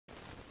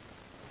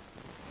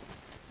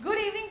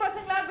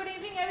good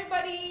evening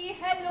everybody.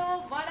 Hello,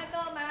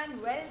 vanakkam and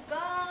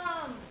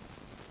welcome.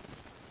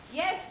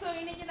 Yes, so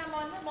இன்னைக்கு நம்ம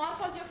வந்து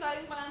Morphology of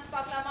Flowering Plants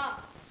பார்க்கலாமா?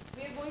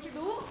 We are going to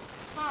do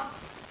half.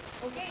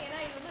 Okay, ஏனா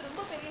இது வந்து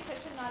ரொம்ப பெரிய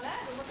செஷன்னால,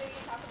 ரொம்ப பெரிய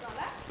சாப்டர்னால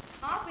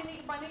half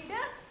இன்னைக்கு பண்ணிட்டு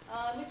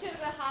மிச்சம்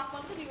இருக்கிற half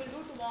வந்து we will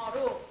do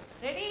tomorrow.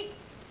 Ready?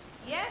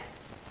 Yes.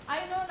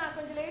 I know நான்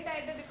கொஞ்சம் லேட்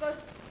ஆயிட்டேன்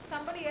because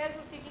somebody else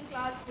was taking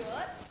class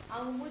here.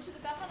 அவங்க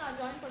முடிச்சதுக்கு அப்புறம் நான்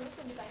ஜாயின் பண்ணது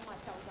கொஞ்சம் டைம்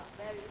ஆச்சு அவ்வளவுதான்.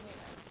 வேற எதுவுமே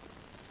இல்ல.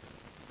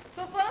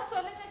 So first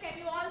சொல்லுங்க, can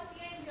you all see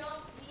and hear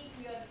me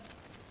clearly?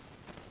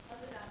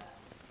 அதுதாங்க.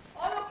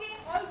 All okay?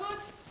 All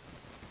good?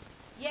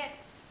 Yes.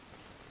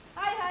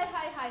 Hi.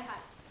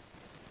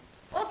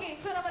 Okay,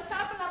 so நம்ம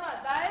ஸ்டார்ட் பண்ணலாமா?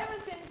 தயவு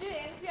செஞ்சு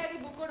NCERT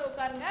புக்கோட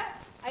உட்காருங்க.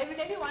 I will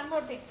tell you one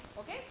more thing,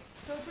 okay?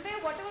 So today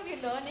whatever we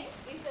are learning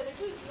is a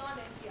little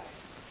beyond NCERT.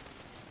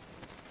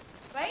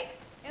 Right?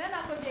 ஏன்னா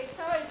நான் கொஞ்சம்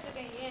எக்ஸ்ட்ராவா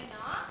எடுத்துக்கேன்.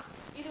 ஏன்னா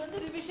இது வந்து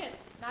ரிவிஷன்.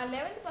 நான்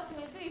 11th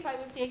பசங்களுக்கு if I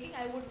was taking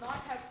I would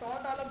not have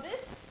taught all of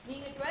this.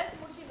 நீங்க 12th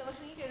முடிச்சு இந்த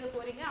வருஷம் நீட் எழுத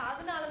போறீங்க.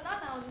 அதனால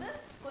தான் நான் வந்து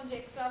கொஞ்சம்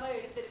எக்ஸ்ட்ராவா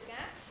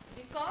எடுத்துர்க்கேன்.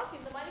 Because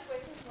இந்த மாதிரி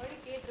questions முன்னாடி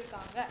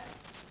கேட்டிருக்காங்க.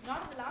 Not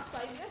in the last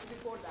 5 years,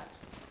 before that.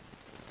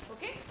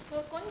 Okay? So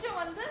கொஞ்சம்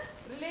வந்து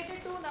related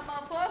to நம்ம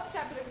first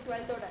chapter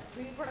 12th ஓட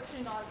reproduction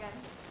in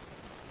organisms.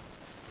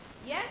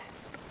 Yes?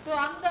 So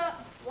அந்த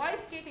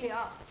voice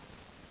கேக்கலையா?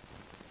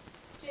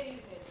 சரி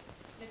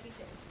let me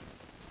check.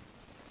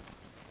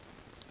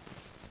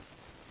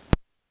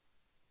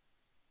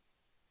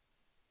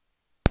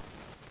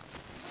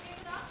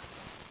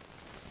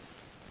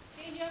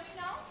 Can you hear me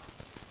now?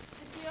 Is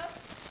it clear?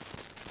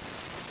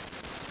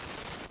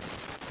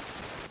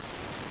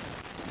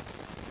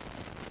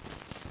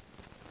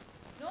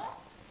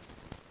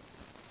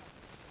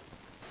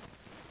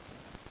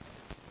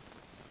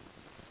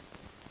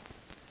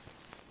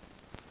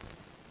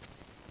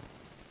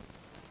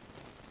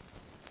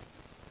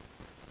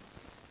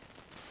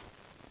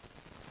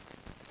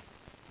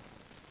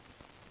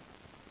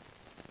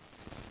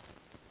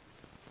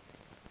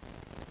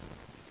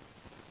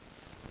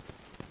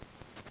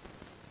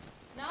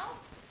 No?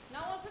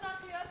 Now also not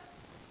clear?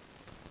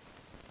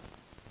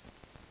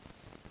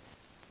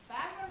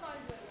 Background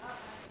noise varla?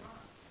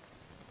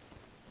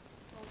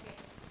 Okay.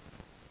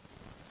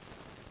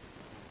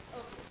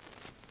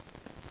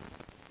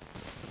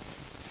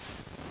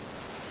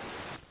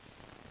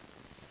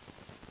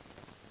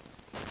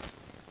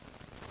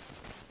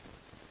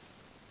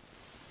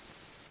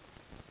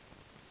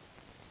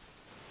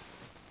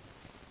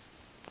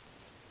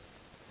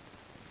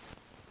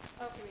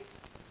 Okay, wait.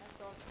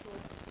 That's all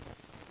good.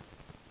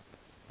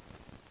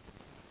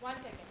 One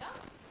second, huh?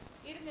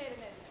 இருங்க.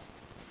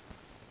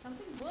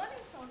 Something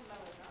burning sound la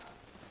hoga.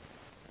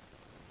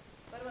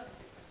 Parvaga.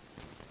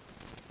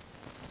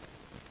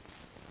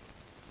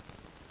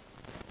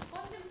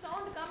 கொஞ்சம்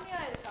sound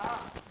கம்மியா இருக்கா?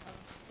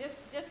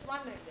 Just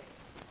 1 minute.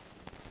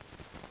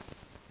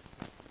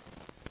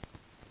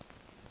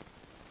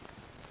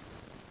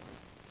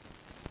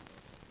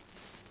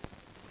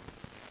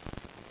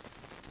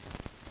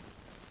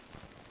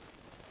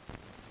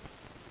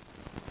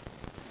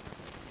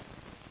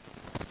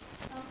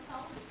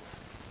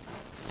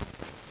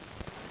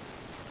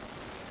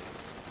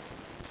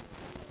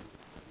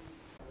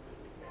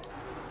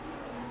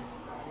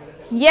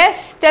 Yes,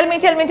 tell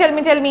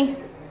me.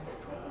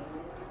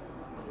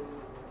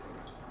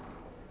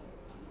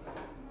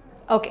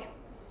 Okay.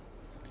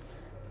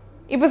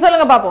 இப்போ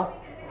சொல்லுங்க பாப்போம்.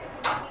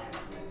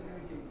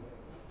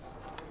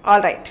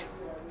 All right.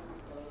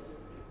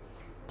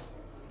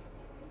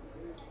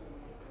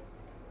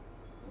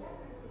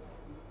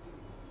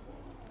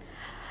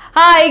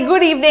 Hi,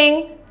 good evening.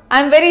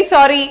 I'm very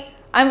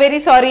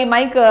sorry.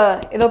 Mic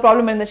ஏதோ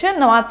problem இருந்துச்சு,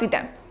 நான்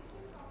மாத்திட்டேன்.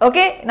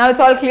 Okay, now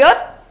it's all clear.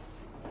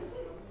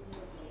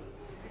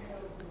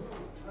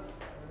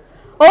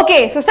 Okay,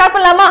 so start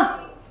பண்ணலாமா?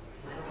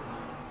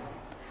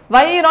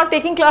 Why are you not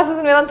taking classes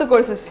in Vedantu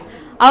courses?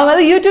 அவங்க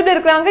வந்து யூடியூப்ல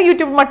இருக்கறவங்க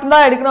யூடியூப் மட்டும்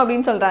தான் எடுக்கணும்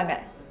அப்படினு சொல்றாங்க.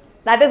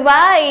 That is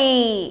why.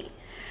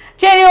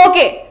 சரி,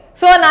 okay.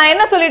 So நான்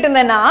என்ன சொல்லிட்டு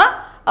இருந்தேன்னா,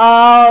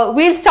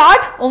 we'll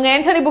start. உங்க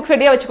NCERT books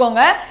ரெடியா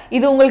வச்சுக்கோங்க.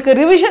 இது உங்களுக்கு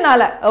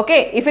ரிவிஷனால.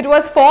 Okay, if it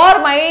was for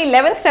my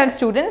 11th standard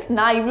students,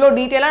 நான் இவ்ளோ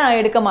டீடைலா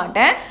நான் எடுக்க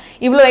மாட்டேன்.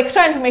 இவ்ளோ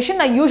எக்ஸ்ட்ரா இன்ஃபர்மேஷன்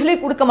நான் யூசுவலி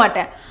கொடுக்க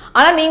மாட்டேன்.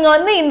 ஆனா நீங்க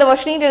வந்து இந்த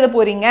வருஷம் நீட் எழுத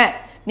போறீங்க.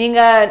 நீங்க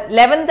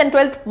 11th and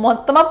 12th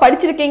மொத்தமா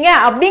படிச்சிருக்கீங்க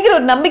அப்படிங்கிற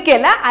ஒரு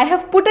நம்பிக்கையில I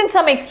have put in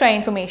some extra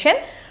information.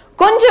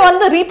 கொஞ்சம்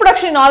வந்து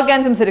reproduction in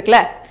organisms இருக்குல,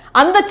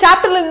 அந்த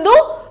சாப்டர்ல இருந்து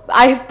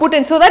I have put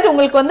in so that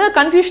உங்களுக்கு வந்து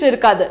கன்ஃபியூஷன்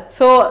இருக்காது.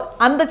 சோ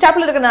அந்த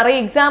சாப்டர்ல இருக்க நிறைய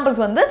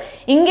எக்ஸாம்பிள்ஸ் வந்து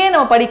இங்கே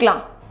நம்ம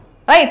படிக்கலாம்.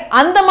 ரைட்?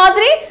 அந்த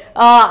மாதிரி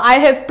I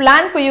have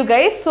planned for you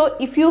guys. So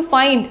if you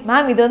find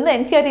ma'am இது வந்து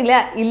NCERT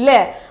இல்ல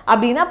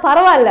அப்படினா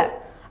பரவாயில்லை.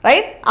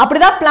 ரைட்?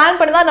 அப்படிதான் பிளான்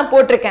பண்ணி தான் நான்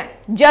போட்டிருக்கேன்.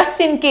 Just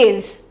in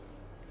case.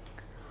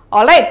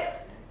 All right.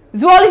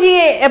 Zoology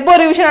எப்போ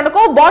ரிவிஷன்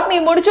நடக்கும்? Botany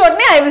முடிச்ச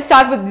உடனே I will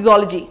start with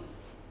zoology.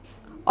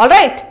 All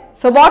right.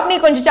 So botany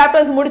கொஞ்சம்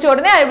chapters முடிச்ச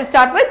உடனே I will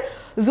start with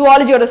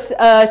zoology or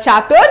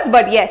chapters,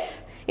 but yes,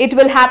 it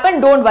will happen,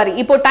 don't worry.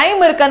 இப்போ time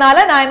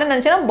இருக்கனால நான் என்ன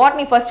நினைச்சேன்னா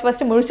botany first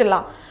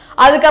முடிச்சிடலாம்.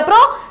 அதுக்கு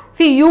அப்புறம்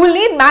see, you will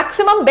need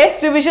maximum best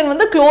revision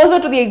வந்து closer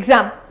to the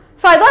exam.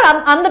 So I thought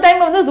அந்த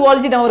டைம்ல வந்து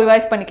zoology நம்ம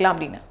ரிவைஸ் பண்ணிக்கலாம்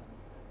அப்படினு.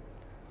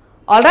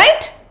 All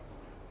right?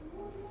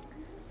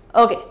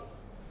 Okay.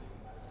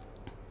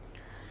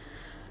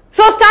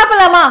 So start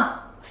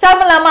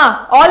பண்ணலாமா?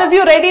 All of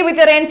you ready with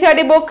your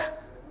NCERT book?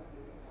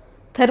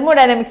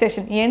 Thermodynamics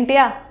session.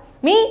 ஏன்டியா?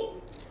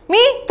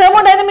 Me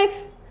thermodynamics.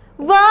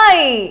 Why?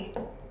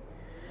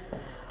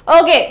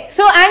 Okay,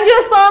 so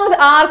angiosperms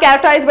are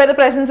characterized by the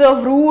presence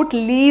of root,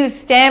 leaves,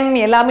 stem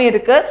எல்லாமே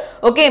இருக்கு.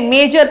 Okay,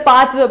 major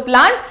parts of the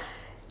plant.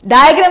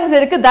 Diagrams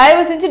இருக்கு.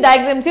 தயவு செஞ்சு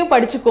diagrams-ஐயும்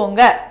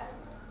படிச்சுக்கோங்க.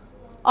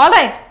 All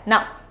right,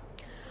 now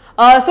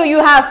so you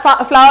have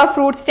flower,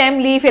 fruit, stem,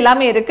 leaf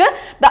எல்லாமே இருக்கு.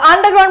 The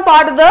underground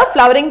part of the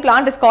flowering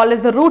plant is called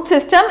as the root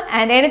system,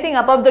 and anything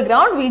above the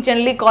ground we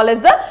generally call as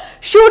the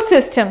shoot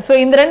system. So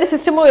இந்த ரெண்டு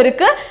சிஸ்டமும்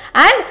இருக்கு,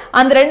 and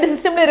அந்த ரெண்டு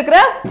சிஸ்டம்ல இருக்கிற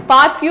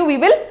parts we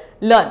will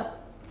learn,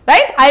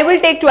 right? I will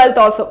take 12th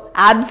also.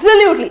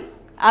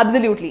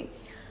 Absolutely.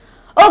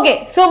 Okay,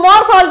 so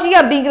morphology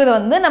அப்படிங்கிறது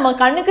வந்து நம்ம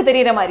கண்ணுக்கு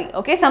தெரியற மாதிரி,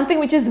 okay, something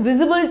which is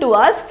visible to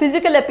us,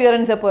 physical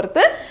appearance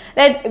பொறுத்து,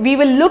 that we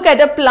will look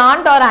at a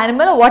plant or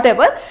animal or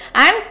whatever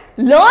and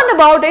learn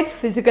about its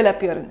physical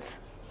appearance,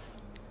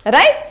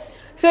 right?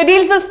 So it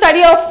deals with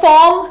study of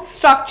form,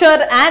 structure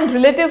and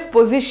relative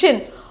position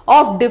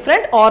of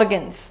different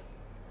organs.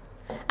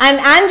 And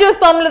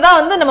angiospermல தான்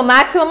வந்து நம்ம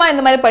மேக்ஸிமமா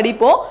இந்த மாதிரி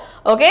படிப்போம்.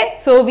 Okay,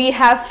 so we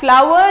have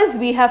flowers,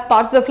 we have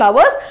parts of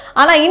flowers.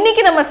 ஆனா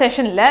இன்னைக்கு நம்ம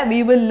செஷன்ல we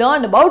will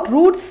learn about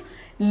roots,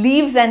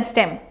 leaves and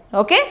stem.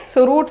 Okay, so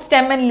root,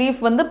 stem and leaf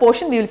வந்து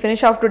portion we will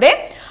finish off today.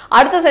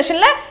 அடுத்த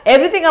செஷன்ல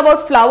everything about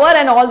flower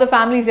and all the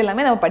families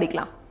எல்லாமே நம்ம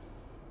படிக்கலாம்.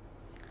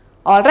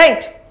 All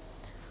right.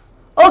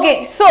 Okay,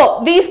 so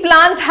these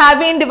plants have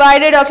been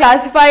divided or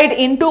classified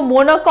into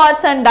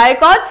monocots and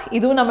dicots.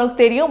 இதுவும் நமக்கு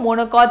தெரியும்.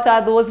 Monocots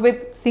are those with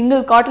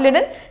single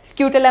cotyledon.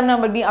 Scutellum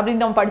நம்ம அப்படி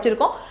நம்ம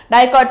படிச்சிருக்கோம்.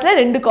 Dicotsல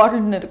ரெண்டு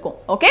cotyledon இருக்கும்.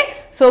 Okay,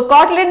 so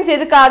cotyledons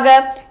எதுக்காக?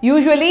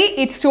 Usually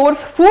it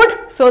stores food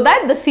so that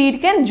the seed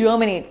can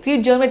germinate.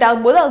 Seed germinate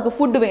ஆகும்போது அதுக்கு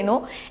food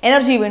வேணும்,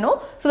 energy வேணும்.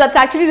 So that's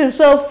actually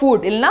reserved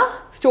food, இல்லனா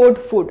stored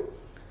food.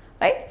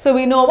 Right? So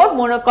we know about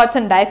monocots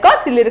and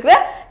dicots. இதுல இருக்கிற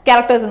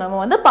characters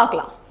நம்ம வந்து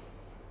பார்க்கலாம்.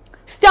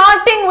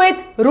 Starting with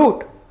root.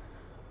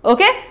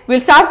 Okay,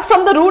 we'll start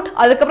from the root.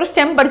 அதுக்கப்புறம்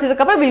stem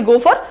படிச்சதுக்கு அப்புறம் we'll go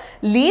for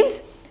leaves.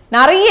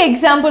 நிறைய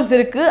examples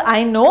இருக்கு. I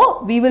know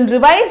we will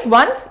revise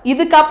once.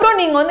 இதுக்கு அப்புறம்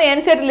நீங்க வந்து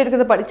NCERT ல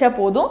இருக்கிறத படிச்சா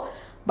போதும்.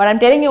 But I'm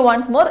telling you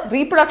once more,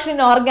 reproduction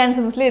in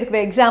organismsல இருக்கிற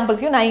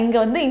examples-ஐயும் நான் இங்க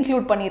வந்து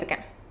include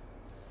பண்ணியிருக்கேன்.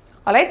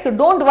 All right, so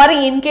don't worry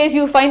in case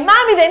you find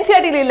ma'am இது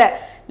NCERT ல இல்ல,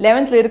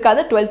 11th ல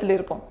இருக்காது, 12th ல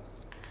இருக்கும்.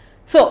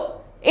 So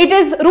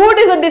root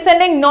is a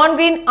descending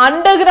non-green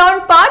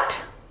underground part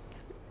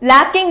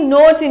lacking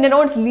nodes,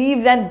 internodes,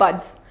 leaves and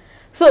buds.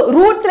 So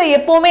roots la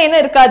எப்பவுமே என்ன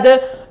இருக்காது?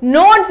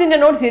 Nodes,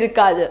 internodes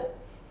இருக்காது.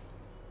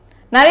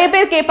 நிறைய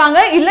பேர் கேட்பாங்க,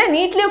 இல்ல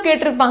நீட்லயும்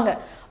கேட்டிருப்பாங்க.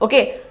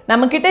 ஓகே,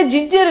 நம்ம கிட்ட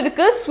ginger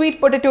இருக்கு, sweet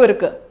potato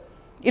இருக்கு,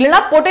 இல்லனா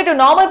potato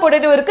normal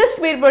potato இருக்கு,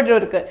 sweet potato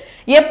இருக்கு.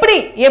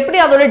 எப்படி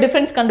அதோட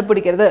டிஃபரன்ஸ்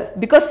கண்டுபிடிக்கிறது?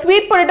 Because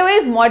sweet potato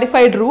is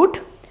modified root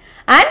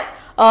and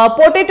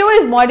potato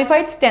is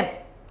modified stem.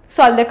 So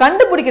அத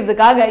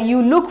கண்டுபிடிக்கிறதுக்காக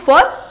you look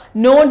for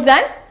nodes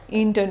and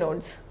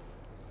internodes.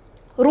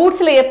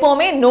 Roots la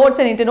எப்பவுமே nodes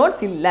and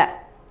internodes இல்ல.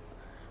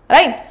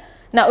 Right?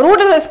 Now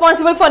root is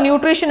responsible for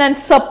nutrition and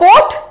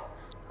support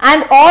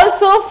and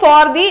also for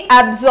the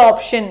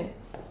absorption.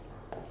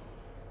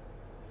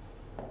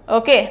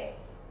 Okay,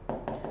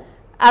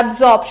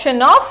 absorption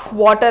of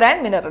water and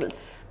minerals.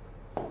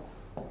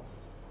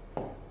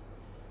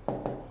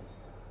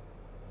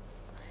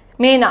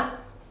 Main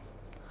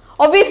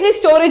obviously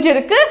storage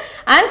irukku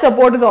and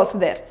support is also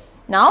there.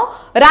 Now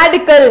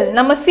radical,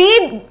 நம்ம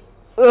seed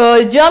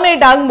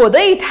germinate ஆகும்போது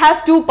it has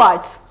two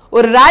parts.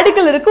 ஒரு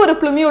radical இருக்கு, ஒரு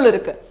plumule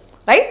இருக்கு,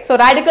 right? So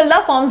radical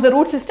தான் forms the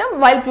root system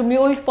while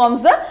plumule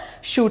forms the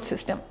shoot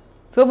system.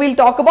 So we'll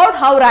talk about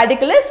how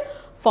radical is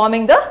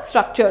forming the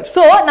structure.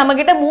 So நம்ம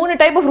கிட்ட மூணு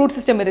type of root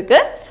system இருக்கு.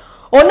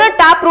 ஒன்னு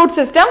tap root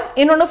system,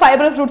 இன்னொன்னு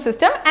fibrous root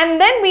system, and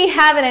then we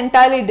have an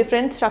entirely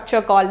different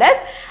structure called as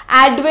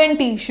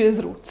adventitious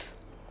roots.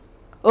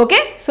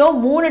 Okay, so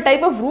மூணு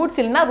type of roots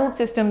இல்லனா root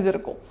systems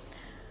இருக்கும்.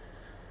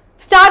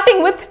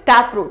 Starting with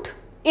tap root.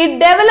 It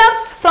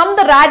develops from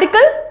the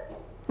radical,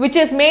 which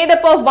is made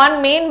up of one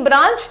main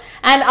branch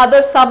and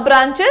other sub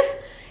branches.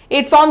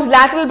 It forms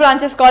lateral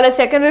branches called as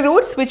secondary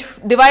roots, which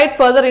divide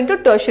further into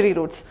tertiary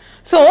roots.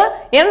 So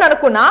என்ன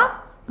நடக்கும்னா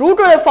root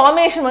ஓட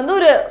formation வந்து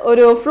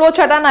ஒரு flow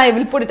chart I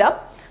will put it up.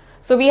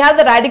 So we have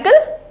the radical.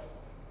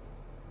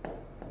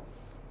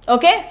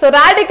 Okay, so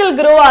radical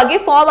grow ஆகி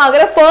form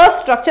ஆகிற first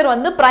structure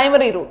வந்து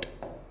primary root.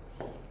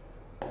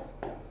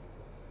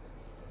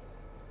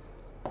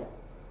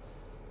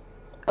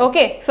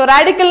 Okay, so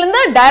radical in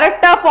the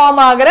direct form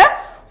ஆகிற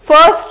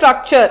first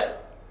structure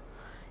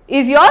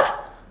is your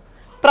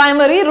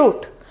primary root.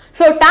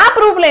 So tap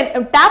root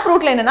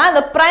ல என்னன்னா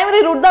அந்த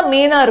primary root தான்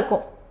மெயினா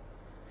இருக்கும்.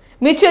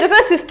 மிச்சம்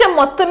இருக்கிற சிஸ்டம்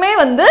மொத்தமே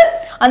வந்து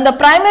அந்த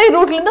primary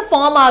rootல இருந்து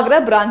form ஆகிற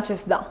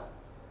branches தான்.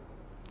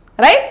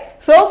 Right?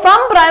 So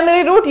from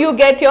primary root you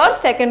get your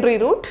secondary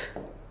root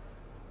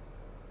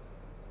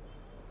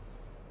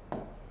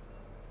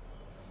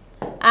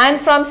and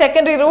from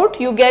secondary root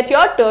you get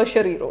your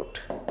tertiary root.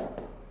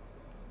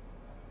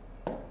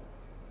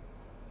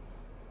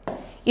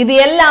 இது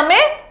எல்லாமே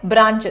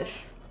branches,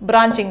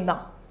 branching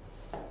தான்.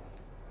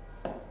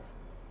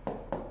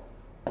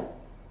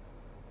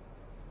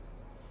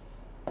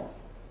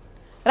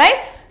 Right?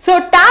 So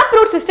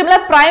taproot system la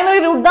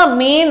primary root the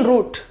main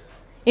root.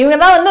 இவங்க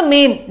தான் வந்து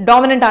main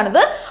dominant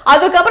ஆனது.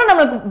 அதுக்கு அப்புறம்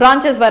நமக்கு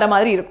branches வர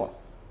மாதிரி இருக்கும்.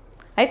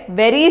 Right?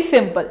 Very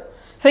simple.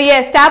 So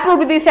yes, taproot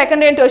with the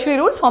secondary and tertiary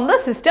roots from the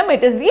system.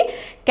 It is the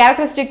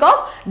characteristic of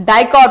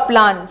dicot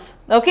plants.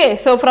 Okay,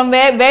 so from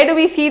where do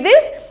we see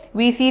this?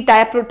 We see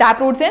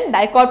taproots in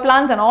dicot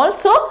plants and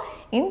also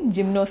in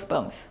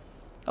gymnosperms.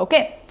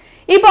 Okay.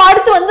 இப்போ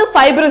அடுத்து வந்து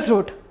fibrous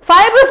root.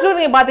 Fibrous root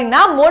நீங்க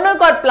பாத்தீங்கன்னா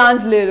monocot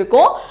plants ல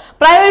இருக்கும்.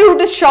 Primary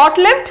root is short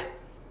lived.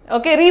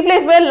 Okay,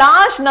 replaced by a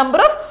large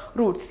number of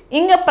roots.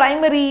 இங்க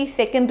primary,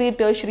 secondary,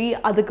 tertiary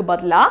அதுக்கு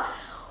பதிலா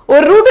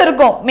ஒரு root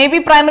இருக்கும். Maybe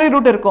primary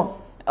root இருக்கும்.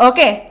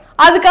 Okay.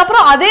 அதுக்கு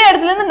அப்புறம் அதே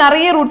இடத்துல இருந்து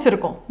நிறைய roots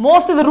இருக்கும்.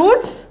 Most of the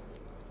roots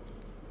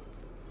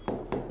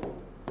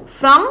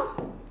from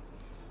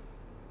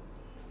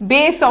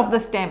base of the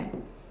stem.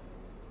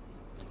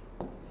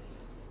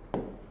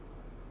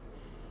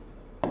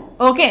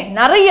 Okay,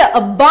 நிறைய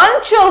a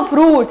bunch of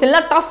roots,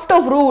 இல்லனா tuft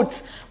of roots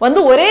வந்து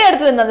ஒரே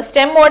இடத்துல இருந்து அந்த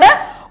stem ஓட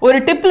ஒரு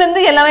tipல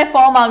இருந்து எல்லாமே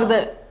form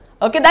ஆகுது.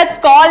 Okay, that's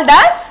called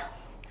as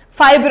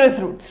fibrous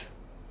roots.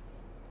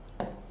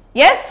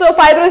 Yes, so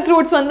fibrous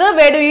roots வந்து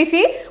where do we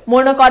see?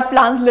 Monocot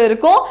plants ல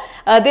இருக்கும்.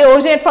 They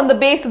originate from the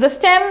base of the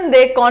stem.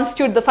 They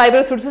constitute the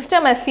fibrous root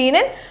system as seen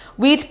in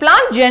wheat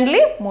plant,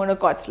 generally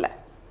monocots ல.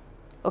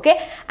 Okay,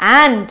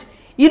 and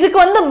இதுக்கு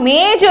வந்து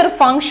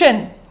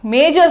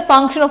major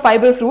function of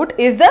fibrous root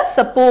is the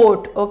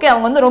support. Okay,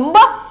 அவங்க வந்து ரொம்ப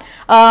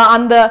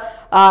அந்த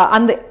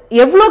அந்த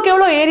எவ்வளவுக்கு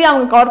எவ்வளவு ஏரியா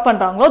அவங்க கவர்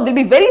பண்றாங்களோ they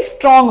will be very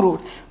strong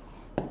roots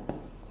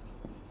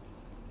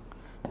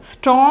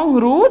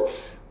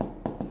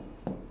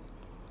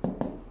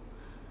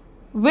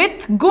with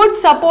good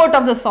support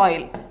of the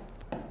soil.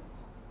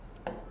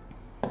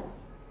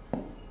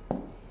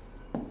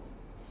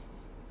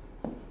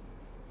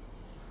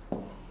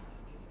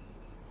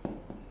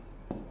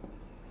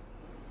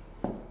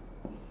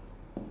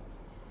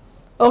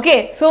 Okay,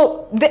 so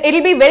it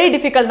will be very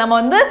difficult. நம்ம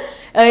வந்து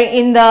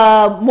in the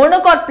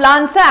monocot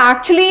plants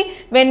actually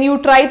when you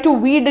try to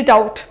weed it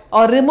out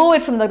or remove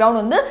it from the ground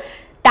வந்து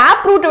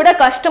taproot விட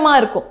கஷ்டமா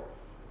இருக்கும்.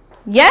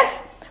 Yes,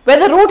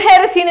 whether root hair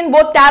is seen in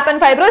both tap and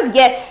fibrous?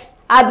 Yes,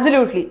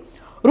 absolutely.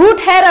 Root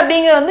hair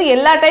அப்படிங்கிறது வந்து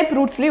எல்லா type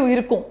ரூட்ஸ்லயும்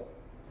இருக்கும்.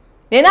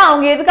 ஏன்னா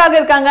அவங்க எதுக்காக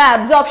இருக்காங்க?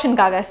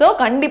 அப்சார்ப்ஷனுக்காக. ஸோ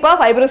கண்டிப்பா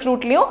ஃபைப்ரஸ்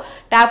ரூட்லயும்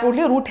டேப்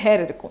ரூட்லயும் ரூட்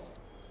ஹேர் இருக்கும்.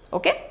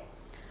 ஓகே,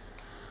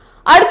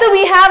 அடுத்து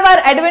we have our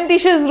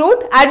adventitious root.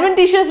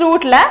 Adventitious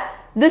rootல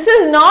this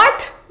is not,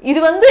 இது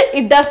வந்து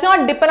it does not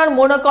depend on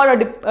monocot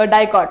or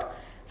dicot.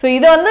 So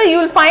இது வந்து you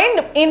will find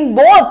in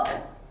both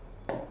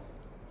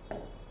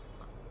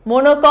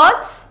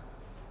monocots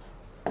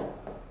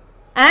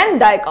and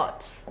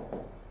dicots.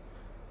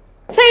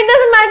 So it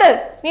doesn't matter,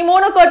 நீ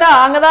monocot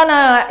அங்கதான்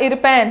நான்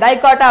இருப்பேன்,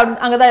 dicot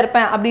அங்கதான்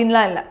இருப்பேன்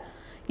அப்படின்லாம் இல்ல.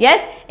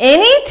 Yes,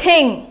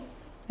 anything,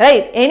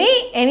 right,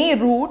 any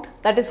root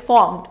that is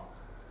formed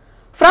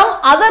from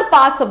other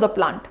parts of the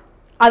plant,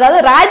 அதாவது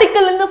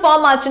radical இருந்து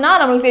ஃபார்ம் ஆச்சுன்னா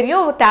நமக்கு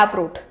தெரியும் tap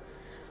root.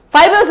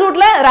 Fibrous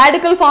rootல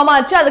radical form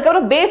ஆச்சு,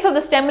 அதுக்கப்புறம் base of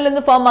the stemல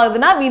இருந்து ஃபார்ம்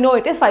ஆகுதுன்னா we know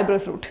it is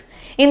fibrous root.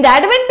 இந்த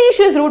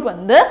adventitious root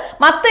வந்து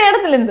மற்ற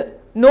இடத்துல இருந்து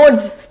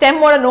nodes, stem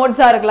ஓட nodes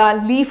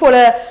இருக்கலாம், leaf ஓட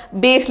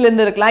baseல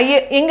இருந்து இருக்கலாம்,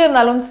 எங்க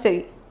இருந்தாலும்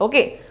சரி.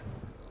 Okay,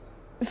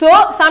 so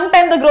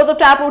sometimes the growth of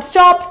tap root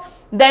stops,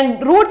 then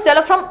roots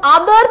develop from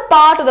other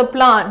part of the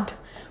plant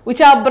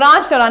which are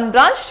branched or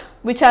unbranched,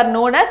 which are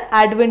known as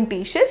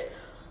adventitious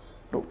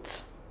roots.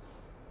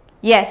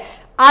 Yes,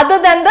 other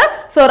than the,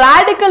 so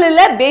radical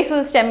illa, base of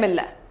the stem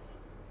illa,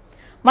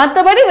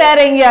 மத்தபடி வேற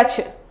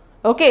எங்கயாச்சு.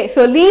 Okay,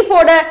 so leaf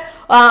oda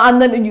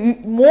and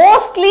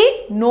mostly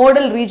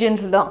nodal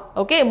regions தான்.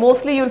 Okay,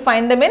 mostly you will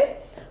find them in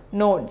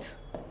nodes.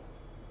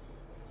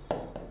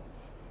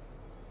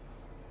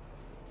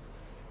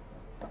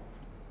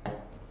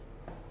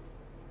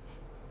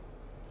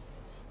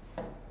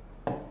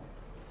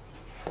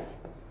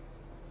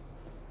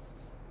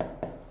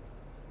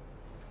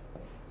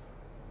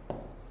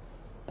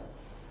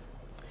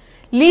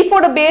 Leaf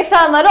oda base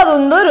இருந்தாலும் அது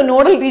வந்து ஒரு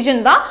nodal region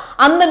தான்.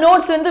 அந்த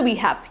nodes இருந்து we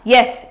have,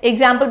 yes,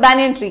 example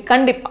banyan tree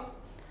கண்டிப்பா.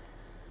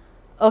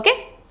 Okay,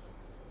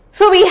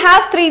 so we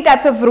have three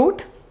types of root.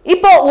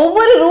 இப்போ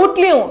ஒவ்வொரு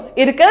ரூட்லயும்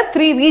இருக்க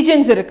 3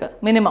 regions இருக்கு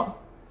minimum,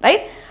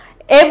 right?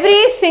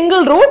 Every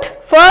single root,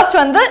 first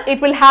வந்து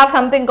it will have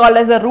something called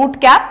as a root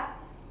cap.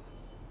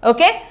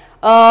 Okay,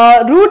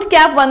 root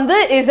cap வந்து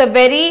is a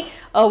very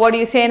what do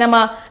you say,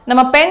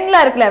 நம்ம penல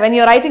இருக்குல, when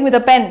you are writing with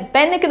a pen,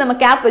 penக்கு நம்ம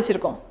cap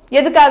வச்சிருக்கோம்.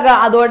 எதுக்காக?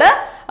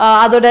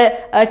 அதோட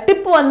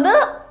tip வந்து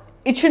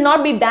it should not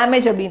be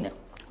damaged அப்படின்னு.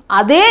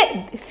 அதே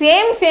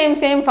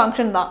same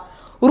function தான்.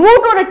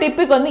 ரூட்டோட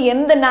டிப்புக்கு வந்து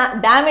எந்த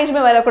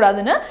டேமேஜ்மே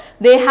வரக்கூடாதுன்னு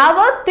they have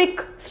a thick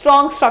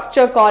strong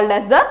structure called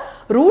as the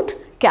root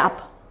cap.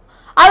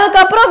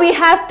 அதுக்கப்புறம் we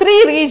have 3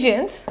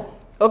 regions.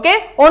 Okay,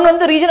 one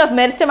வந்து region of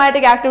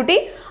meristematic activity,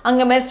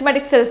 அங்க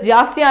மெரிஸ்டெமேட்டிக் செல்ஸ்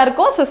ஜாஸ்தியா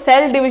இருக்கும். So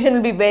cell division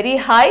will be very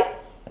high.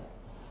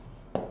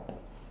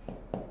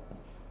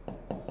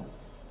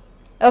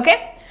 Okay,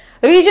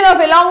 region of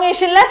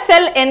elongation la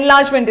cell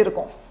enlargement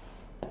இருக்கும்.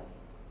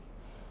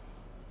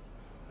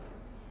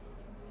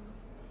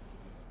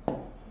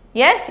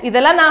 Yes,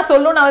 இதெல்லாம் நான்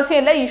சொல்லணும்னு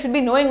அவசியம் இல்லை. You should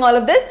be knowing all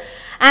of this.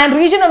 And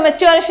region of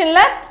maturation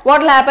la what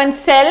will happen?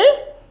 Cell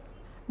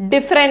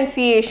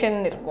differentiation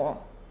இருக்கும்.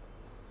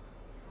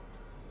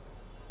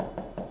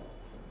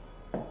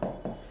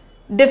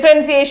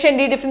 Differentiation,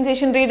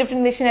 redifferentiation,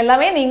 redifferentiation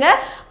எல்லாமே நீங்க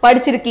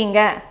படிச்சிருக்கீங்க.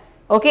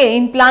 Okay,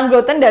 in plant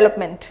growth and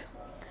development.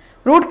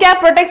 Root cap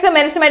protects the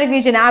meristematic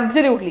region.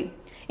 Absolutely.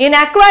 In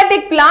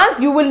aquatic plants,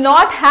 you will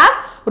not have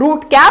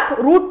root cap.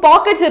 Root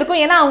pockets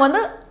இருக்கும். ஏன்னா அவங்க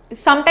வந்து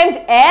sometimes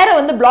air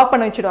வந்து block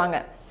பண்ண வச்சிடுவாங்க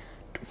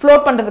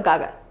float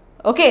பண்றதுக்காக.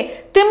 Okay,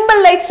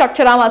 thimble like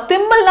structure. ஆமா,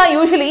 thimble தான்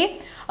usually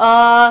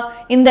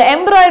இந்த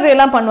embroidery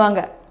எல்லாம்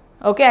பண்ணுவாங்க.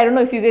 Okay, I don't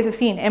know if you guys have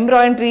seen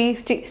embroidery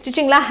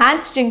stitchingல hand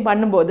stitching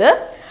பண்ணும்போது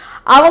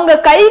அவங்க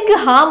கைக்கு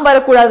harm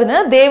வரக்கூடாதுன்னு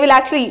they will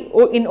actually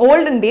in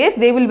olden days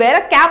they will wear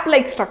a cap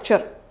like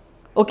structure.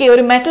 Okay,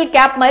 ஒரு metal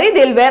cap மாதிரி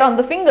they will wear on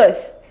the fingers.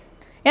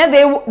 Yeah,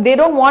 they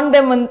don't want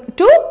them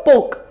to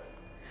poke.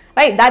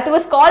 Right, that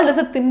was called as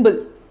a thimble.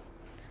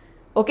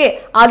 Okay,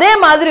 அதே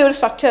மாதிரி ஒரு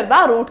structure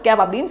தான் root cap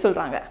அப்படின்னு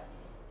சொல்றாங்க.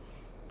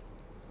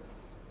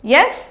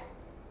 Yes,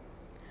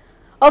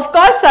 of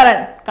course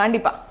சரண்,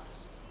 கண்டிப்பா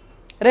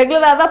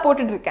ரெகுலரா தான்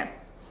போட்டுட்டு இருக்கேன்,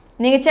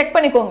 நீங்க செக்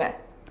பண்ணிக்கோங்க.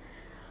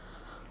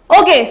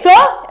 Okay, so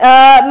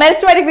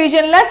meristematic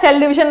region la cell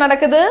division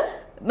நடக்குது,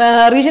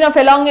 region of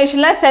elongation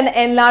la cell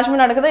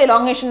enlargement நடக்குது,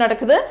 elongation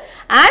நடக்குது,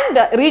 and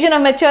region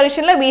of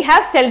maturation la we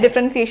have cell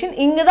differentiation.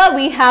 இங்க தான்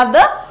we have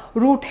the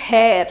root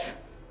hair.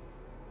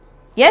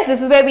 Yes, this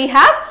is where we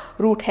have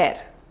root hair.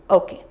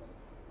 Okay.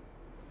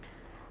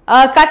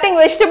 Cutting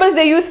vegetables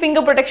they use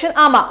finger protection.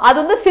 ஆமா, அது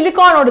வந்து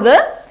silicone ஓடுது,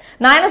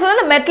 நான் என்ன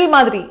சொல்றேன் metal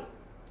மாதிரி.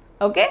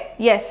 Okay,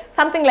 yes,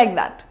 something like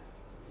that.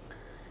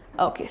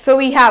 Okay, so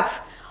we have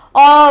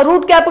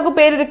root cap க்கு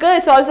பேர் இருக்கு.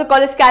 It's also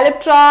called as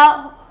calyptra,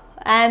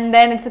 and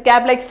then it's a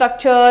cap like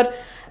structure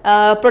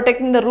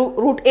protecting the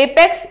root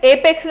apex.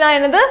 Apex na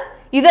enadhu?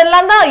 Idella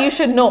da you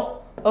should know.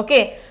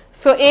 Okay,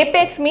 so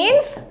apex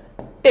means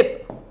tip,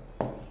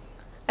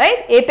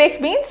 right? Apex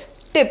means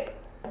tip.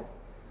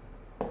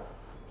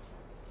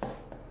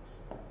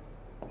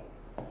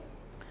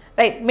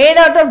 Right, made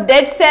out of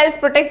dead cells,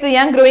 protects the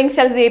young growing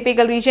cells of the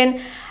apical region.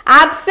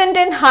 Absent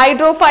in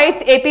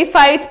hydrophytes,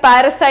 epiphytes,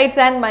 parasites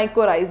and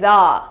mycorrhiza.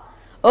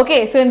 Okay,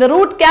 so in the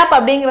root cap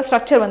அப்படிங்கிற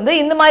structure வந்து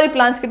இந்த மாதிரி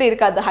plants கிட்ட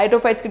இருக்காது,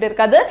 hydrophytes கிட்ட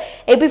இருக்காது,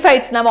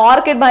 epiphytes நம்ம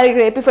orchid மாதிரி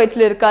இருக்கிற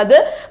epiphytesல இருக்காது,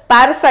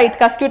 parasite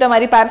cuscuta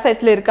மாதிரி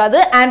parasitesல இருக்காது,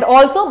 and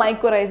also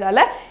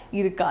mycorrhizaல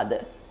இருக்காது.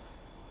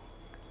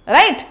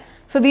 Right,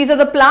 so these are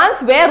the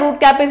plants where root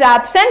cap is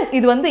absent.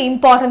 இது வந்து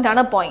important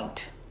ஆன point.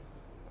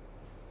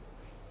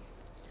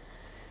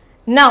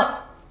 Now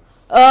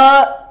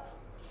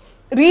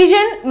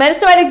region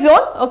meristematic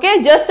zone, okay,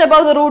 just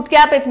above the root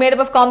cap, it's made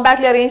up of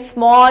compactly arranged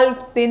small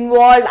thin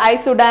walled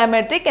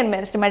isodiametric and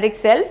meristematic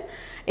cells.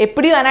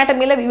 Eppadiyo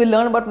anatomy la we will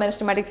learn about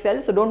meristematic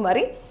cells, so don't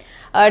worry.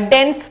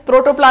 Dense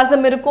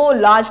protoplasm irukum,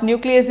 large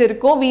nucleus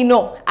irukum, we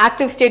know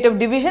active state of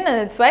division, and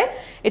that's why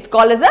it's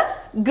called as a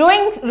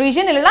growing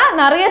region illana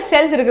nariya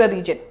cells irukra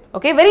region.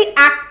 Okay, very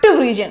active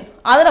region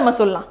adha nama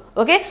sollalam.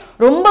 Okay,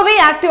 rombave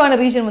active ana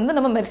region vandu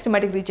nama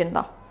meristematic region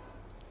da.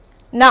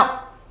 Now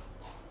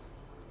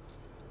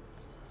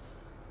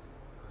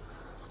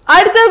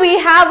அடுத்து we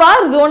have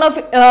our zone of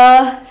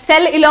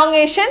cell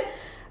elongation.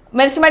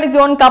 meristematic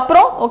zone க்கு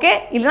அப்புறம் okay,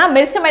 இல்லனா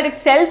meristematic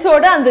cells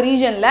ஓட அந்த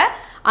ரீஜன்ல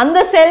அந்த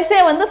செல்ஸே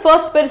வந்து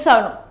first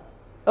பெருசாகணும்.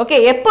 Okay,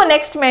 எப்போ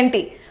next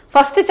மென்டி?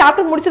 First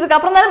chapter முடிச்சதுக்கு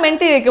அப்புறம் தான்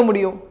மென்டி வைக்க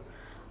முடியும்.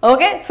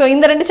 ஓகே, சோ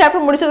இந்த ரெண்டு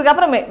சாப்டர் முடிச்சதுக்கு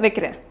அப்புறம்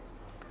வைக்கிறேன்.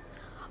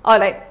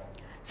 ஆல்ரைட்,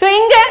 சோ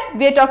இங்க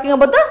we are talking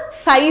about the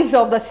size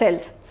of the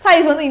cells.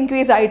 Size வந்து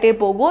இன்க்ரீஸ் ஆயிட்டே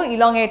போகும்,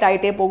 elongate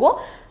ஆயிட்டே போகும்.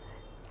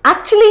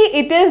 Actually,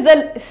 it is the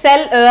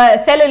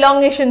cell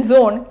elongation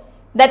zone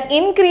that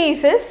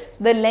increases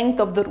the length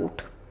of the root.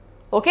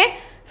 Okay,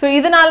 so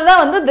இதனால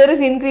தான் வந்து there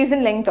is increase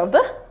in length of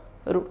the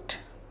root.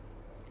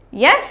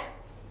 Yes.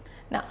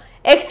 Now,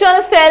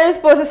 external cells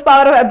possess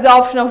power of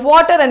absorption of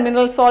water and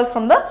mineral salts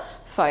from the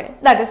soil.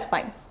 That is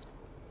fine.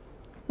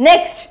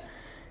 Next,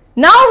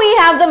 now we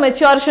have the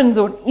maturation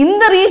zone. In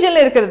the region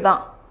la irukkiradhu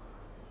dhaan.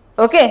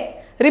 Okay,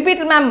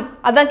 repeater ma'am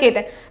adan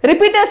keten.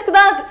 Repeaters ku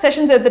dhaan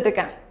sessions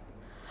eduthirukken.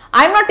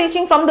 I am not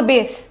teaching from the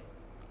base.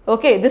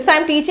 Okay, this I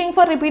am teaching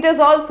for repeaters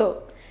also.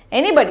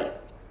 Anybody?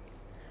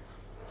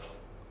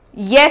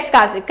 Yes,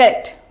 Karthik,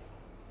 correct.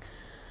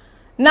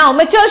 Now,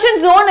 maturation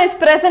zone is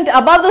present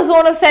above the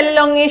zone of cell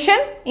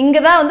elongation.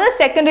 Inga da vandu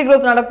secondary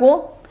growth nadakum.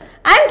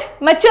 And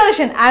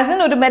maturation as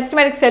in oru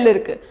meristematic cell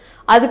irukku.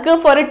 Adukku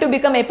for it to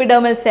become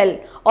epidermal cell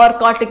or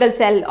cortical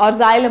cell or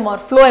xylem or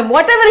phloem,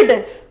 whatever it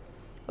is.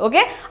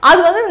 Okay,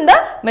 adu vandu inda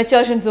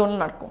maturation zone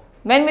nadakum.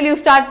 When will you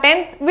start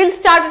 10th? We'll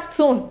start it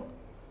soon.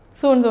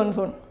 Soon.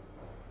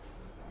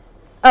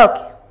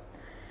 Okay.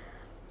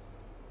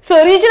 So,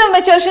 region of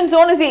maturation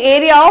zone is the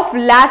area of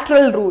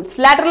lateral roots.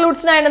 Lateral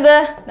roots na enadhu?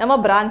 Nama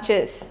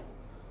branches.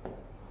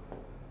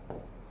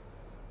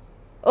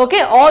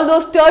 Okay, all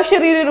those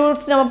tertiary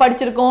roots நம்ம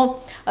படிச்சிருக்கோம்,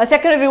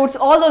 secondary roots,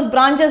 all those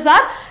branches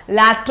are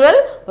lateral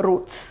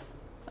roots.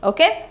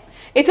 Okay,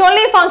 its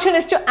only function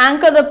is to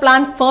anchor the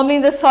plant firmly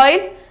in the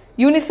soil.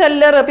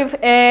 Unicellular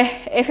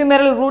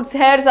ephemeral roots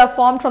hairs are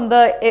formed from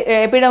the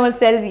epidermal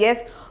cells. Yes,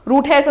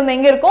 root hairs வந்து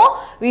எங்க இருக்கும்?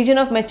 Region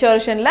of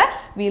maturationல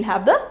we'll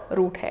have the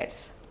root hairs.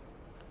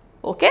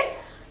 Okay,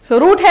 so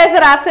root hairs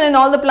are absent in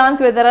all the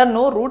plants where there are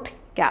no root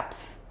caps.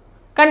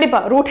 கண்டிப்பா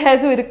root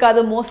hairs இருக்காது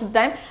most of the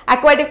time.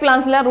 Aquatic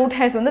plants la root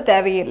hairs வந்து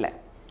தேவையே இல்லை.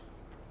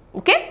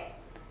 Okay,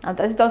 now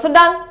that is also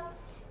done.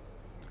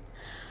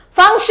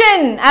 Function: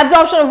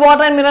 absorption of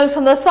water and minerals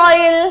from the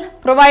soil,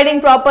 providing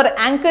proper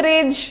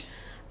anchorage,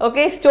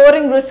 okay,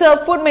 storing reserve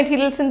food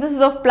material,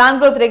 synthesis of plant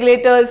growth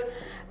regulators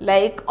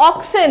like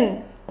auxin.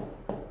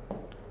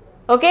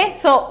 Okay,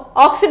 so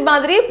auxin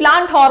மாதிரி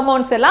plant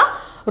hormones எல்லாம்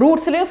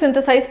roots லயும்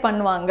synthesize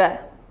பண்ணுவாங்க.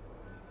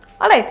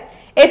 Alright,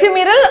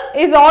 ephemeral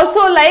is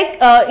also like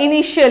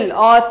initial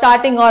or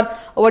starting or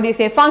what do you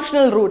say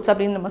functional roots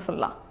அப்படினு நம்ம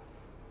சொல்லலாம்.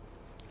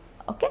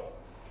 Okay,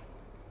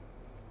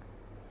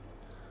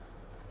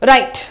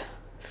 right,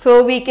 so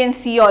we can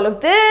see all of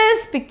this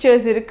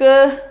pictures irukku.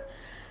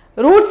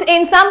 Roots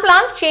in some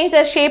plants change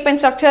their shape and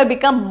structure,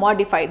 become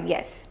modified.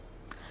 Yes,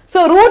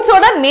 so roots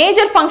oda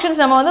major functions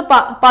நம்ம வந்து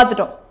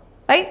பார்த்துட்டோம்,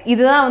 right?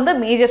 இதுதான் வந்து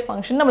major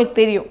function நமக்கு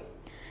தெரியும்.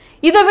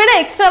 இதை விட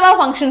எக்ஸ்ட்ராவா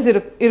ஃபங்க்ஷன்ஸ்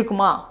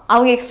இருக்குமா?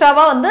 அவங்க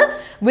எக்ஸ்ட்ராவா வந்து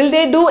will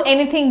they do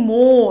anything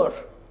more?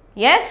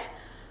 Yes,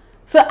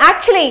 so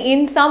actually in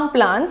some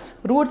plants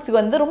roots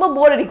வந்து ரொம்ப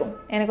போர் அடிக்கும்.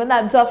 எனக்கு வந்து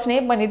அப்சார்ப்ஷனே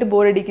பண்ணிட்டு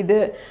போர் அடிக்குது.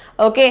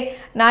 ஓகே,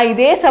 நான்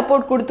இதே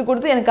சப்போர்ட் கொடுத்து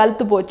கொடுத்து எனக்கு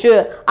அழுத்து போச்சு.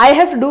 I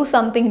have to do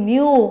something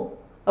new.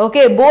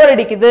 Okay, போர்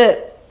அடிக்குது.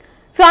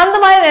 ஸோ அந்த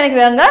மாதிரி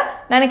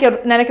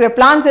நினைக்கிற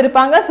பிளான்ஸ்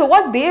இருப்பாங்க. So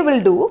what they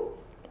will do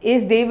is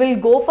they will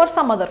go for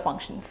some other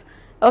functions.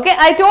 Okay,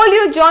 I told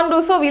you John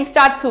Russo will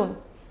start soon.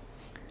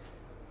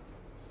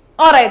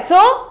 Alright, so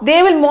they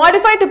will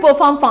modify to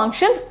perform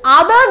functions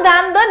other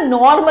than the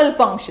normal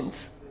functions.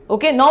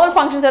 Okay, normal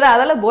functions are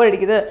adala bore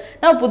adikudhu,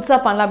 nama pudhusa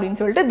pannalam appdinu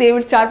solittu they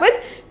will start with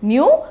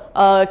new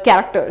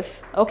characters.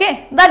 Okay,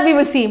 that we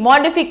will see.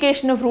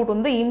 Modification of root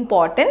வந்து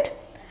important.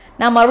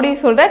 நான்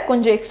மறுபடியும் சொல்றேன்,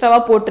 கொஞ்சம் எக்ஸ்ட்ராவா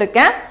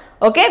போட்டிருக்கேன்.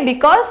 Okay,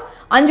 because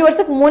 5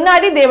 வருஷத்துக்கு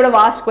முன்னாடி they would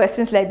have asked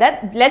questions like that.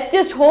 Let's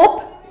just hope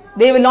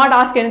they will not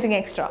ask anything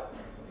extra.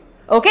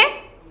 Okay,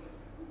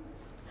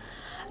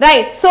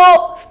 right, so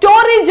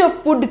storage of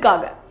food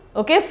காக,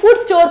 okay, food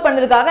store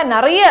பண்றதுக்காக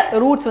நிறைய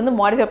roots வந்து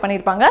modify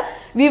பண்ணிருப்பாங்க.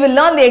 We will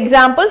learn the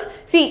examples.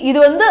 See, இது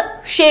வந்து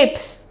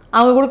shapes,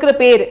 அவங்க கொடுக்கிற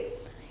பேர்.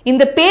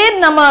 இந்த பேர்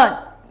நம்ம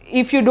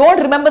if you don't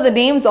remember the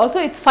names also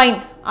it's fine.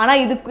 ஆனா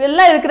இதுக்கு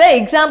எல்லாம் இருக்கிற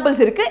examples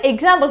இருக்கு.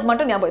 examples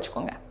மட்டும் ஞாபகம்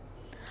வச்சுக்கோங்க.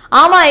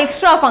 ஆமா,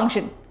 extra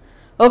function.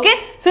 Okay,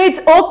 so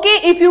it's okay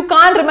if you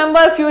can't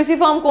remember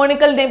fusiform,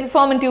 conical,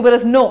 napiform and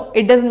tuberous. No,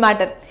 it doesn't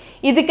matter.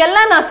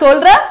 இதுக்கெல்லாம் நான்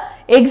சொல்ற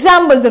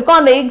examples இருக்கும்,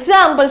 அந்த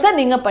examples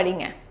நீங்க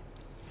படிங்க.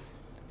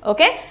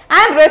 Okay,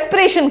 and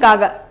respiration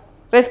kaga,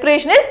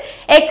 respiration is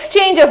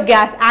exchange of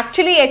gas,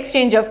 actually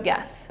exchange of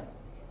gas.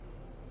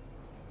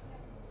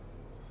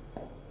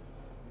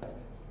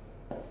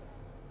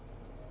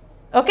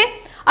 Okay,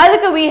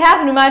 adukku we have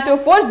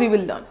pneumatophores, we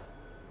will learn.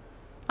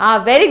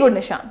 Very good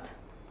Nishant.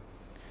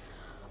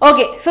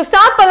 Okay, so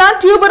start pannalam.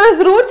 Tuberous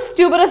roots.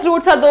 Tuberous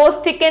roots are those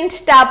thickened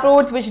tap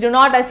roots which do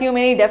not assume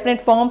any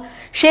definite form.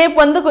 Shape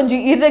வந்து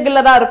கொஞ்சம்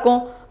irregular ஆ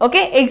இருக்கும்.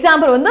 Okay,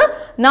 example வந்து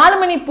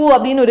நாலுமணி பூ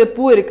அப்படின்னு ஒரு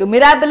பூ இருக்கு,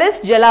 Mirabilis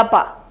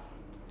jalapa.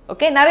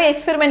 Okay, நிறைய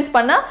experiments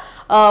பண்ண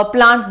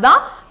plant தான்.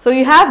 So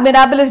you have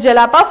Mirabilis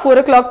jalapa, 4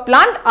 o'clock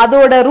plant,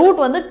 அதோட root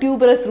வந்து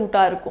tuberous root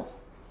ஆ இருக்கும்.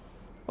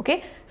 Okay,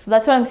 so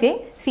that's what I'm saying.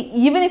 See,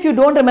 even if you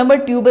don't remember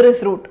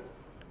tuberous root,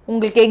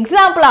 உங்களுக்கு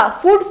example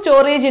food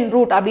storage in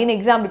root அப்படின்னு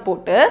example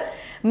போட்டு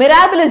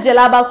Mirabilis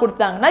jalapa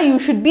கொடுத்தாங்கன்னா you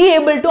should be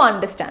able to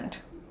understand.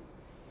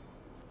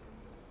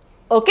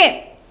 Okay,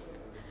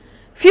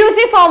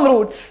 fusiform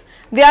roots,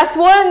 they are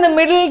swollen in the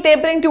middle,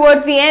 tapering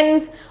towards the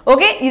ends.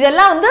 Okay,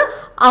 இதெல்லாம் வந்து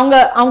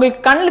அவங்களுக்கு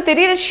கண்ணுல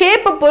தெரியற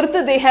shape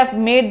பொறுத்து they have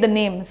made the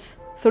names.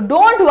 So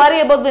don't worry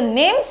about the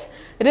names,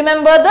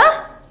 remember the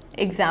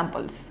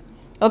examples.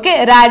 Okay,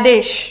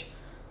 radish,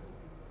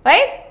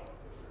 right?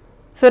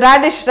 So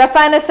radish,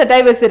 Raphanus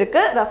sativus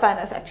irukku,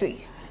 Raphanus actually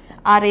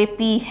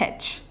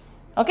RAPH.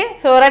 Okay,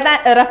 so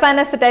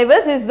Raphanus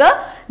sativus is the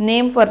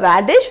name for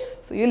radish,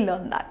 so you'll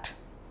learn that.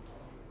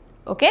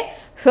 Okay,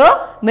 so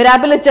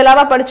Mirabilis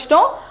jalapa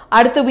padichitom.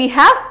 Adutha we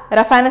have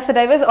Raphanus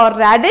sativus or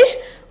radish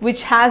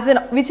which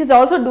is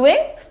also doing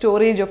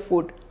storage of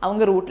food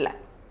avanga root la.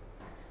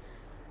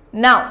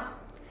 Now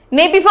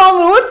napiform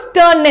roots,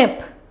 turnip.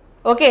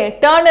 Okay,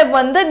 turnip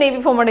வந்து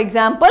napiform oda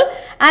example,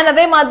 and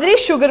அதே மாதிரி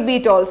sugar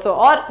beet also,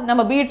 or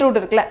நம்ம beetroot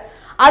இருக்குல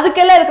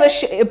அதுக்கெல்லாம்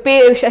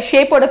இருக்கிற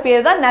shape oda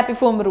பேர் தான்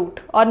napiform root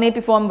or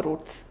napiform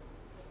roots.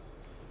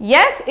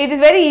 Yes, it is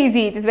very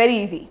easy, it is very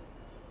easy.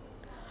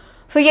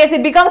 So yes,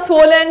 it becomes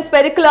swollen,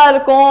 spherical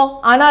இருக்கும்,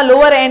 ஆனா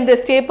lower end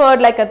is tapered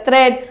like a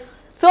thread.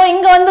 So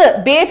இங்க வந்து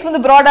base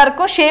வந்து broad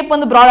இருக்கும், shape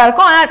வந்து broad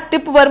இருக்கும், ஆனா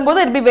tip வரும்போது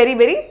it will be very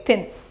very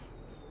thin.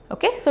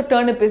 Okay, so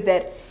turnip is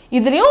there.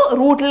 இதுலயும்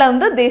rootல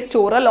வந்து they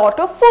store a lot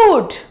of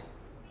food.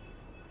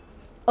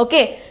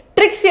 Okay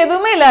tricks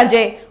எதுவுமே இல்ல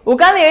அஜய்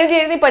உட்கார்ந்து எழுதி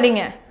எழுதி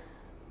படிங்க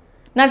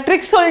நான்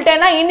ட்ரிக்ஸ்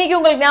சொல்லிட்டேன்னா இன்னைக்கு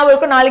உங்களுக்கு ஞாபகம்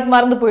இருக்கும் நாளைக்கு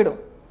மறந்து போய்டும்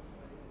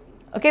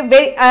okay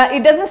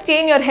it doesn't stay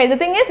in your head the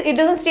thing is it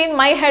doesn't stay in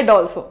my head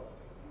also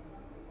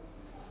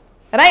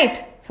right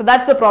so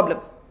that's the problem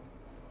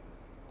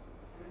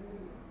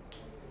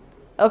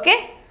okay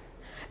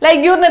like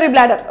urinary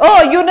bladder oh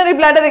urinary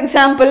bladder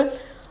example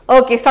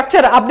okay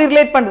structure abdi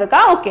relate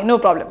pandradha okay no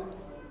problem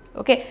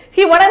okay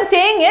see what I'm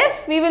saying is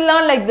we will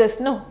learn like this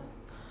no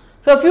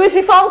so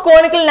fusiform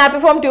conical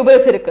napiform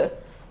tuberous irukku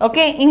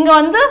okay inga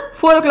vandu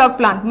 4 o'clock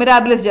plant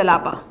mirabilis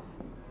jalapa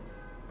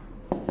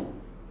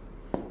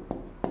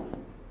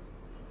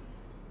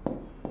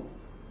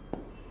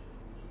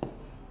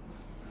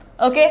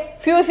okay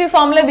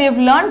fusiform la we have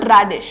learned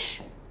radish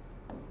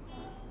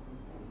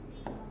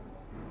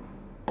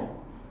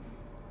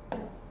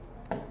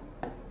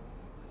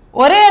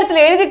ஒரே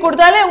இடத்துல எழுதி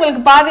கொடுத்தாலே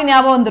உங்களுக்கு பாதி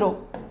ஞாபகம் வந்துரும்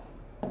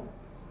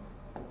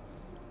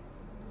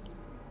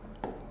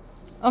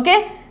okay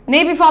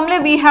napiform la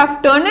we have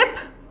turnip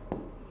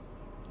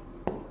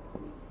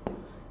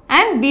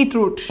and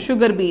beetroot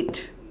sugar beet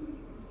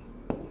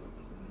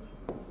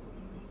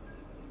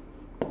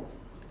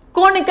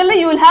conical la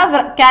you will have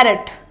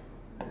carrot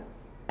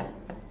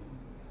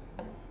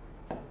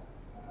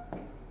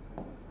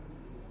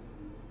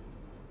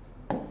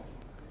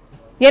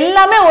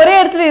எல்லாமே ஒரே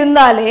இடத்துல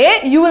இருந்தாலே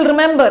you will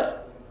remember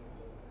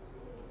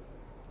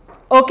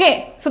okay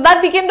so that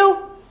we can do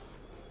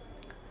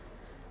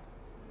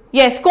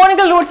yes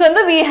conical roots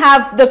வந்து we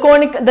have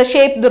the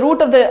shape the root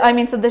of the I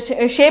mean so the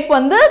shape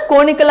வந்து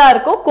conical ஆ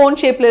இருக்கும் cone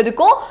shape ல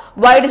இருக்கும்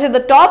wide is at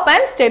the top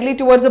and steadily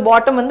towards the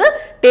bottom வந்து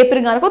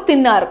tapering ஆ இருக்கும்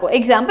thin ஆ இருக்கும்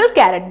example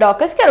carrot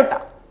Daucus carota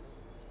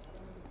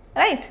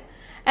right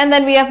and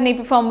then we have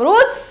napiform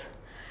roots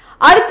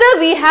அடுத்து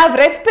we have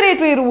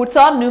respiratory roots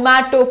or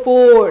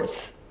pneumatophores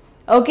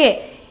okay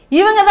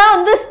இவங்க தான்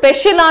வந்து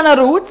ஸ்பெஷலான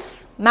roots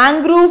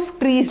mangrove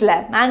trees la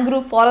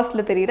mangrove forest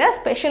la therira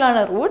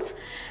specialana roots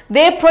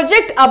they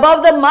project above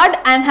the mud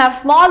and have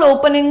small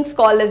openings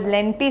called as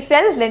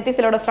lenticels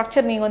lenticel oda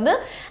structure neenga vandu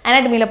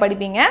anatomy la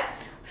padipinga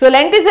so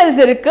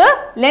lenticels irukku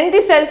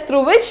lenticels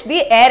through which the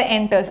air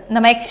enters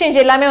nama exchange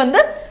ellame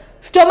vandu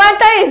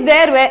stomata is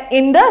there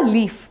in the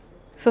leaf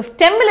so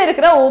stem la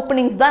irukra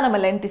openings da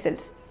nama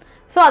lenticels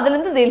so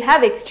adilundu they will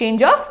have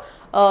exchange of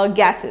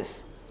gases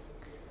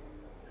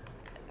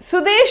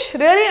Sudesh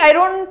really I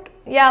don't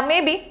yeah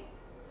maybe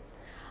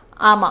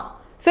ஆமா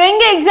so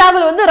எங்க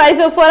example வந்து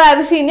rhizophora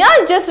avicennia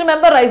just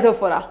remember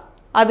rhizophora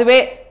அதுவே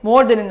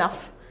more than enough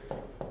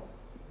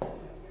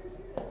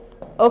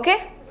okay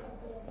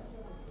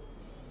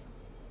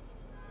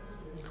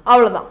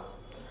அவ்வளவுதான்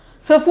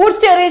so food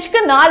storage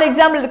க்கு நாலு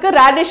example இருக்கு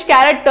radish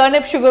carrot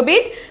turnip sugar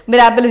beet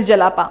mirabilis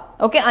jalapa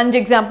okay அஞ்சு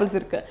examples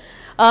இருக்கு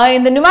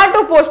இந்த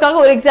pneumatophores-க்காக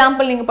ஒரு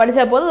எக்ஸாம்பிள் நீங்க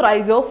படிச்சா போதும்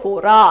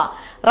rhizophora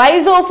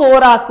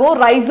rhizophora-க்கும்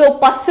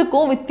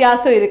rhizopus-க்கும்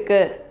வித்தியாசம் இருக்கு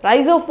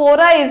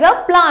rhizophora is a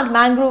plant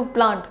mangrove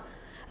plant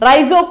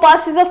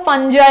rhizopus is a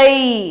fungi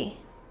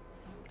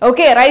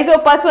okay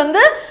rhizopus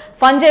வந்து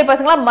fungi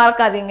பசங்களா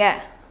மறக்காதீங்க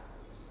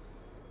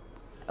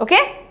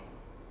okay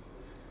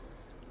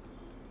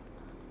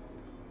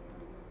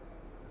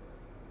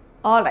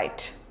all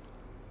right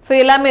so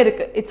எல்லாமே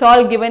இருக்கு it's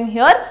all given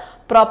here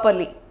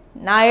properly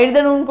நான்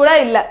எழுதணும் கூட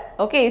இல்ல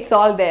okay it's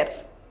all there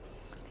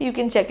you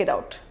can check it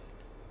out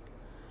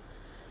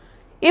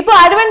இப்போ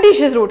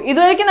adventitious root இது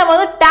வரைக்கும் நம்ம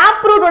வந்து tap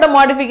root ஓட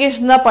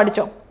modification தான்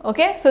படிச்சோம்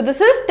okay so this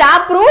is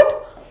tap root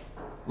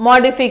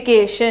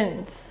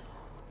modifications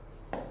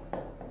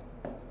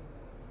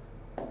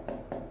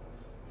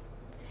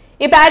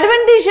இப்போ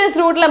adventitious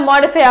rootல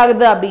modify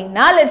ஆகுது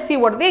அப்படினா let's see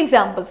what are the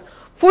examples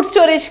food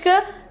storage க்கு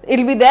it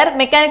will be there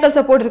mechanical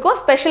support இருக்கும்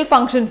special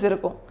functions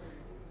இருக்கும்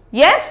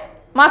yes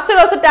master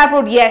also tap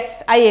root yes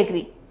I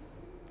agree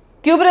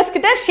tuberous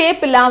கிட்ட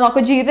shape இல்லாம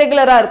கொஞ்சம்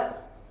irregular ஆ இருக்கும்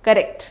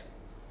correct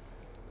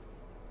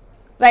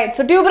right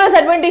so tuberous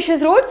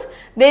adventitious roots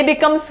they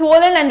become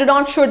swollen and do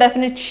not show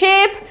definite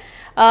shape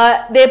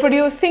they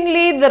produce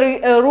singly the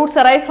roots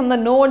arise from the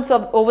nodes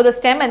over the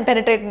stem and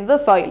penetrate into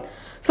the soil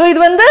so இது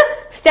வந்து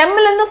stem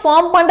ல இருந்து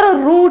form பண்ற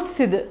roots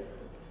இது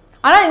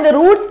ஆனா இந்த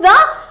roots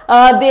தான்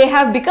they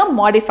have become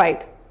modified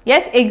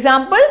yes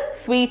example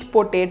sweet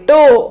potato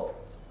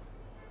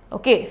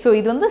okay so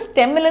இது வந்து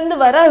stem ல இருந்து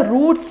வர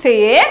roots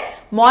ஏ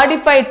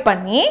modified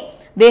பண்ணி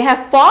they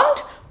have formed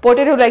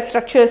potato like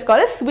structures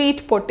called as sweet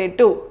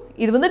potato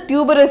இது வந்து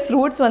tuberous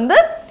roots வந்து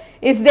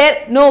is there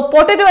no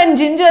potato and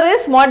ginger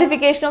is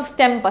modification of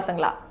stem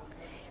பசங்களா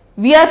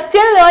we are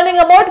still learning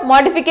about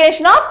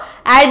modification of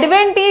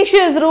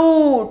adventitious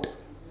root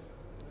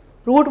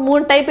root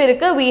மூணு type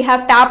இருக்கு we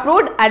have tap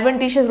root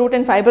adventitious root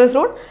and fibrous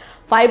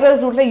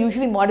rootல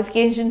usually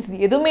modifications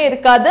எதுவுமே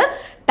இருக்காது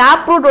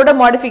tap root ஓட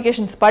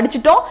modifications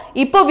படிச்சிட்டோம்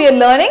இப்போ we are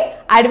learning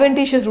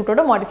adventitious root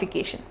ஓட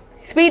modification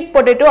sweet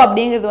potato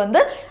அப்படிங்கிறது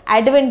வந்து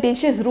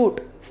adventitious root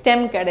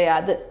stem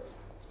கிடையாது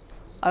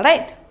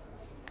alright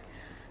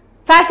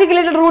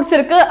fasciculated roots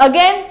irukku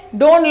again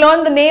don't learn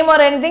the name or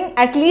anything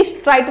at least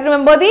try to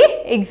remember the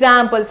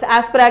examples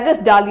asparagus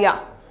dahlia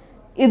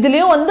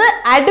இதுலயும் வந்து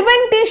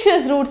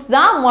adventitious roots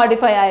தான்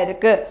modify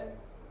ஆயிருக்கு.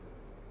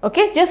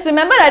 Okay, just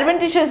remember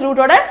adventitious root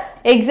order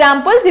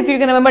examples. If you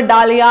can remember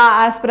dahlia,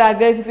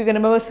 asparagus, if you can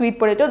remember sweet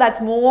potato,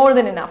 that's more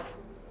than enough.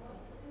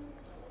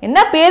 என்ன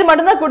பேர்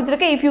மட்டும் தான்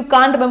கொடுத்திருக்கேன். If you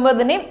can't remember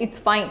the name, it's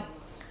fine.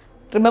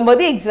 Remember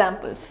the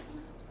examples.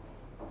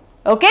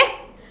 Okay,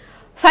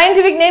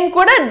 scientific name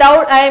kuda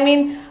doubt, I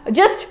mean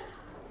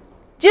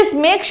just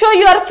make sure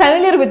you are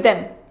familiar with them.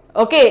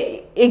 Okay,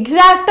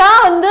 exacta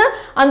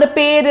and the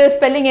பேர்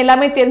spelling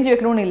எல்லாமே தெரிஞ்சு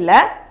வைக்கணும்னு இல்ல,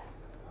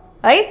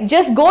 right?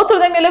 Just go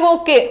through them. Like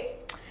okay,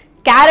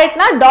 carrot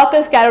na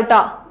Docus carota.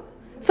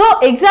 So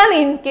exam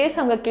in case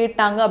அவங்க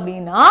கேட்டாங்க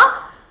அப்படினா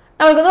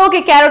நமக்கு வந்து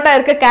okay carrota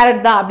இருக்க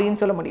carrot தான்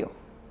அப்படினு சொல்ல முடியும்,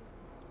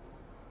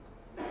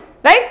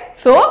 right?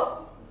 So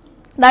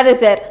that is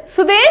there.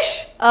 Sudesh,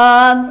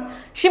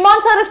 Shimon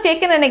sir has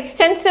taken an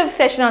extensive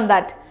session on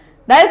that.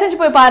 தயவு செஞ்சு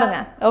போய் பாருங்க.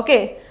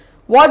 Okay,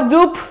 what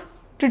group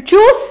to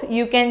choose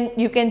you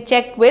can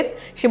check with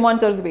Shimon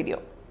sir's video,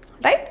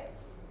 right?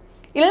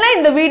 இல்லனா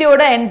இந்த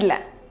வீடியோட எண்ட்ல.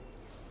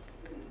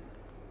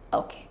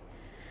 Okay,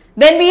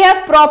 then we have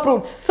prop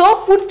roots. So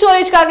food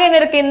storage காக என்ன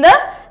இருக்கு, இந்த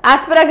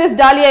asparagus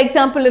dahlia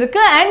example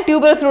இருக்கு and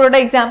tuberous root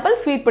example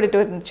sweet potato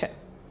இருந்துச்சு.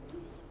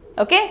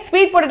 Okay,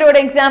 sweet potato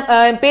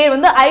example பேர்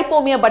வந்து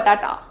Ipomea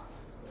batata.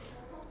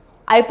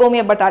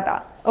 Ipomea batata.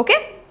 Okay,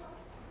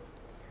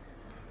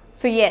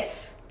 so yes,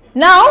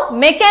 now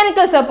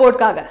mechanical support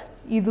காக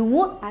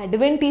இதுவும்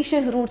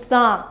adventitious roots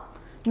தான்,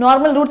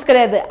 normal roots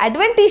கிடையாது.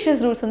 Adventitious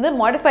roots வந்து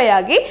modify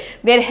ஆகி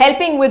they are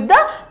helping with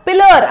the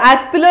pillar as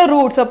pillar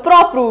roots or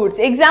prop roots.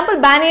 Example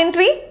banyan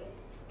tree.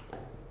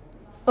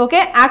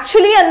 Okay,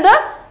 actually and the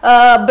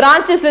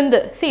branches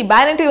இருந்து see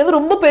banyan tree வந்து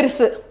ரொம்ப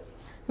பெருசு,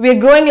 we are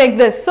growing like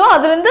this, so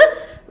அதுல இருந்து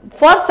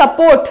for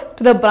support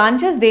to the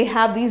branches they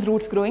have these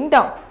roots growing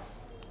down.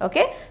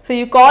 Okay, so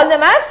you call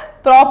them as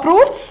prop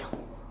roots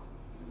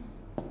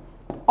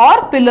or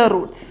pillar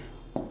roots.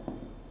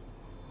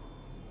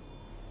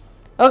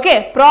 Okay,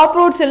 prop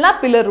roots இல்லனா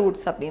pillar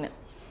roots அப்படினு.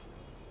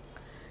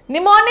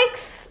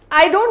 Mnemonics,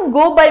 I don't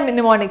go by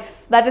mnemonics.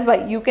 That is why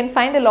you can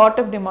find a lot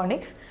of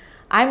mnemonics.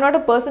 I am not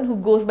a person who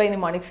goes by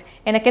mnemonics.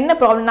 எனக்கு என்ன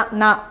problem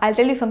na I'll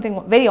tell you something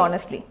very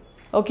honestly.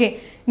 Okay,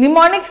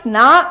 mnemonics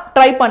na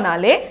try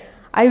பண்ணாலே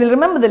I will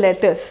remember the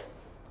letters.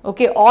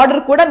 Okay, order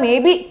kuda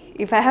maybe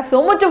if I have so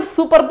much of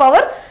superpower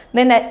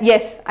then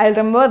yes, I'll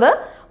remember the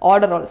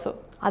order also.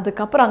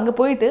 அதுக்கு அப்புறம் அங்க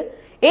போயிட்டு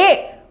A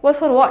was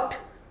for what?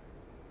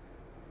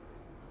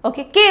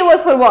 Okay, K was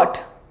for what?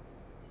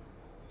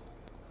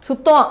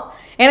 சுத்தம்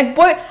எனக்கு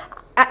போய்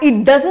it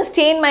doesn't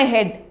stay in my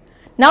head.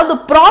 Now the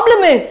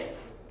problem is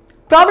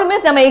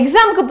நம்ம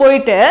எக்ஸாம்க்கு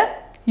போயிட்டு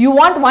you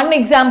want one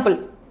example.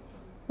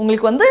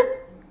 உங்களுக்கு வந்து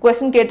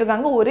question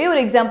கேட்டிருக்காங்க, ஒரே ஒரு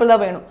எக்ஸாம்பிள்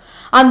தான் வேணும்.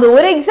 அந்த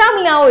ஒரு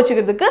எக்ஸாம்பிள் ஞாபகம்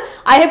வச்சுக்கிறதுக்கு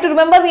I have to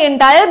remember the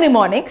entire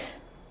mnemonics.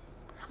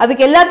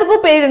 அதுக்கு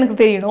எல்லாத்துக்கும் பேர் எனக்கு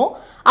தெரியணும்,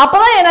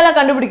 அப்பதான் என்னால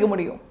கண்டுபிடிக்க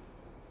முடியும்,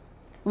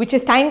 which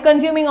is time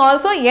consuming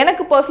also.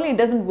 எனக்கு personally it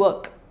doesn't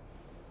work.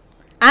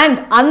 And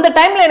அந்த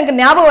டைம்ல எனக்கு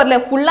ஞாபகம் வரல,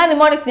 ஃபுல்லா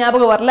mnemonics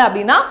ஞாபகம் வரல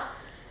அப்படினா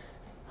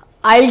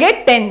I'll get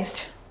tensed.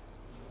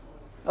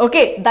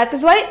 Okay, that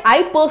is why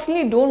I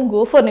personally don't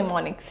go for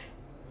mnemonics.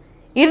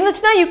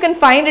 இருந்துச்சுனா you can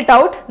find it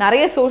out,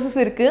 நிறைய sources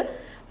இருக்கு.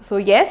 So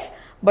yes,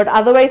 but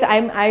otherwise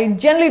I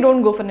generally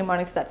don't go for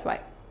mnemonics, that's why.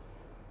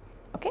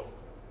 Okay,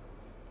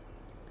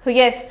 so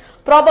yes,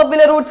 proper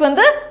pillar roots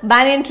வந்து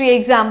banyan tree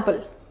example.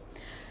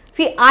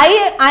 See, I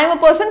am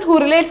a person who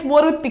relates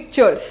more with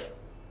pictures.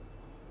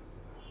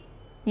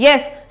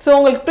 Yes, so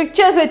உங்களுக்கு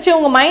pictures வச்சு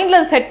உங்க மைண்ட்ல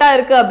set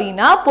ஆயிருக்கு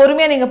அப்படினா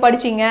பொறுமையா நீங்க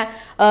படிச்சீங்க.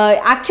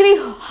 Actually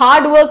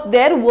hard work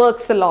there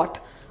works a lot.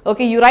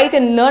 Okay, you write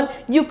and learn,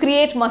 you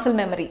create muscle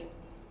memory.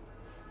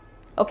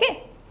 Okay,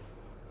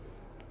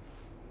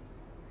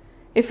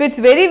 if it's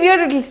very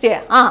weird it will stay.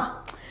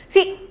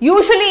 See,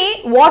 usually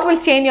what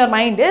will stay in your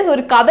mind is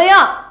ஒரு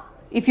கதையா,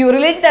 if you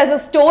relate it as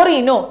a story,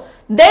 no,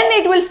 then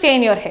it will stay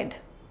in your head.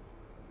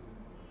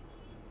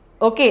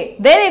 Okay,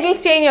 then it will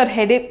stay in your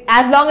head.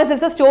 As long as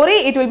it's a story,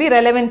 it will be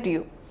relevant to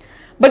you.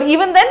 But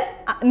even then,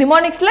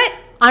 mnemonics like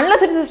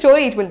unless it is a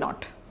story, it will not.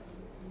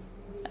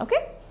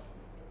 Okay,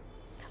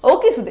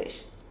 okay Sudesh.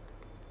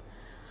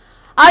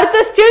 அடுத்து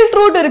stilt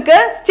root இருக்கு.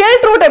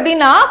 Stilt root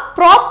எப்படின்னா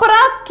ப்ராப்பரா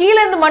கீழ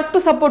இருந்து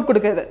மட்டும் support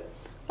கொடுக்குது.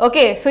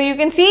 Okay, so you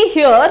can see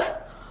here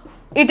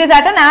it is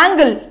at an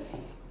angle.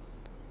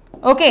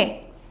 Okay,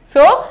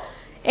 so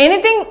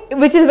anything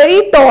which is very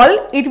tall,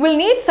 it will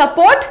need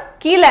support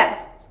கீழ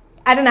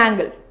at an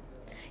angle.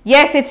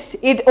 Yes,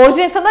 it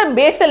originates from the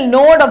basal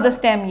node of the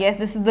stem. Yes,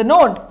 this is the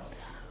node.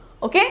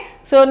 Okay,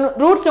 so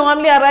roots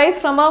normally arise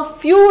from a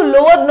few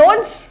lower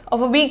nodes of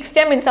a weak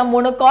stem in some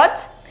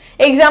monocots.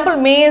 Example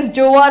maize,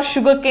 jowar,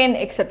 sugarcane,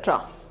 etc.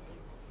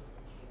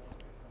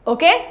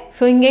 Okay,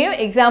 so ingeyum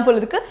example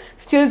irukku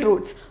stilt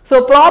roots. So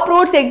prop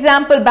roots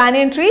example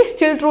banyan tree,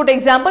 stilt root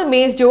example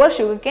maize, jowar,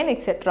 sugarcane,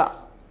 etc.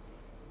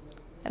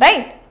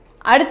 Right?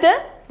 அடுத்து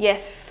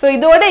yes, so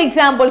இதோட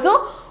examples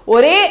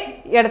ஒரே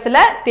இடத்துல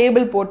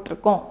table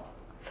போட்டுருக்கோம்.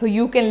 So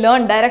you can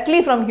learn directly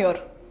from here.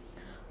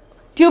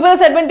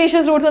 Tuberous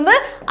adventitious roots வந்து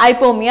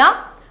Ipomea,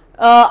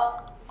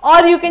 or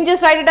you can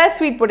just write it as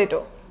sweet potato.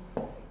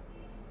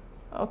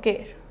 Okay.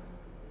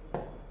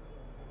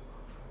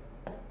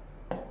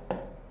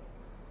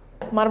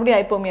 மறுபடியும்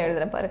hypomia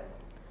எழுதுறேன் பாரு.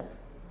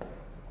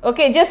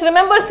 Okay, just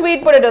remember sweet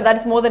potato, that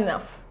is more than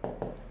enough.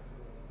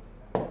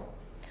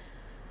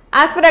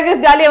 Asparagus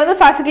dahlia வந்து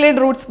fasciculate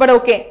roots, but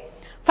okay.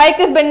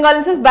 Ficus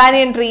bengalensis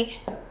banyan tree.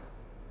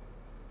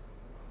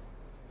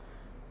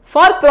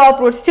 For crop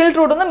roots, stilt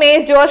root on the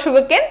maize, jowar,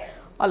 sugarcane,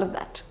 all of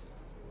that.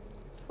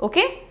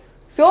 Okay,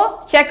 so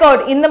check out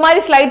இந்த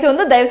மாதிரி slides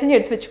வந்து தயவு செஞ்சு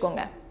எடுத்து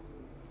வச்சுக்கோங்க.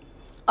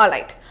 All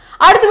right,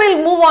 அடுத்து we'll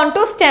move on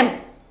to stem.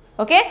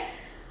 Okay,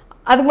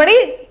 அதுக்கு முன்னாடி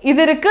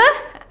இது இருக்கு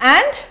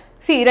and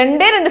see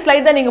ரெண்டு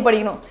ஸ்லைட் தான் நீங்க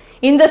படிக்கணும்.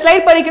 இந்த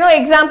ஸ்லைட் படிக்கணும்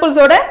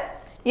எக்ஸாம்பிள்ஸோட,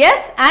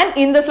 yes, and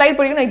இந்த ஸ்லைட்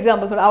படிக்கணும்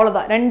எக்ஸாம்பிள்ஸோட,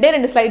 அவ்வளவுதான்.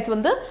 ரெண்டு ஸ்லைட்ஸ்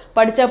வந்து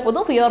படிச்சா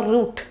போதும் for your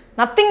root,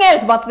 nothing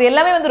else. மற்றது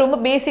எல்லாமே வந்து ரொம்ப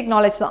பேசிக்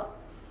நாலேஜ் தான்.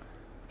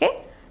 Okay,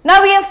 now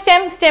we have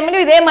stem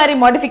இதே மாதிரி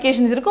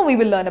modifications இருக்கும், we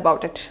will learn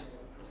about it.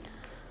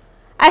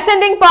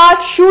 Ascending part,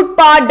 shoot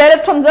part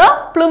developed from the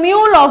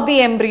plumule of the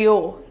embryo.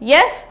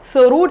 Yes, so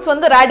roots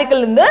வந்து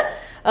radical in the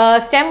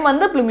stem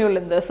வந்து plumule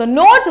in the. So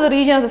nodes the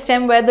region of the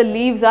stem where the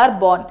leaves are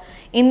born.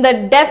 In the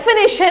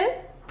definition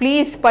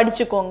please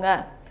படிச்சுக்கோங்க.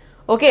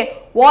 Okay,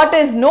 what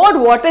is node,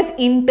 what is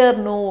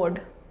internode?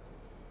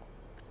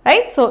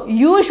 Right, so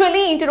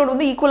usually internode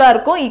வந்து equal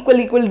இருக்கும்,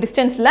 equal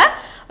distance la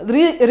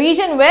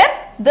region where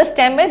the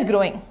stem is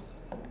growing.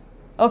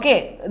 Okay,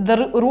 the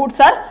roots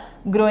are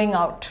growing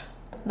out,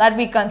 that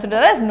we consider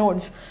as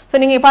nodes. So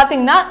நீங்க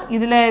பாத்தீங்கன்னா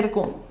இதுல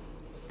இருக்கும்,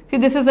 see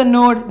this is a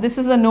node, this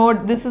is a node,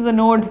 this is a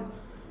node.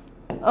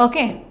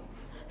 Okay,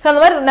 so அந்த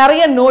மாதிரி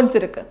நிறைய nodes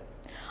இருக்கு.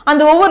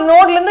 அந்த ஒவ்வொரு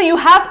நோட்ல இருந்து you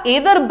have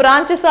either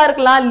branches ஆ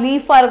இருக்கலாம்,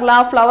 leaf ஆ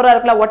இருக்கலாம், flower ஆ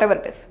இருக்கலாம், whatever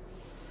it is.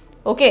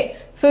 Okay,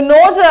 so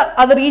nodes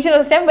are the region of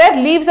the stem where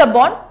leaves are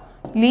born,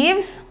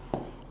 leaves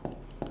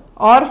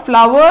or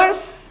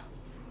flowers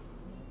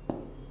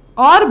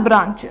or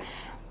branches.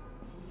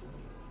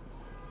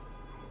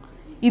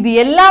 இது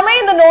எல்லாமே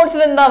இந்த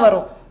நோட்ஸ்ல இருந்து தான்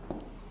வரும்.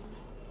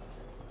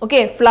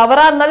 Okay, flower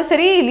ஆ இருந்தாலும்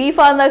சரி, leaf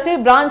ஆ இருந்தாலும் சரி,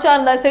 branch ஆ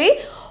இருந்தாலும் சரி,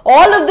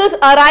 all of this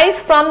arise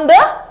from the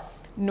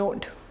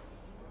node.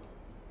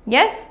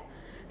 Yes,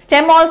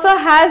 stem also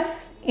has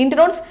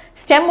internodes.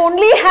 Stem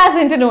only has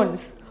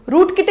internodes,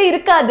 root கிட்ட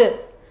இருக்காது,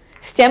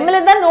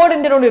 ஸ்டெம்ல தான் நோட்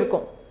internode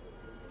இருக்கும்.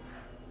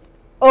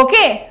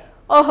 Okay,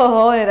 ஓஹோ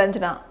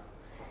நிரஞ்சனா,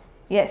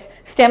 yes,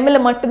 ஸ்டெம்ல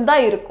மட்டும்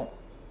தான் இருக்கும்.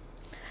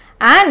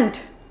 And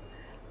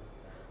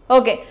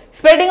okay,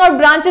 spreading out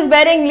branches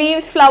bearing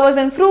leaves, flowers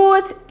and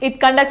fruits. It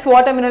conducts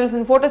water, minerals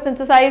and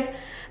photosynthesize.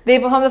 They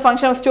perform the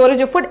function of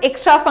storage of food.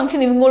 Extra function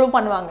இவங்களும்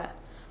பண்ணுவாங்க.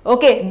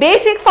 Okay,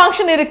 basic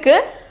function இருக்கு,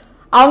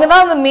 அவங்க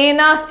தான் அந்த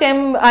மெயினா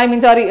stem, I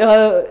mean sorry,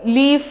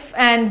 leaf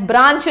and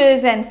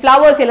branches and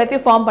flowers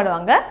எல்லாத்தையும் form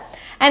பண்ணுவாங்க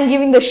and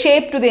giving the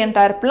shape to the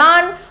entire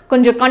plant,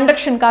 கொஞ்சம்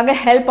கண்டக்ஷனுக்காக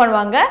ஹெல்ப்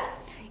பண்ணுவாங்க.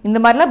 இந்த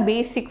மாதிரிலாம்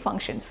பேசிக்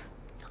ஃபங்க்ஷன்ஸ்.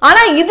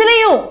 ஆனா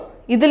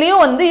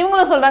இதுலயும் வந்து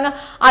இவங்களும் சொல்றாங்க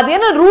அது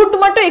என்ன ரூட்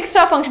மட்டும்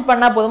எக்ஸ்ட்ரா ஃபங்க்ஷன்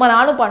பண்ணா போதுமா,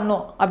 நானும்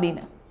பண்ணும்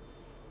அப்படின்னு.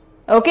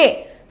 Okay,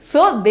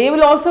 so they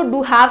will also do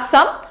have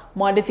some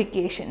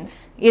modifications.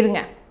 இருங்க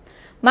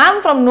ma'am,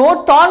 from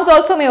note thorns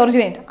also may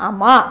originate.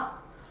 ஆமா,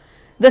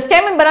 the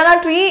stem in banana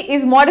tree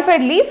is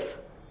modified leaf.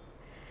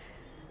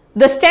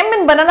 The stem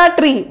in banana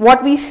tree, what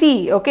we see,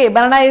 okay,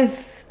 banana is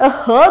a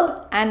herb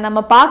and நம்ம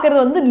பார்க்கிறது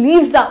வந்து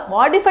leaves தான்,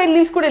 modified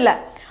leaves கூட இல்ல,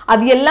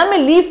 அது எல்லாமே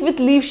leaf with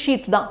leaf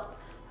sheath தான்.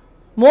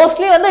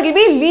 Mostly வந்து it will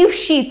be leaf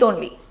sheath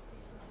only.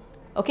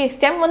 Okay,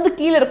 stem வந்து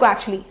கீழ இருக்கும்,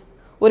 actually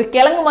ஒரு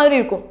கிழங்கு மாதிரி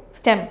இருக்கும்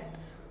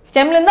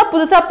ஸ்டெம்ல இருந்தா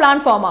புதுசா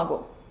plant form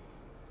ஆகும்.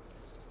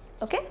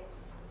 Okay,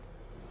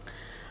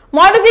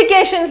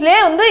 modificationsலயே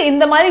வந்து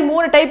இந்த மாதிரி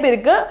 3 டைப்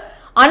இருக்கு.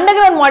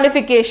 Underground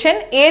modification,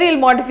 aerial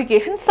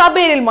modification,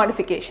 subaerial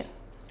modification.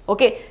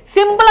 Okay,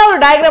 சிம்பிளா ஒரு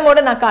டயக்ராம்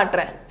ஓட நான்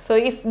காட்டுறேன். So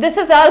if this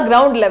is our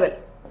ground level,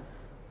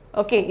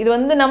 okay, இது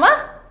வந்து நம்ம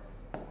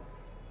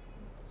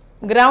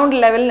ground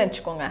level னு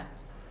வெச்சுக்கோங்க.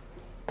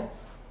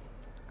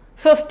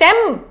 So stem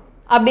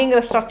அப்படிங்கற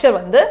structure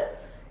வந்து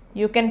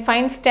you can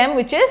find stem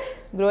which is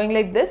growing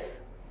like this.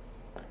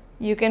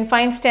 You can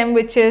find stem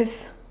which is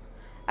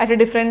at a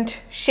different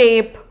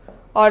shape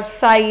or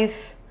size.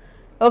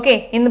 Okay,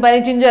 in the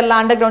ginger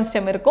underground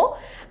stem irukkum,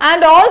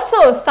 and also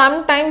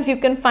sometimes you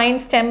can find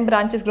stem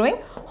branches growing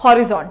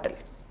horizontal.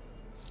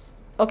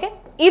 Okay,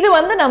 idu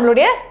vandu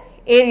nammude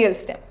aerial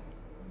stem,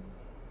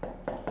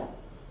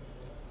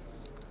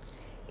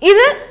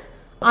 idu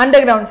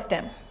underground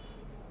stem,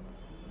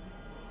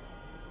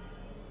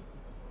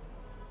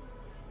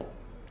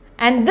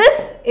 and this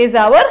is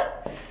our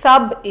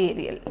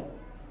subaerial.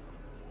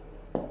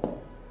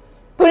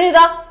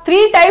 புரியுதா?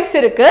 3 types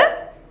irukku.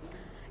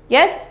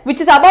 Yes,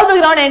 which is above the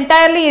ground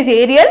entirely is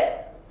aerial,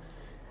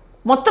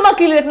 மொத்தமா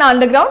கீழ இருக்குனா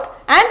underground,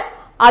 and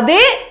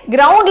அதே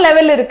ground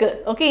level இருக்கு.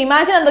 Okay,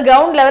 imagine அந்த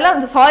ground level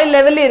அந்த soil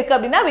level இருக்கு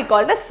அப்படினா we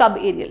call it as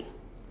subaerial.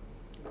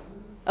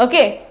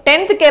 Okay,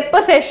 10th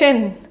கெப்ப session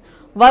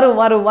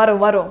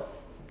வரும்.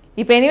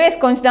 இப்போ anyways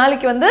கொஞ்ச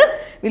நாளைக்கு வந்து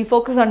we'll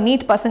focus on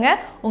NEET பசங்க.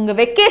 உங்க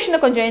வெக்கேஷனை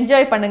கொஞ்சம்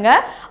என்ஜாய் பண்ணுங்க,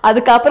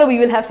 அதுக்கு அப்புறம் we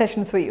will have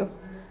sessions for you.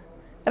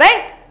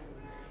 Right?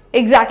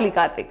 Exactly,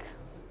 Karthik.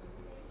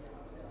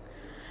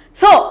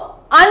 So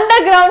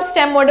underground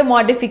stem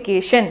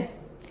modification.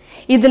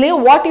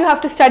 இதுலயும் what you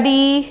have to study,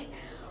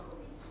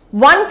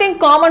 one thing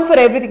common for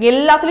everything,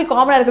 எல்லாத்துலயும்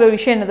காமனா இருக்கிற ஒரு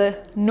விஷயம் என்னது?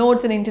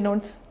 Nodes and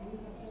internodes.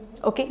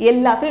 Okay,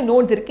 எல்லாத்துலயும்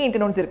nodes இருக்கு,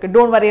 internodes இருக்கு.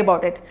 Don't worry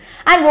about it.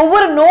 And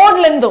ஒவ்வொரு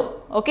நோட்ல இருந்தும்,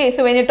 okay, so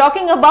when you're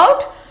talking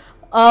about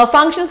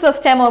functions of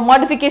stem or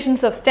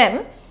modifications of stem,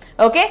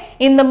 okay,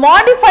 in the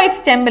modified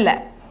stem ல,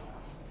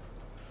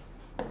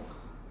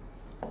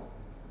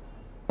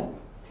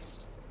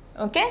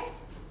 okay,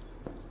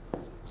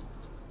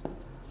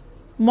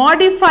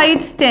 modified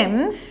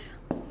stems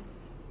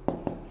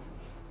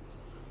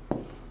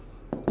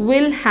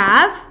will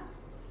have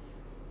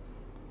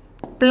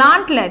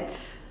plantlets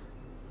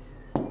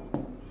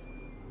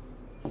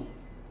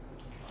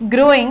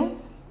growing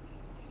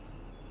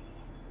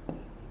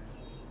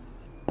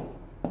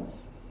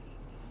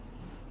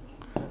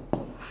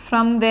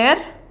from their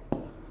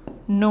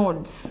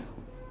nodes.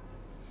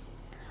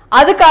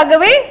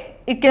 அதுக்காகவே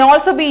it can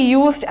also be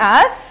used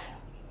as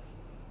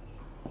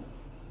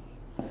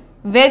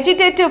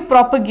vegetative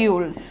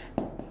propagules.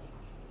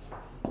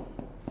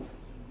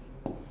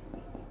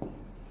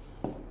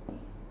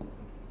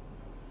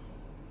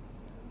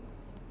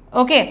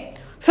 Okay,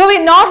 so we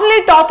not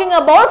only talking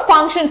about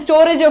function,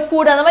 storage of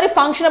food, அந்த மாதிரி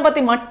ஃபங்க்ஷனை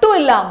பத்தி மட்டும்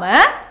இல்லாம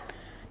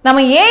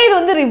நம்ம ஏன் இது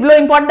வந்து இவ்வளோ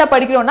இம்பார்ட்டண்டா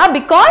படிக்கிறோம்னா,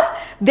 because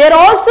they are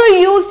also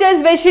used as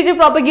vegetative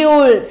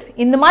propagules.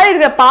 இந்த மாதிரி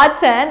இருக்கிற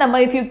பார்ட்ஸை நம்ம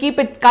if you keep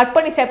it cut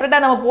பண்ணி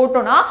செப்பரேட்டா நம்ம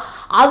போட்டோம்னா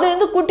அதுல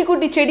இருந்து குட்டி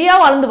குட்டி செடியா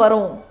வளர்ந்து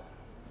வரும்.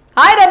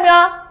 Hi Ramya.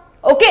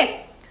 Okay,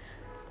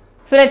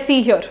 so let's see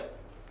here.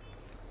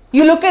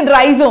 You look at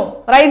rhizome.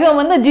 Rhizome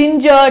வந்து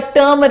ginger,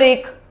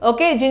 turmeric,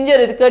 okay, ginger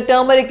இருக்கு,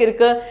 turmeric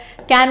இருக்கு,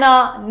 canna,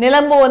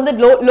 நிலம்பு வந்து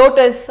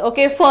lotus,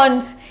 okay,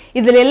 ferns,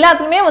 இதுல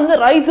எல்லாத்துலயுமே வந்து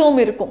rhizome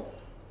இருக்கும்.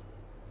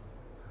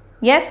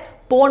 Yes,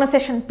 போன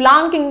session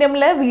plant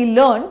kingdomல we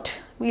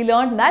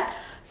learned that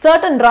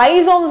certain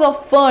rhizomes of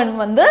fern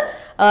வந்து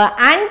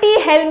anti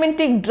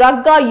helminthic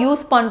drug-ஆ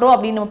யூஸ் பண்றோம்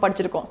அப்படின்னு நம்ம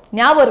படிச்சிருக்கோம்.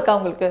 ஞாபகம் இருக்கா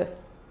உங்களுக்கு?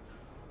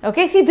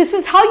 Okay, see, this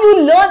is how you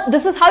learn,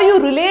 this is how you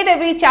relate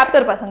every chapter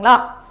பசங்களா.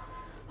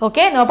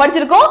 Okay, நம்ம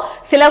படிச்சிருக்கோம்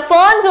சில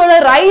ferns ஓட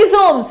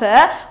rhizomes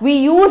we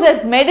use as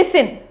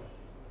medicine.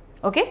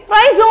 Okay,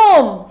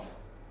 rhizome.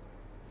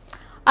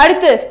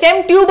 அடுத்து stem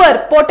tuber,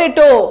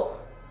 potato.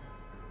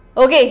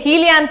 Okay,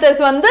 helianthus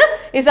வந்து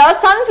is our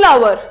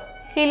sunflower.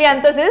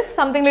 Helianthus is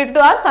something related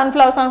to our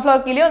sunflower.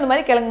 Sunflower கீழே இந்த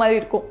மாதிரி கிழங்கு மாதிரி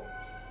இருக்கும்.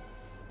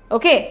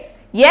 Okay,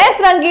 yes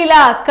Rangila,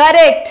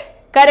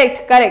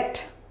 correct.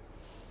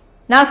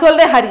 நான்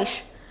சொல்றேன் Harish.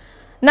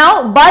 Now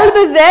bulb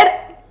is there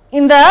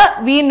in the,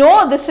 we know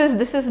this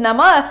is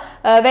நம்ம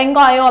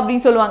வெங்காயம்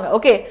அப்படின்னு சொல்லுவாங்க.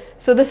 Okay,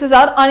 so this is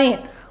our onion.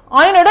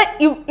 Onionோட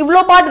இவ்ளோ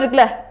part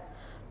இருக்குல,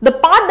 the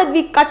part that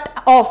we cut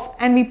off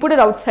and we put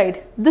it outside,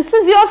 this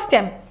is your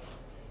stem.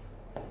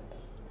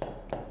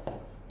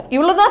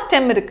 இவ்வளவுதான்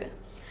stem இருக்கு.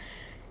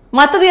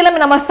 மத்தது எல்லாம்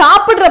நம்ம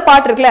சாப்பிடுற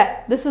part இருக்குல,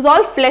 this is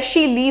all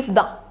fleshy leaf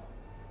தான்.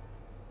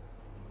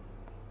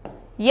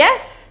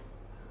 Yes,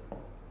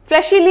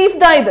 fleshy leaf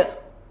தான் இது.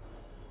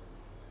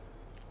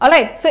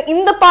 Alright, so in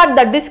the part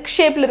that disc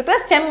shape la irukra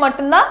stem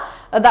mattumda,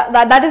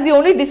 that is the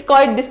only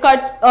discoid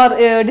or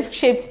disc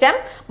shaped stem.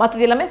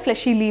 Mathathu ellame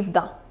fleshy leaf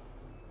da.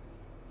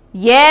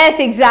 Yes,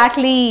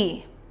 exactly.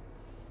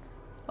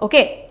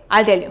 Okay,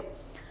 I'll tell you.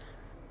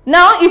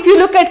 Now if you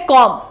look at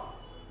corm,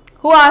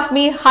 who asked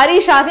me,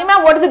 Harish asked me,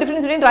 ma'am, what is the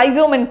difference between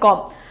rhizome and corm?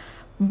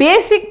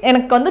 Basic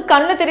எனக்கு வந்து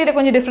கண்ணு தெரியற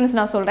கொஞ்சம் difference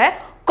நான் சொல்றேன்.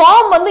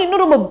 corm வந்து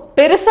இன்னும் ரொம்ப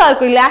பெருசா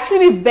இருக்கும். It will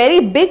actually be very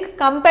big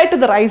compared to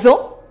the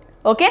rhizome.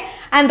 Okay,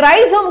 and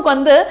rhizome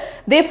வந்து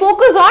they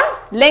focus on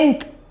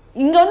length.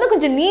 இங்க வந்து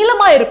கொஞ்சம்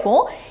நீளமா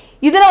இருக்கும்,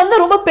 இதுல வந்து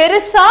ரொம்ப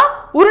பெருசா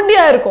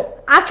உருண்டையா இருக்கும்.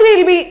 Actually it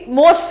will be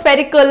more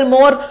spherical,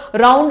 more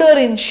rounder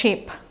in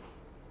shape.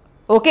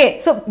 Okay,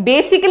 so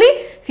basically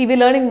see we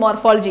learning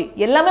morphology,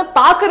 எல்லாமே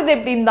பார்க்கிறது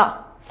எப்படின்னு தான்,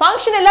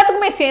 function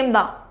எல்லாத்துக்குமே சேம்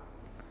தான்.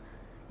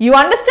 You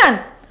understand?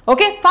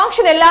 Okay,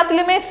 function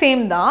எல்லாத்துலயுமே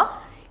சேம் தான்,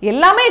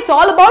 எல்லாமே it's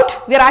all about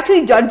we are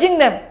actually judging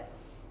them.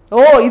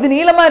 ஓ இது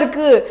நீளமா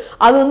இருக்கு,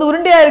 அது வந்து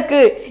உருண்டையா இருக்கு,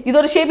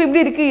 இதோட ஷேப் இப்படி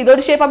இருக்கு, இதோட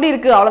ஷேப் அப்படி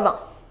இருக்கு, அவ்வளவுதான்.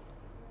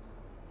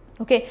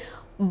 ஓகே,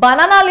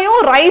 பனானாலயும்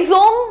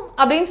rhizome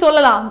அப்படின்னு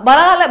சொல்லலாம்.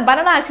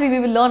 banana actually we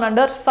will learn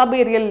under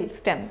subaerial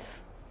stems.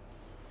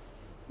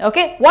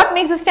 Okay, what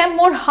makes the stem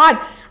more hard?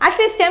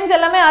 Actually stems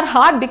எல்லாமே are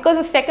hard because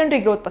of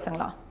secondary growth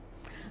பசங்களா,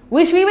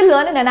 which we will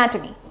learn in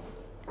anatomy.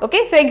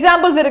 Okay, so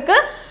examples இருக்கு,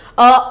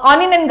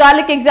 onion and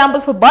garlic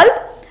examples for bulb,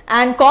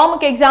 and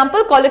comic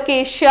example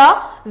colocasia,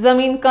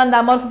 zameen kand,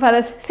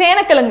 amorphophallus,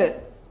 சேனக்கிழங்கு.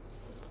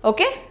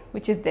 Okay,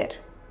 which is there.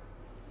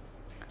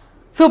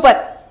 Super.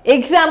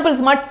 Examples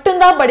மட்டும்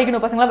தான்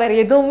படிக்கணும் பசங்களா, வேற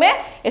எதுவுமே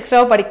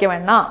எக்ஸ்ட்ராவா படிக்க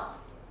வேண்டாம்.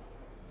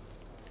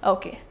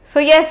 Okay, so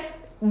yes,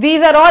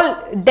 these are all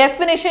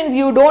definitions.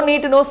 You don't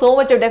need to know so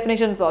much of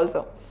definitions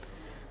also.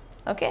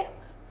 Okay,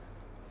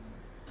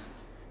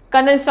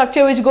 condensed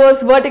structure which goes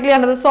vertically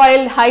under the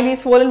soil, highly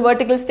swollen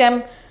vertical stem.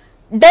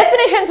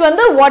 Definitions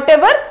வந்து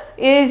whatever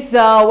is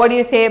what do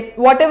you say,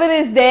 whatever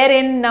is there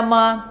in நம்ம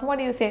what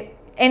do you say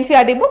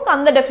NCERT book,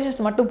 அந்த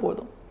definitions மட்டும்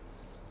போதும்.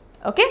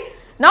 Okay,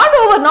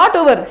 not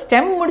over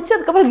stem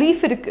முடிச்சதுக்கு அப்புறம்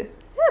leaf இருக்கு,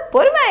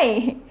 பொறுமை.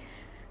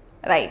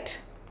 Right,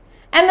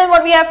 And then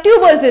what we have,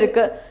 tubers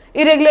irukku.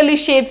 Irregularly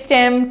shaped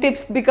stem,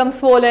 tips become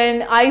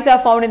swollen, eyes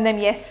are found in them.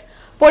 Yes,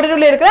 potato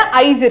la irukra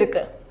eyes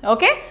irukku.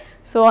 Okay,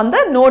 so on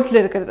the nodes la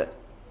irukkuradhu,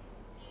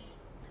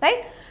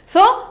 right?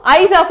 So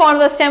eyes are found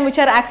on the stem which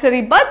are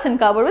axillary buds and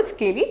covered with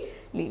scaly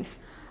leaves.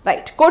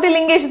 Right, Koti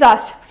Lingesh is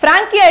asked,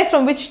 Frankia is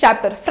from which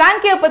chapter?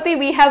 Frankia pati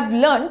we have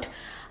learnt,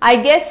 I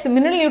guess,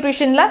 mineral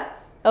nutrition la,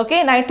 okay,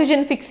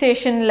 nitrogen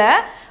fixation la,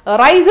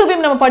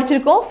 rhizobium nama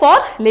padichirukom for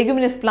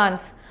leguminous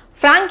plants.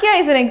 Frankia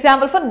is an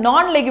example for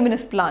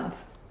non-leguminous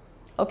plants.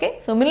 Okay,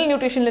 so mineral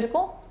nutrition la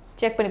irukum,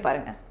 check panni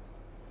parunga.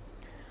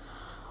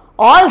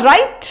 All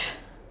right,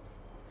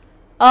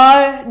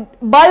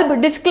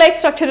 bulb disc like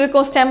structure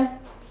irukum stem.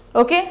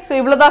 Okay, so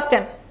ivladha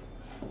stem.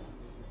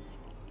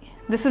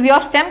 This is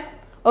your stem.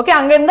 Okay,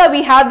 anga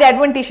we have the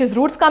adventitious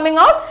roots coming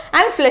out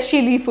and fleshy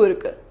leaf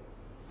irukku.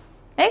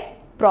 Right,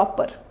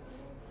 proper,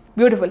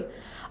 beautiful.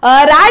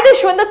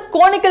 Radish when the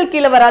conical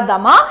keela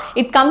varadama,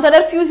 it comes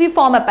under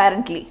fusiform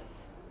apparently.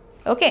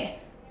 Okay,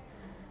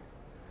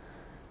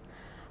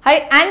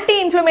 high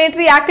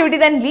anti-inflammatory activity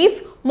than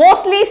leaf,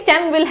 mostly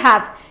stem will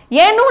have.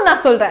 Yenu na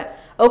solren.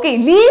 Okay,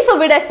 leaf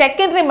with a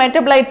secondary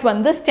metabolites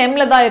வந்து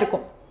ஸ்டெம்ல தான்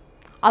இருக்கும்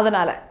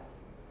அதனால.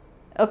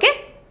 Okay,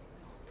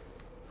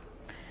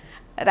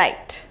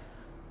 right.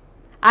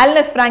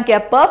 Alnus frankia,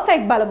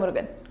 perfect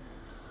Balamurugan.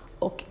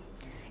 Okay,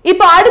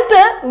 இப்போ அடுத்து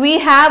we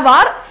have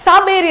our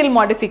subaerial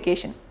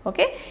modification.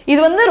 Okay, இது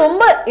வந்து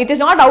ரொம்ப, it is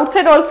not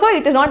outside also,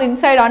 it is not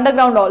inside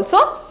underground also,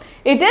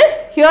 it is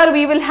here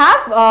we will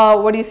have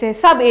what do you say,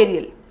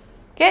 subaerial.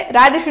 Okay,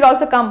 radish should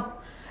also come,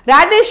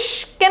 radish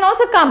can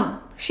also come,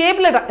 shape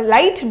la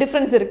light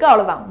difference irukku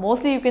avladha,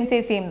 mostly you can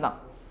say same da.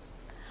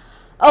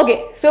 Okay,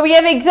 so we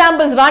have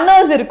examples.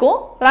 Runners irukum,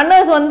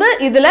 runners vandu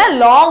idula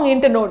long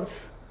internodes.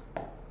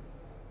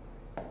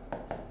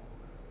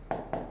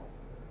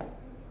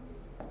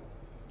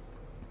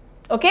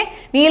 Okay,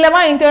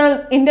 neelama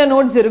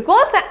internodes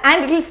irukum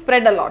and it will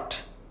spread a lot,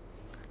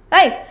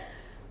 right?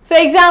 So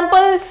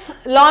examples,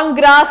 lawn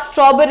grass,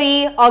 strawberry,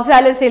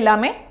 oxalis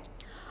ellame.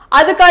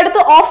 அதுக்கு அடுத்து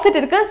offset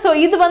இருக்கு. So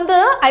இது வந்து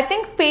I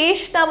think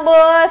page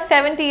number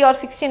 70 or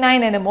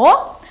 69 என்னமோ,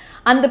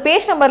 அந்த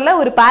page நம்பர்ல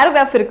ஒரு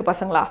paragraph இருக்கு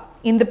பசங்களா,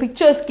 இந்த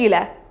பிக்சர்ஸ்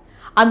கீழே.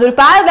 அந்த ஒரு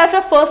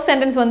பேராகிராஃப்ல ஃபர்ஸ்ட்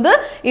சென்டென்ஸ் வந்து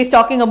is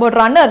talking about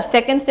runner,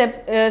 second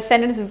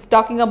sentence is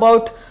talking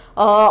about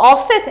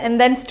offset and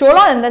then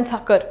ஸ்டோலா and then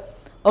சக்கர்.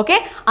 ஓகே,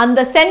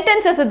 அந்த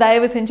சென்டென்சஸ்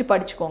தயவு செஞ்சு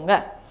படிச்சுக்கோங்க.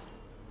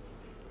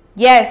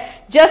 S,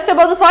 just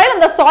about the soil,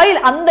 அந்த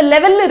சாயில் அந்த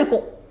லெவல்ல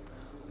இருக்கும்,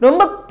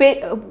 ரொம்ப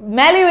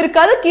மேலேயும்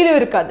இருக்காது கீழே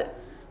இருக்காது.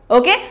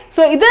 Okay,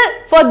 so either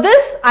for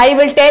this I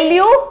will tell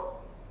you,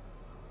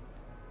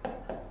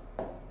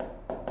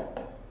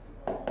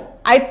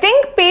 I think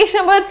page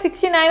number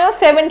 69 or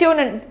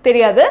 71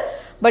 theriyadu,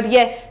 but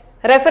yes,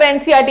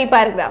 reference CRT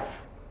paragraph,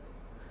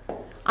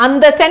 and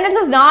the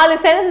sentences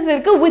 4 sentences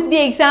irukku with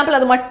the example,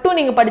 adu mattum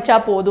neenga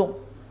padicha podum.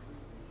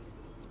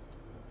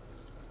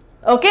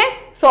 Okay,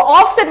 so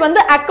offset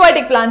vandu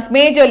aquatic plants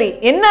majorly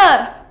enna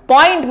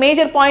point,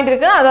 major point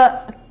irukku adu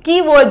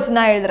keywords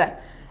na eludren.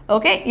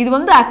 Okay, இது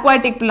வந்து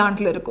aquatic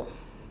plantல இருக்கும்.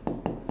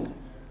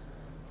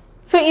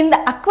 So இந்த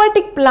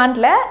aquatic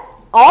plantல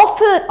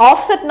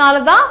offsetனால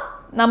தான்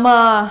நம்ம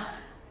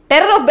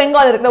terror of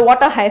Bengal இருக்கிற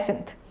water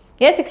hyacinth.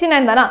 Yes,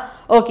 69 தானா?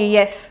 Okay,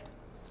 yes.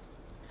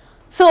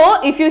 So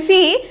if you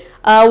see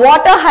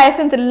water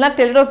hyacinth இல்லனா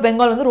terror of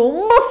Bengal வந்து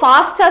ரொம்ப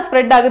ஃபாஸ்டா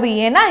ஸ்ப்ரெட் ஆகுது,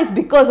 ஏனா it's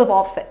because of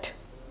offset.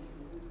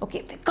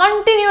 Okay, they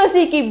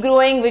continuously keep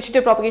growing,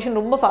 vegetative propagation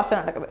ரொம்ப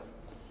ஃபாஸ்டா நடக்குது.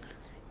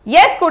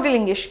 Yes, Koti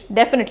Lingesh,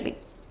 definitely.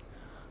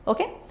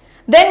 Okay,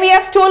 then we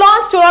have stolon.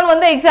 Stolon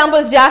வந்து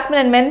examples jasmine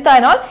and mentha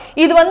and all.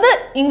 இது வந்து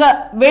இங்க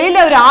வெளியில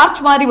ஒரு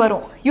ஆர்ச் மாதிரி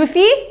வரும். You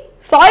see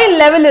soil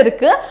level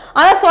இருக்கு,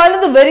 ஆனா soil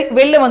வந்து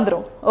வெளியில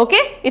வந்துரும்.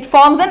 Okay, it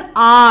forms an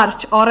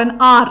arch or an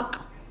arc,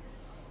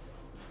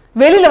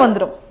 வெளியில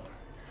வந்துரும்.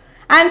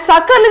 And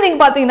suckerல நீங்க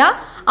பாத்தீங்கன்னா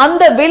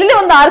அந்த வெளியில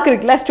வந்த ஆர்க்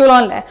இருக்குல்ல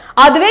ஸ்டோலான்ல,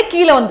 அதுவே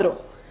கீழே வந்துரும்.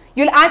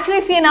 You will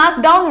actually see an arc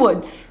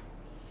downwards.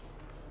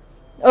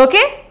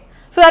 Okay,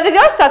 so that is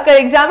your sucker.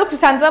 Example,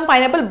 chrysanthemum,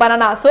 pineapple,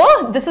 banana. So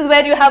this is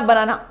where you have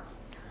banana.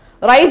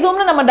 Rhizome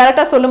na நம்ம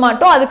டைரக்டா சொல்ல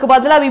மாட்டோம், அதுக்கு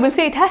பதிலா we will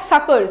say it has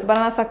suckers,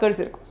 banana suckers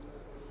இருக்கும்.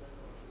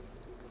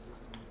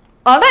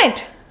 All right,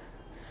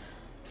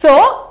 so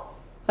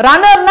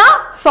runner na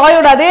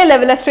soil அதே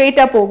லெவல்ல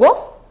ஸ்ட்ரைட்டா போகும்,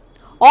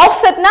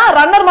 offset na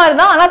runner மாதிரி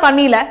தான் ஆனா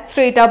தண்ணியில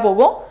ஸ்ட்ரைட்டா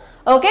போகும்.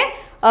 ஓகே,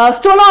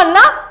 stolon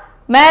na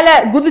மேல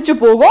குதிச்சு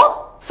போகும்,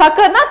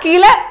 sucker na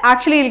கீழே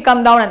actually will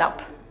come down and up.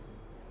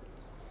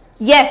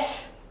 Yes,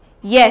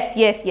 yes,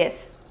 yes, yes.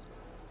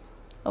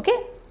 Okay,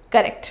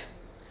 correct.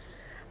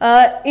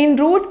 In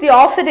roots the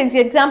offset is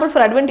the example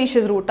for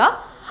adventitious root.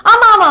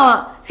 ஆமா ஆமா ஆமா,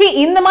 see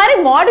இந்த மாதிரி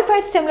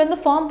modified stemல இருந்து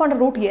ஃபார்ம் பண்ற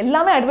ரூட்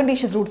எல்லாமே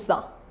adventitious roots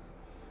தான்.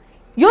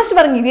 யோசிச்சு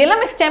பாருங்க, இது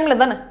எல்லாமே ஸ்டெம்ல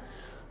தானே,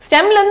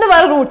 ஸ்டெம்ல இருந்து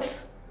வர ரூட்ஸ்,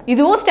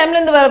 இதுவும் ஸ்டெம்ல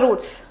இருந்து வர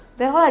roots,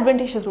 they are all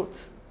adventitious roots.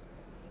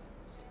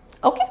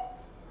 Okay,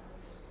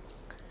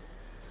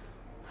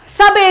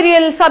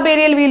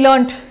 subaerial we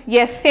learnt.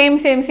 Yes, same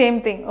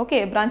thing.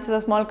 Okay, branches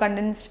are small,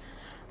 condensed.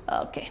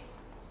 Okay.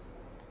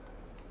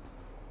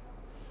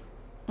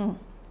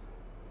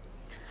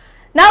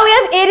 Now we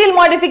have aerial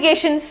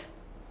modifications.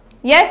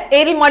 Yes,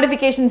 aerial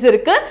modifications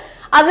irukku.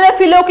 Adula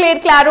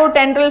phylloclade, clado,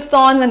 tendrils,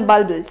 thorns and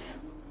bulbils.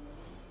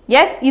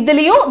 Yes,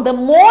 idhiliyo the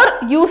more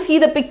you see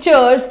the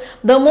pictures,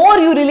 the more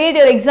you relate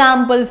your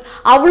examples,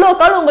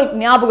 avlokal ungalku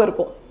nyabagam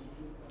irukum.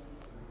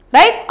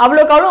 Right?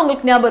 Avlokal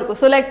ungalku nyabagam irukum.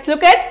 So let's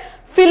look at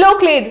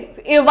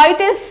phylloclade.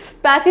 Vitis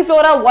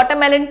passiflora,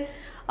 watermelon.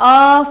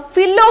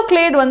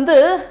 Phylloclade vandu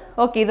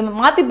okay, idu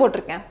maati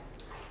potiruken.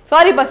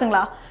 Sorry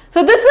pasangla.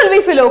 So this will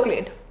be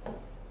phylloclade.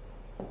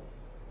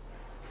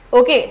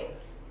 Okay.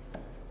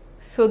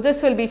 So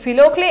this will be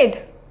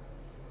phylloclade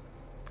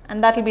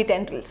and that will be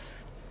tendrils.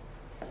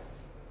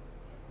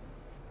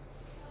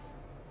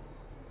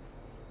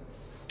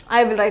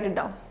 I will write it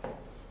down.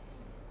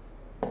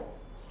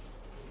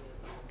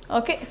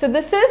 Okay, so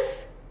this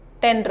is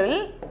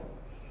tendril.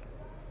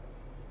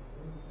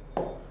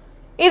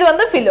 This is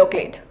the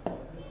phylloclade.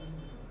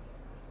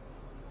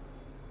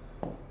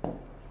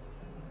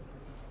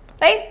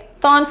 Right?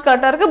 Thorns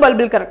correct irukku,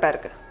 bulbil correct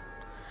irukku.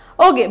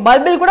 Okay,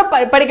 bulbil kuda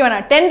padikka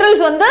vena. Tendrils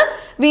vandu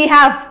we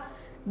have.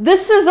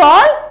 This is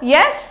all.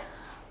 Yes.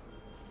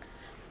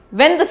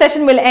 When the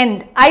session will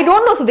end? I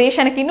don't know, Sudesh.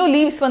 Enakku innu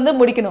leaves vandu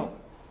mudikano.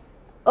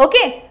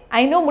 Okay,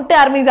 I know Mutta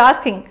Army is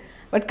asking,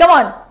 but come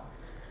on.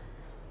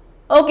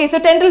 Okay, so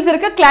tendrils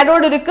irukku,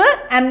 cladode irukku,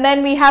 and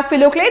then we have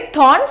phylloclade,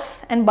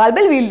 thorns and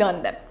bulbil. We'll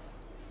learn them.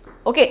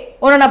 Okay,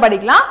 onona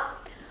padikalam.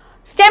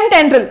 Stem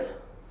tendril.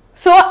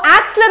 So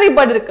axillary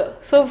bud irukku.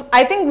 So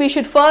I think we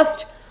should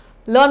first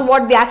learn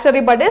what the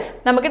axillary bud is.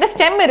 Namakita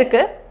stem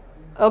irukku.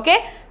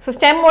 Okay, so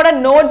stem oda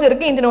nodes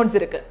irukku, internodes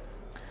irukku.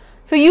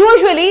 So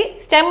usually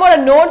stem oda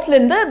nodes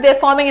lindu they are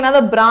forming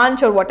another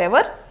branch or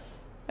whatever.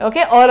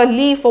 Okay, or a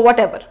leaf or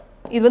whatever.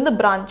 This is the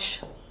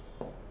branch.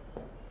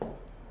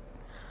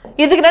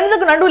 Idhukku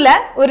rendukku nadula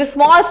oru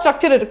small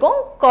structure irukum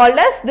called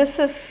as, this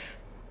is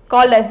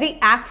called as the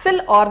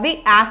axil or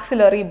the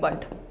axillary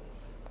bud.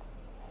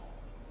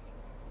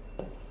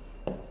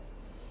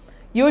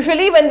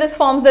 Usually when this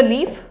forms the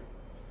leaf,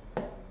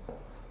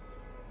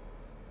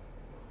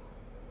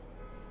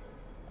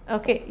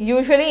 okay,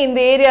 usually in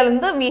the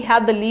area we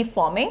have the leaf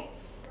forming.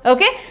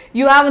 Okay,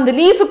 you have in the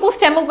leaf ku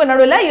stem ku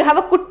nadula you have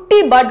a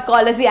kutti bud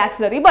called as the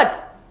axillary bud.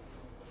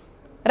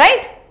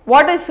 Right?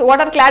 What are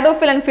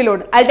cladophyll and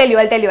phyllodes? I'll tell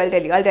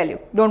you.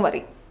 Don't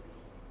worry.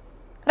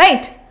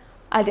 Right?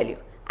 I'll tell you.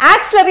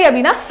 Axillary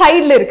abina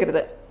side la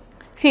irukkuradhu.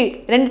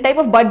 See, rendu type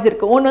of buds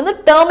irukku. One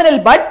vandu terminal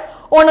bud,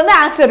 one vandu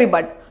axillary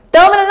bud.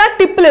 Terminal na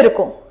tip la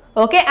irukum.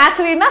 Okay,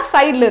 axillary na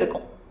side la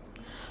irukum.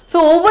 So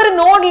over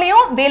node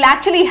layum they'll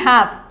actually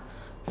have.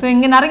 So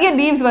inga nariya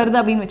leaves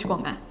varudhu appdinu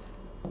vechukonga.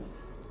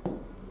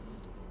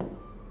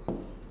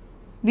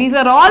 These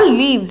are all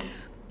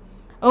leaves.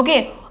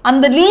 Okay,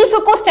 and the leaf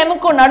ko stem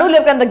ko nadula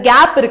irukka and the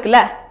gap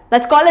irukla,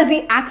 that's called as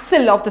the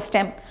axil of the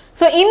stem.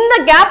 So in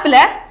the gap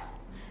la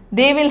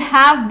they will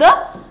have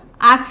the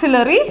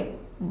axillary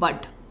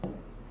bud.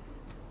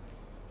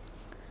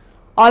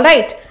 All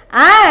right,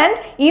 and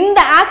in the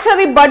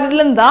axillary bud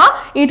landa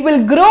it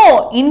will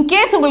grow in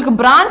case ungalku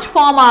branch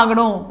form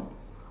aganum.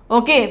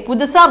 Okay,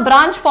 pudusa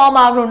branch form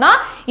aganumna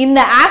in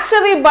the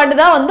axillary bud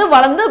da vandu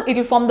valandu it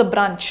will form the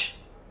branch.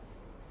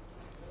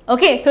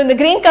 Okay, so in the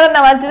green color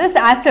now this is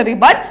axillary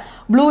bud,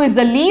 blue is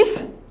the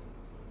leaf,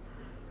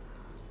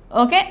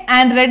 okay,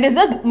 and red is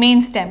the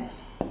main stem.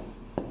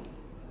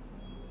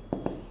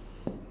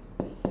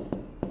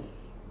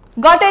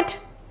 Got it?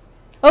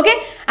 Okay,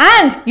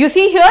 and you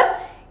see here,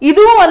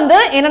 idu vandu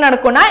enna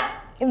nadakuna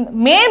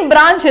main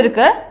branch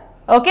irukku.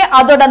 Okay,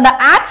 adoda and the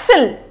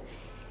axil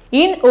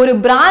in oru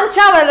branch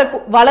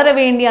valara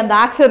vendi and the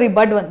axillary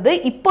bud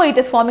vandu ippo it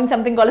is forming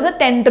something called as a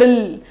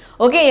tendril.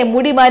 Okay, a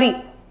mudi mari.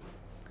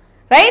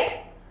 Right?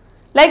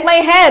 Like my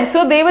hair.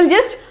 So they will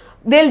just,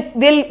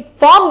 they'll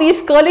form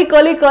these curly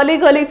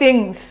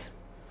things.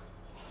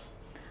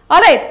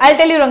 Alright, I'll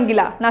tell you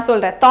Rangila. Na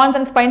solra. Thorns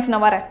and spines na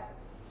vara.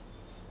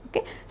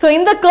 Okay. So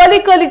in the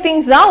curly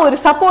things na or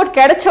support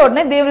kedacha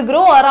odane they will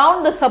grow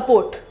around the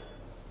support.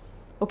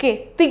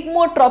 Okay.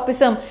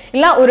 Thigmotropism.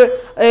 Illa or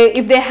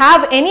if they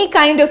have any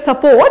kind of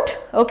support,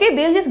 okay,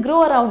 they'll just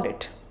grow around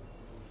it.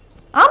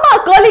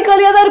 Ama curly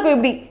ah da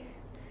irukum ibdi.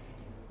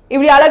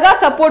 If you alaga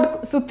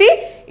support sutti,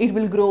 it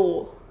will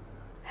grow.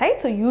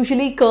 Right? So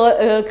usually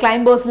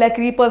climbers like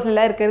creepers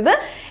la irukkiradhu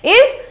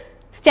is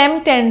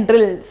stem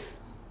tendrils.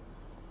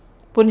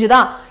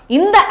 Purinjudha?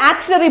 In the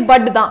axillary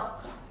bud da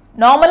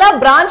normally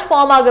branch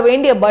form aga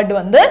vendiya bud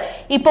vandu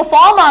ipo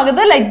form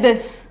agudhu like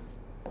this.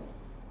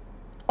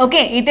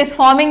 Okay, it is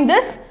forming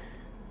this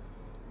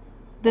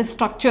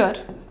structure.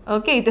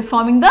 Okay, it is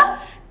forming the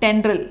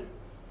tendril.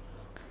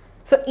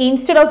 So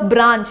instead of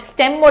branch,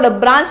 stem oda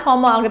branch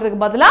form agiradhukku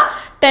badala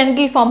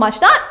tendril form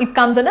aachna, it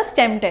comes in the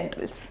stem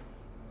tendrils.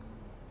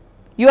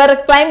 You are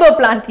a climber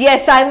plant.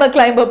 Yes, I am a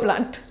climber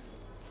plant.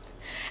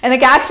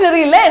 எனக்கு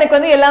axillary இல்ல, எனக்கு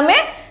வந்து எல்லாமே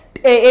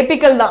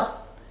apical தான்,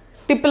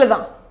 tipல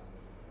தான்.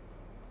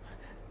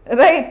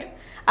 Right?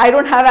 I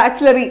don't have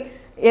axillary.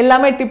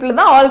 எல்லாமே tipல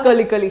தான், all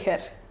curly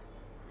hair.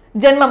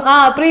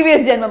 Janmam,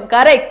 previous janmam,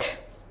 correct.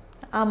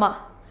 ஆமா.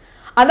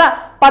 அதான்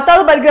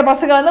 10வது படிக்கிற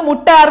பசங்க வந்து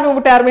முட்டை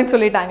ஆர்மின்னு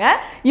சொல்லிட்டாங்க.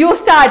 You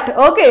start.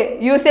 Okay,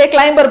 you say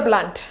climber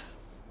plant.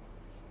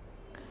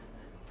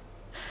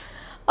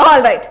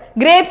 All right.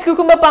 Grapes,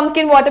 cucumber,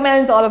 pumpkin,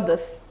 watermelons, all of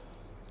this.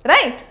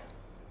 Right?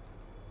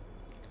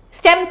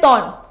 Stem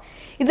thorn.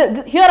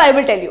 Here I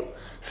will tell you.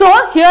 So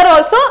here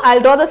also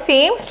I'll draw the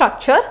same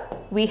structure.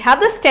 We have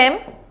the stem.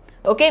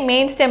 Okay,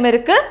 main stem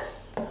irukku.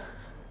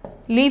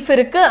 Leaf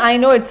irukku. I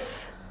know it's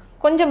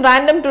konjam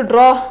random to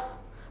draw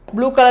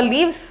blue color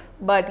leaves,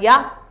 but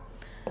yeah.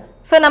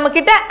 So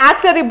namakita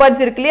axillary buds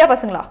irukliya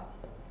pasangala.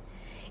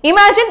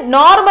 Imagine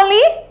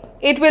normally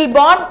it will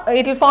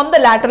form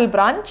the lateral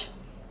branch.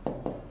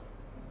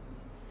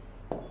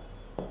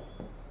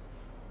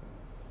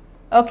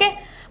 Okay,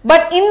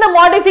 but in the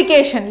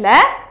modification la,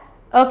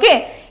 okay,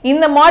 in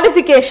the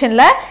modification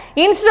la,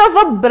 instead of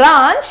a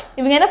branch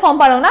ivanga enna form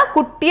panuvanga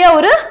kuttiya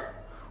oru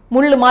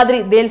mullu madri,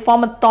 they'll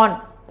form a thorn,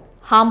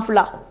 harmful.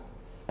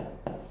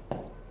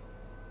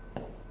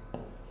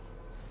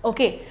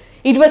 Okay,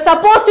 it was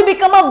supposed to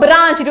become a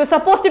branch, it was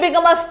supposed to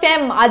become a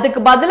stem.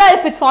 Adukku badala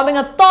if it's forming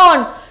a thorn,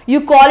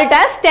 you call it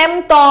as stem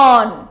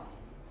thorn.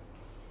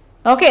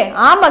 Okay,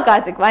 aama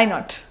Karthik, why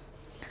not?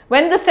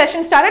 When the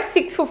session started?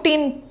 6:15.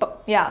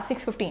 Yeah,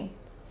 6:15.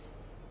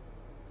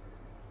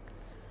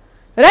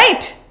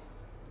 Right?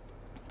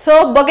 So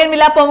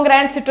bougainvillea,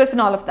 pomegranate, citrus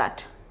and all of that.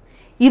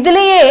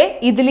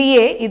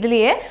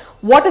 Idliye,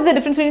 what is the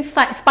difference between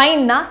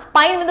spine na?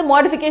 Spine with the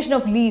modification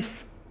of leaf.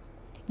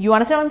 You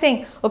understand what I'm saying?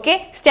 Okay,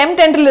 stem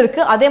tendril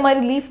irukku, adhe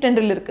mari leaf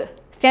tendril irukku.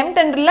 Stem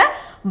tendril la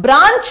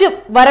branch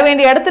vara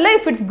vendiya edathila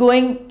if it's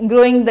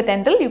growing the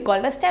tendril, you call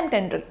it a stem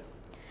tendril.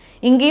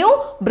 Ingeyum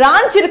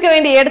branch irukka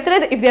vendiya edathila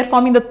if they are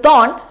forming the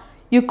thorn,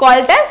 you call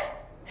it as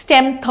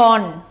stem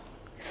thorn.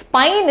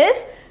 Spine is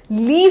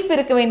leaf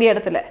irukka vendiya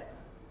edathila.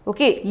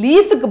 Okay,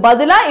 leaf ku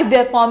badala if they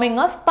are forming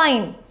a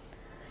spine.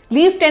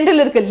 Leaf tendril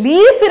irukku,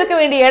 leaf irukka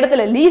vendiya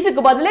edathila leaf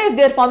ku badala if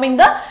they are forming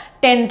the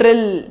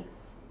tendril.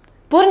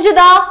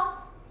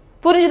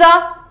 புரிஞ்சுதா?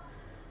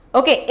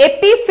 Okay,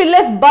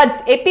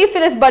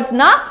 epiphyllous buds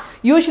na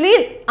usually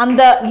and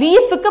the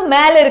leaf ku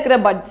மேல இருக்கிற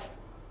buds.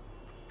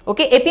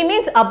 Okay, epi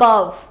means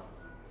above.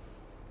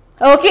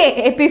 Okay,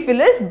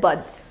 epiphyllous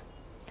buds.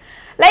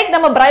 Like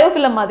நம்ம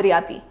bryophyllum மாதிரி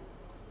ஆத்தி.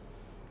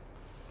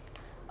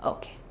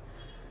 Okay.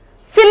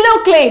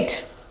 Phylloclade.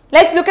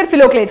 Let's look at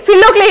phylloclade.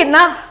 Phylloclade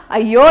na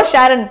ஐயோ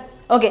Sharon.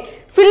 Okay,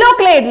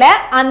 phylloclade la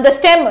and the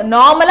stem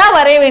normally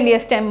வரைய வேண்டிய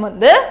stem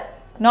வந்து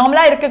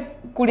normally இருக்க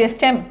கூடிய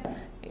stem,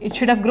 it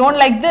should have grown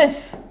like this.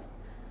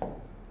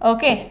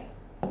 Okay,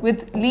 with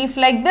leaf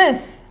like this.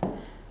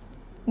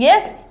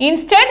 Yes,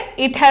 instead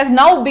it has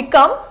now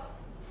become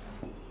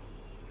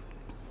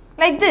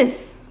like this.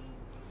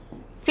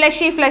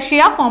 Fleshy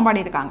ah form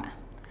பண்ணிருக்காங்க.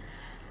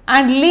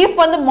 And leaf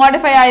வந்து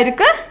modify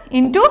ஆயிருக்கு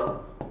into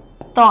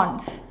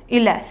thorns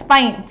இல்ல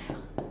spines.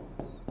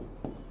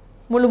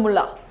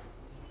 முள்ளா.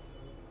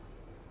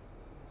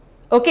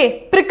 Okay,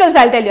 prickles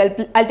I'll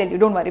tell you,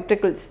 don't worry,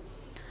 prickles.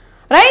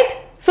 Right?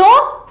 So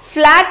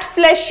flat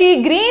fleshy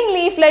green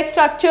leaf like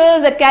structures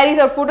that carries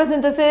out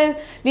photosynthesis,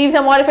 leaves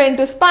are modified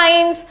into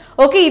spines.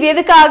 Okay, idu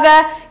edukaga?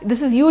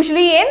 This is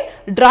usually in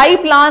dry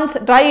plants,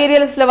 dry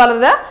areas la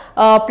valara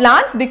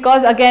plants,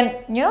 because again,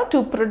 you know,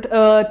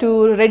 to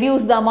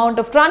reduce the amount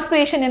of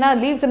transpiration. Ena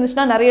leaves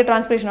irundhuchna nariya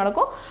transpiration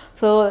nadakum,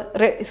 so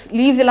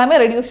leaves ellame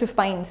reduce to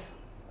spines.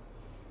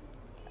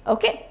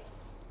 Okay,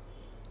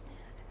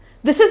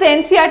 this is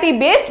NCERT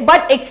based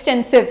but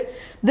extensive.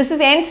 This is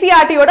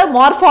NCERT oda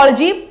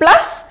morphology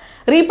plus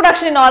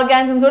reproduction in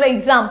organisms oda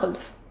examples.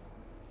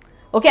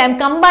 Okay, I am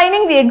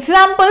combining the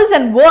examples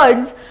and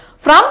words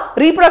from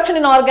reproduction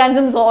in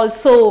organisms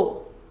also.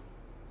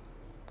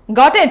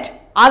 Got it?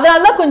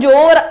 adala konjam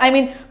over, I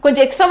mean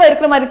konjam extra va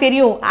irukra mari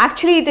theriyum.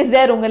 Actually it is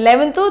there. Unga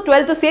 11th to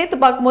 12th சேர்த்து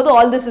பாக்கும்போது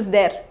all this is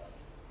there.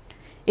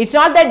 It's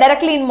not there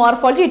directly in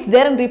morphology, it's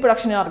there in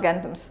reproduction in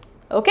organisms.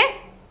 Okay?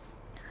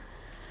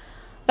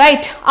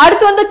 Right,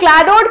 அடுத்து வந்து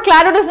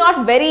cladode is not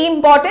very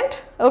important.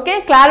 Okay,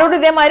 cladode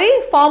இதே மாதிரி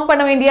form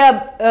பண்ண வேண்டிய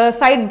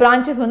side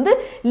branches வந்து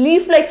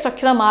leaf like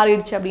structure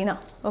மாறிடுச்சு அப்படினா.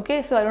 Okay,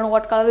 so I don't know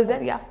what color is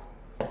there. Yeah,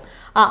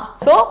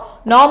 so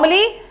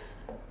normally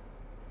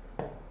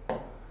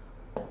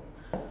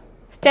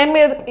stem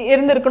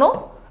இருந்திருக்கணும்.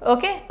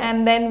 Okay,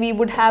 and then we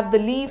would have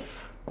the leaf,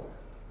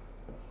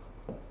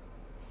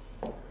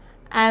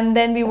 and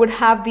then we would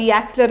have the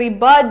axillary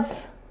buds.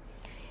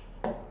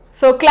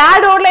 So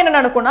cladode la என்ன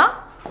நடக்கும்னா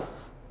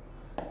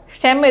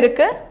stem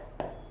இருக்கு,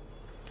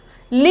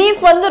 leaf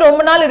வந்து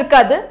ரொம்ப நாள்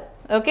இருக்காது.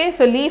 Okay,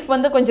 so leaf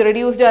வந்து கொஞ்சம்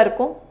reduced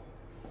இருக்கும்.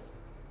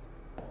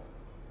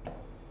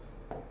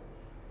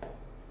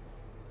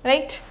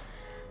 Right,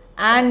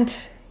 and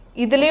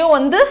இதுலயும்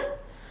வந்து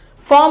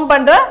form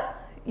பண்ற,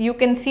 you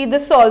can see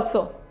this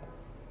also.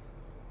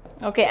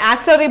 Okay,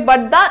 axillary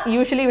bud da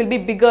usually will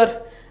be bigger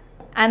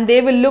and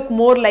they will look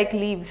more like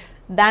leaves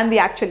than the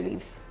actual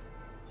leaves.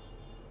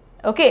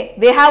 Okay,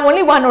 they have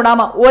only one node.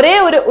 ஒரே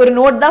ஒரு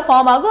node da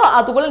form ஆகும்,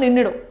 அதுக்குள்ள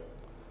நின்னுடும்.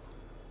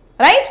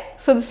 Right,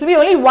 so this will be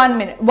only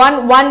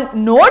one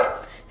node,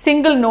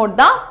 single node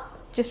da,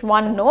 just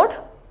one node.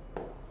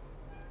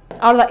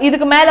 அவ்வளவுதான்,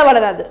 இதுக்கு மேல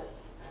வளராது.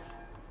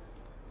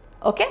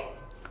 Okay,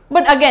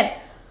 but again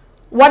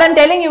what I'm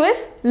telling you is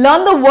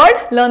learn the word,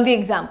 learn the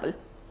example.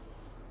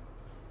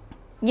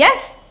 Yes,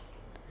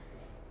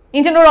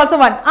 internode also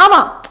one.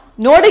 ஆமா,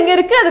 note இங்க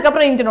இருக்கு, அதுக்கு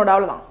அப்புறம் internode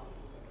அவ்வளவுதான்.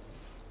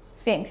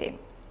 Same.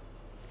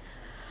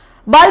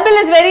 Bulbil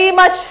is very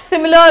much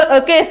similar.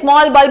 Okay,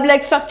 small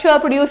bulb-like structure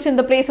produced in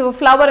the place of a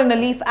flower in a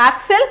leaf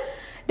axil,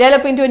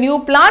 develop into a new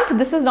plant.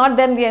 This is not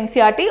there in the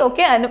NCERT.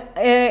 Okay, and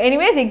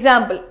anyways,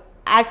 example,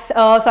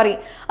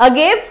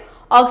 agave,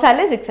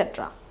 oxalis,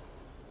 etc.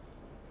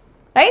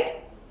 Right?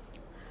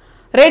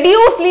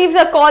 Reduced leaves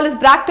are called as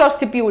bract or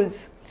stipules.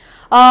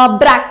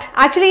 Bract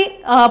actually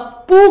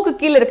பூக்கு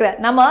கீழ இருக்கிற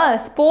நம்ம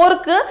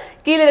ஸ்போருக்கு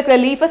கீழ இருக்கிற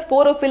லீஃபை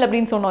sporophyll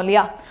அப்படின்னு சொன்னோம்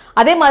இல்லையா,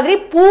 அதே மாதிரி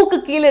பூக்கு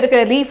கீழ இருக்கிற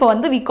லீஃபை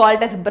வந்து we call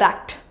it as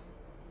bract.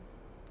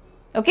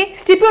 Okay,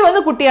 stipule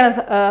வந்து குட்டியான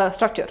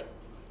structure.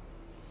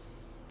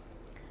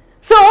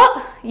 So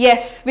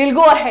yes, we'll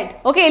go ahead.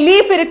 Okay,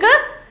 leaf இருக்கு,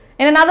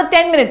 in another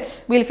 10 minutes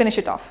we'll finish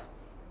it off.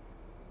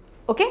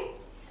 Okay,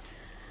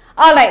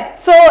 all right.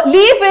 So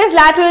leaf is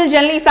lateral,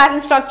 generally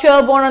flattened structure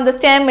borne on the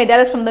stem. It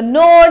develops from the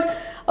node.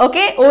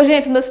 Okay,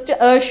 originates from the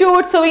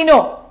shoot. So we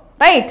know,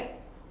 right?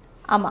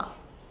 Ama,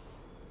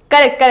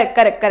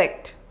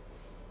 correct.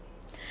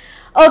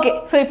 Okay,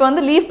 so இப்போ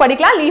வந்து leaf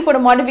படிக்கலாம். leaf ஓட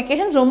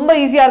modifications ரொம்ப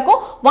ஈஸியா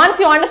இருக்கும். Once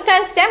you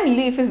understand stem,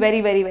 leaf is very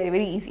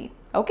easy.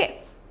 Okay,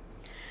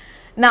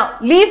 now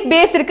leaf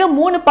base இருக்கு,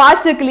 மூணு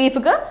parts இருக்கு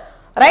leafக்கு,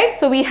 right?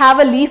 So we have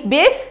a leaf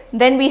base,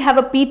 then we have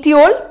a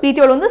petiole.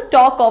 Petiole வந்து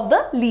stalk of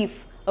the leaf.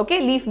 Okay,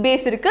 leaf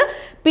base இருக்கு,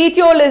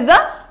 petiole is the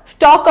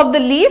stalk of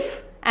the leaf,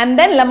 and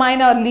then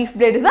lamina or leaf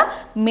blade is the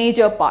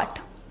major part.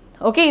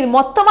 Okay, இது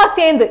மொத்தமா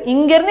சேர்ந்து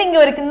இங்க இருந்து இங்க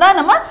வரைக்கும் தான்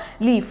நம்ம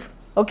leaf.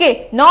 Okay,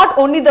 not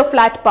only the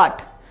flat part.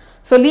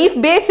 So leaf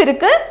base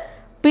இருக்கு,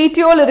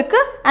 petiole இருக்கு,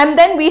 and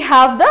then we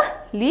have the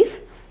leaf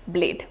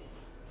blade.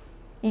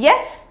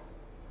 Yes.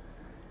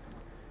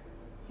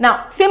 Now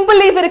simple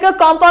leaf இருக்கு,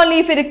 compound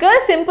leaf இருக்கு.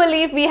 Simple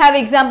leaf we have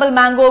example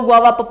mango,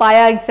 guava,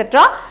 papaya,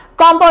 etc.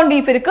 Compound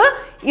leaf இருக்கு.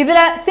 இதுல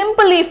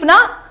simple leaf na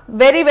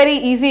very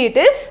easy it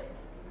is.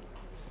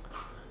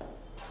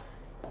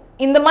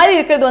 இந்த மாதிரி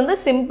இருக்கிறது வந்து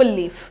simple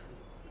leaf.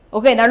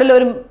 Okay, நடுவுல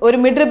ஒரு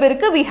midrib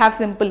இருக்கு, we have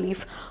simple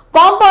leaf.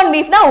 Compound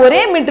leaf na ஒரே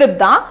midrib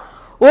தான்,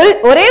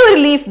 ஒரே ஒரு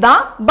leaf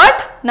தான், but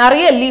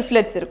நிறைய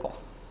leaflets இருக்கும்.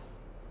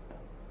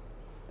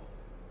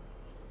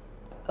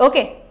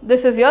 Okay,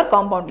 this is your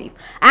compound leaf.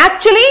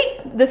 Actually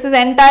this is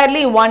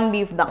entirely one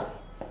leaf தான்.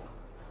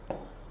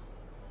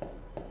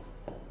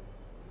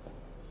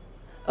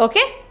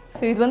 Okay,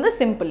 so இது வந்து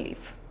simple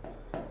leaf.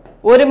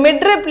 ஒரு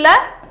midribல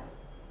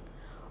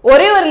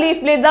ஒரே ஒரு leaf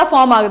blade தான்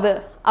form ஆகுது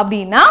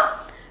அப்படின்னா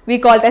we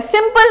call it as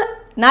simple.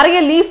 நிறைய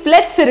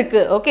leaflets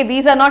இருக்கு. Okay,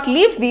 these are not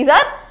leaves, these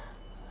are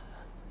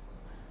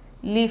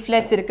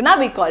leaflets இருக்குனா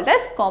we call it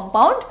as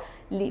compound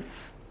leaf.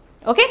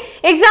 Okay,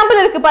 example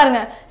இருக்கு பாருங்க,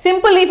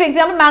 simple leaf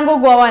example mango,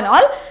 guava and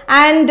all,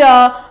 and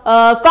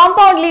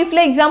compound leaf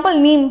ல example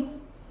neem.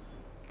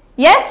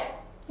 Yes,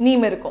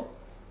 neem இருக்கும்.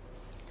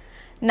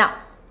 Now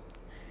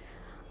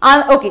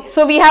okay, so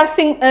we have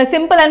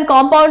simple and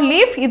compound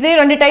leaf. இதே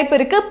ரெண்டு type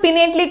இருக்கு,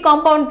 pinnately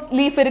compound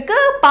leaf இருக்கு,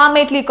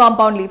 palmately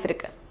compound leaf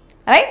இருக்கு.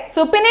 Right?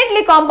 So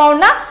pinnately compound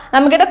னா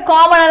நம்மகிட்ட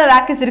காமனான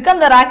ராக்கிஸ் இருக்கு,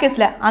 அந்த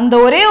ராக்கிஸ்ல அந்த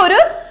ஒரே ஒரு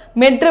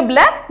midribல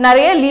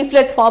நிறைய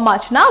leaflets form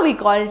ஆச்சுனா we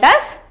call it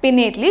as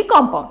pinnately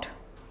compound.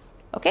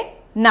 Okay,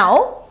 now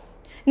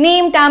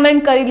neem,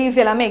 tamarind, curry leaves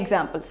எல்லாமே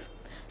examples.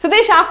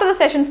 Sudesh, after the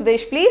session,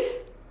 Sudesh, please.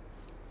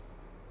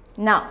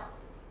 Now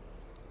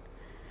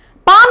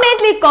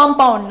palmately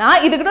compound na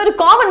idukku ஒரு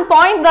common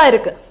point தான்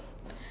இருக்கு.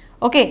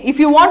 Okay, if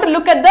you want to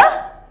look at the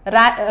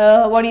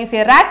what do you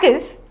say,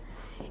 rachis,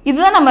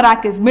 இதுதான் நம்ம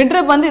rachis,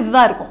 midrib வந்து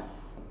இதுதான் இருக்கும்.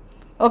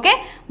 Okay,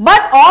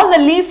 but all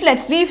the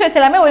leaflets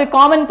எல்லாமே ஒரு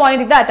common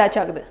point தான் attach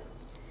ஆகுது.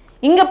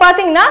 இங்க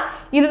பாத்தீங்கன்னா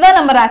இதுதான்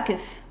நம்ம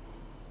rachis.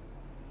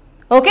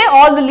 Okay,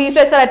 all the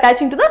leaflets are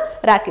attaching to the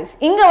rachis.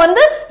 இங்க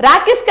வந்து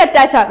rachis க்கு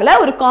attach ஆகல,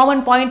 ஒரு common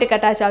point க்கு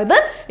attach ஆகுது.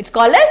 It's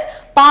called as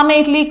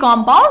palmately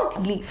compound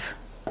leaf.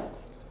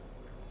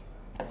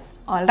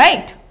 All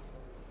right,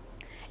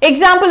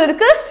 example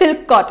இருக்கு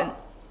silk cotton.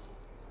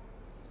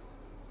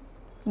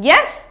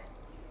 Yes,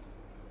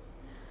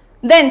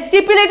 then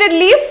stipulated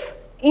leaf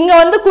இங்க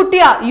வந்து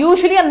குட்டியா,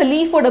 usually அந்த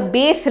leaf ஓட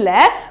baseல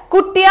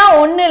குட்டியா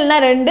ஒன்னு இல்லனா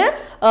ரெண்டு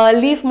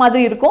leaf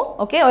மாதிரி இருக்கும்.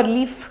 Okay, or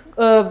leaf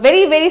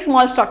very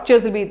small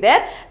structures will be there,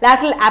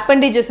 lateral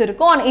appendages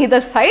இருக்கும் on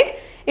either side.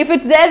 If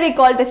it's there we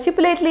call it as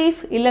stipulate leaf,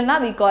 இல்லனா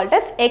we call it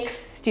as ex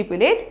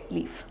stipulate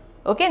leaf.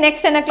 Okay,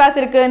 next என்ன class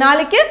இருக்கு,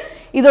 நாளைக்கு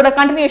இதோட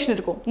continuation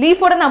இருக்கும். leaf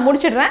ஓட நான்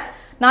முடிச்சிடுறேன்,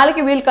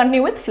 நாளைக்கு we'll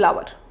continue with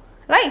flower.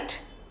 Right,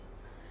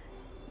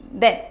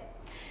 then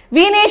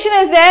venation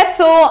is there.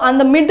 So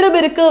அந்த midrib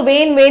இருக்கு,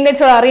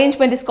 veinlets ஓட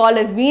arrangement is called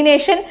as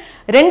venation.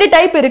 ரெண்டு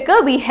type இருக்கு,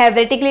 we have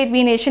reticulate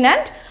venation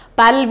and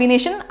parallel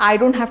venation. I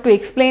don't have to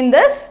explain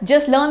this,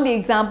 just learn the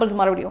examples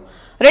மறுபடியும்.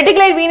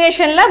 reticulate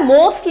venationல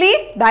mostly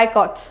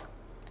dicots.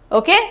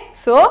 Okay,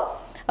 so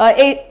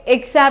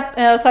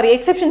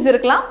exceptions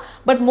இருக்கலாம்,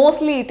 but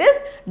mostly it is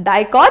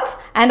dicots.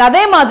 And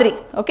அதே மாதிரி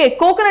okay,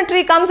 coconut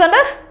tree comes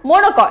under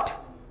monocot.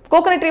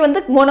 coconut tree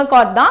வந்து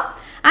monocot தான்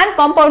and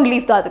compound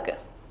leaf தான் அதுக்கு.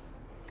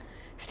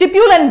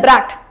 Stipule and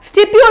bract.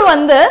 Stipule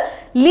வந்து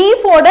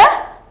leaf ஓட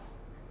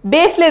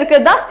baseல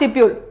இருக்கிறது தான்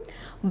stipule.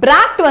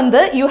 Bract வந்து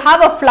you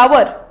have a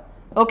flower.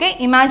 Okay,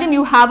 imagine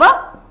you have a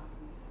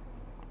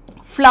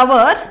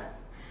flower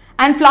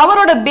and flower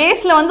ஓட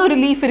baseல வந்து ஒரு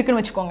leaf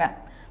இருக்குன்னு வெச்சுக்கோங்க.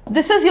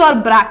 This is your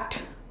bract.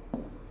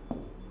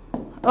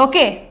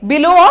 Okay,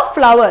 below a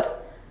flower.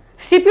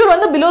 Stipule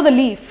வந்து below the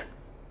leaf.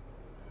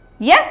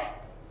 Yes?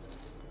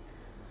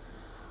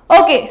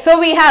 Okay, so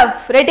we have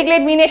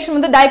reticulate venation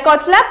வந்து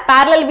dicots la,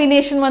 parallel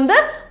venation வந்து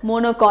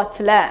monocots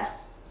la.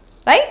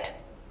 Right?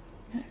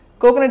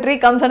 Coconut tree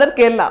comes under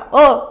Kerala.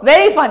 Oh,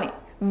 very funny.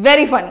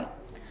 Very funny.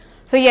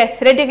 So yes,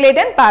 reticulate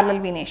and parallel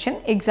venation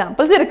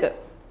examples இருக்கு.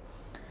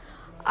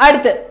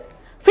 அடுத்து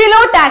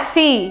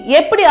phyllotaxy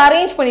எப்படி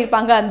arrange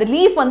பண்ணிருப்பாங்க அந்த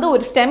leaf வந்து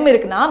ஒரு stem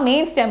இருக்குனா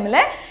மெயின் ஸ்டெம்ல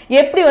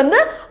எப்படி வந்து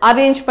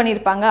அரேஞ்ச்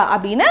பண்ணிருப்பாங்க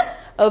அப்படினா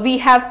we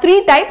have three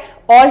types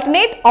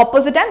alternate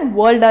opposite and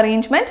world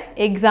arrangement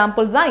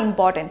examples are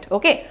important.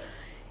 Okay,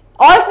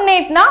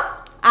 alternate na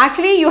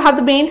actually you have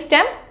the main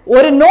stem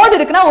ஒரு நோட்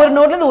இருக்குனா ஒரு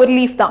நோட்ல இருந்து ஒரு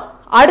லீஃப் தான்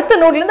அடுத்த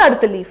நோட்ல இருந்து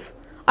அடுத்த லீஃப்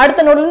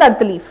அடுத்த நோட்ல இருந்து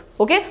அடுத்த லீஃப்.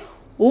 ஓகே,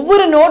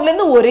 ஒவ்வொரு நோட்ல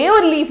இருந்து ஒரே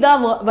ஒரு லீஃப்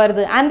தான்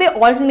வருது and they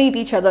alternate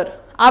each other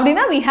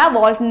அப்படினா we have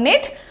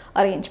alternate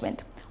arrangement.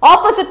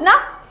 Opposite na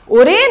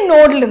ஒரே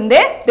நோட்ல இருந்து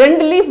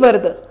ரெண்டு லீஃப்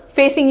வருது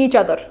facing each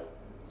other,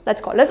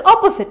 that's called as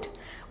opposite.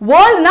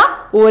 World na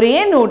ஒரே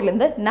நோட்ல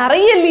இருந்து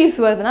நிறைய leaves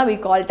வருதுனா we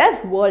call it as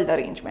world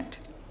arrangement.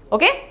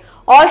 Okay,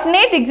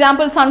 alternate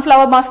example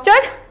sunflower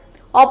mustard,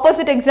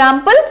 opposite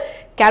example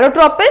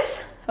calotropis,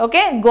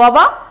 okay,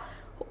 guava.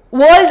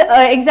 World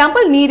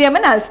example Nerium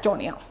and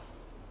Alstonia.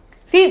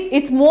 See,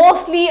 it's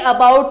mostly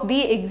about the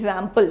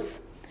examples.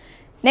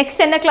 Next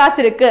என்ன class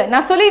இருக்கு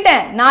நான்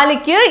சொல்லிட்டேன்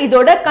நாளைக்கு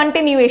இதோட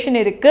continuation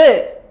இருக்கு.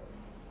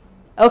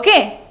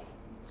 Okay,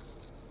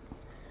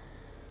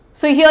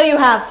 so here you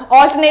have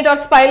alternate or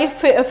spiral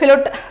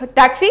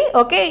phyllotaxy.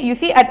 Okay, you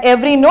see at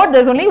every node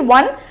there is only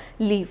one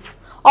leaf.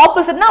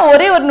 Opposite na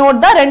ஒரே ஒரு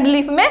note தான் ரெண்டு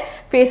லீஃப்மே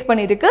ஃபேஸ்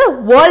பண்ணிருக்கு.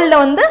 வேர்ல்ட்ல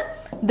வந்து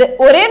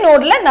ஒரே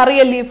நோட்ல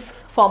நிறைய லீஃப்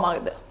ஃபார்ம்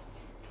ஆகுது.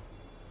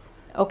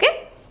 ஓகே,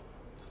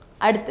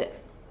 அடுத்து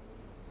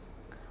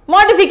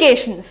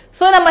modifications.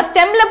 So நம்ம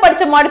ஸ்டெம்ல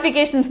படிச்ச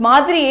modifications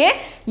மாதிரியே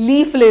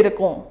லீஃப்ல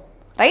இருக்கும்.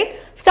 Right,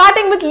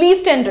 starting with leaf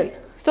tendril.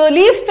 So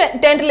leaf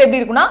tendril எப்படி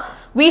இருக்கும்னா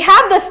we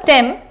have the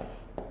stem,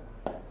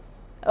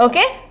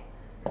 okay,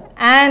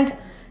 and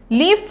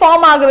leaf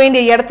form ஆக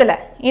வேண்டிய இடத்துல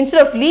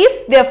instead of leaf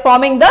they are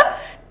forming the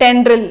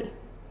tendril.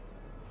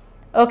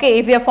 Okay,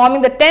 if they are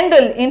forming the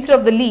tendril instead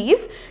of the leaf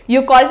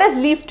you call it as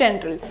leaf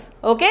tendrils.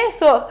 Okay,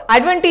 so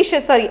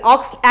adventitious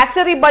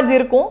axillary buds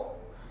இருக்கும்,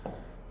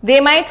 they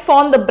might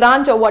form the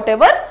branch or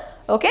whatever.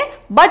 Okay,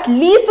 but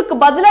leaf க்கு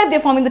பதிலா if they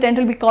are forming the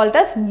tendril we call it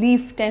as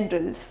leaf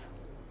tendrils.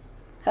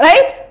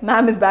 Right,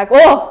 ma'am is back.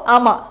 Oh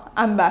ஆமா,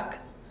 I'm back.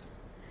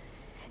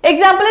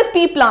 Example is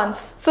pea plants.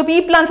 So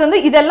pea plants வந்து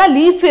இதெல்லாம்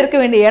leaf இருக்க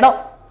வேண்டிய இடம்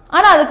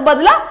ஆனா அதுக்கு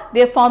பதிலா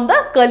they form the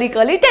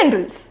curly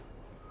tendrils.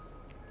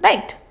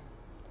 Right,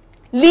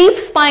 leaf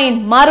spine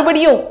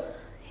மறுபடியும்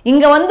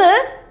இங்க வந்து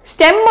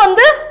stem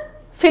வந்து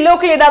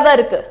phylloculata தான்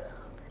இருக்கு,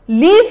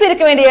 leaf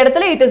இருக்க வேண்டிய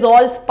இடத்துல it is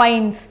all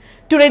spines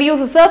to reduce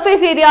the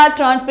surface area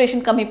transpiration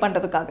கம்மி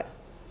பண்றதுக்காக.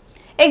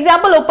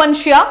 Example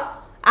opuntia,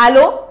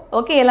 aloe,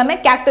 okay, எல்லாமே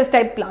cactus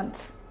type plants.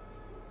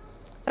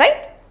 Right,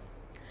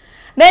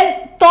 then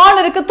thorn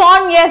இருக்கு,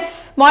 thorn yes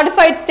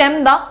modified stem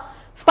தான்,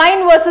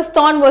 spine versus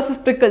thorn versus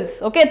prickles.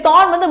 Okay,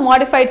 thorn வந்து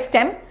modified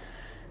stem,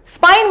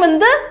 spine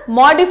வந்து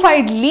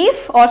modified leaf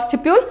or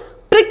stipule,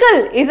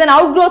 prickle is an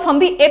outgrowth from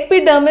the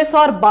epidermis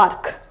or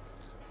bark.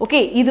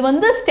 Okay, இது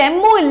வந்து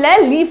ஸ்டெம்மும் இல்ல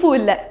லீஃபும்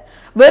இல்ல,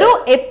 வெறும்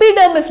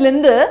எபிடெர்மிஸ்ல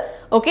இருந்து.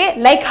 Okay,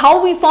 like how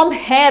we form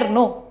hair,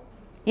 no,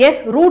 yes,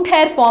 root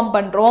hair form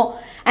பண்றோம்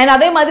and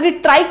அதே மாதிரி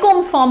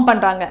trichomes form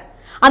பண்றாங்க.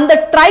 அந்த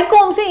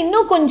trichomes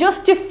இன்னும் கொஞ்சம்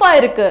ஸ்டிஃபா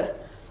இருக்கு.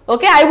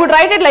 Okay, I would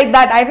write it like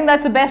that. I think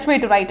that's the best way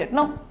to write it,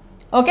 no.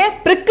 Okay,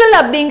 prickle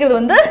அப்படிங்கிறது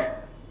வந்து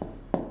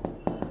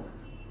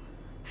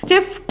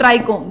stiff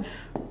trichomes.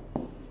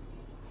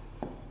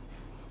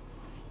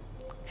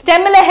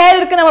 ஸ்டெம்ல hair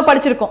இருக்கு நம்ம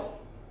படிச்சிருக்கோம்.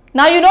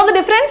 Now you know the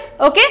difference.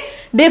 Okay,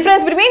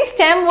 difference between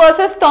stem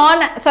versus thorn,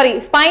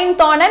 spine,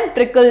 thorn and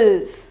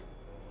prickles.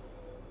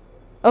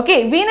 Okay,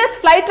 Venus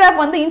flytrap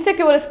வந்து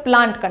insectivorous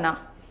plant kana.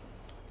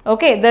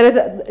 Okay, there is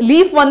a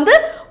leaf வந்து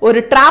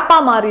ஒரு trap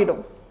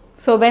மாறிடும்.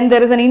 So when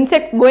there is an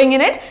insect going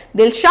in it,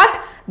 they'll shut,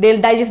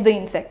 they'll digest the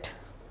insect.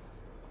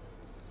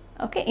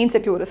 Okay,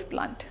 insectivorous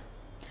plant.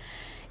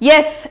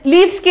 Yes,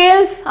 leaf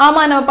scales.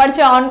 ஆமா நம்ம படிச்ச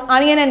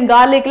onion and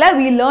garlic la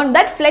we learned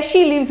that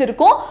fleshy leaves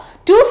இருக்கும்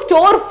to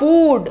store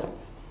food.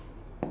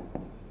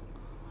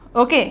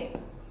 Okay,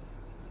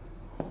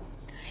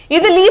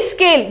 இது leaf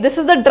scale. This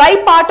is the dry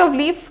part of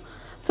leaf.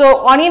 So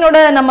onion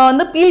oda நம்ம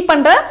வந்து peel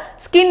பண்ற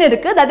skin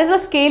இருக்கு, that is the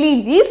scaly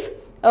leaf.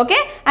 Okay,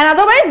 and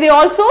otherwise they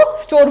also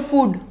store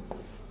food.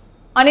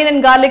 Onion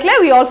and garlic la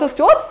we also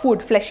store food,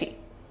 fleshy.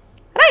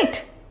 Right,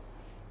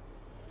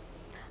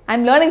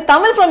 I'm learning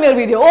Tamil from your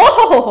video.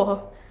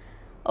 Oh,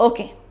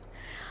 okay.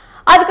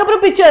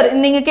 அதுக்கப்புறம் picture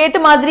நீங்க கேட்ட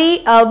மாதிரி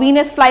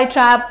Venus fly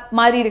drop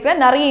மாதிரி இருக்கிற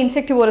நிறைய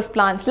insectivorous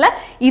பிளான்ட்ஸ்ல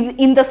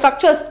இந்த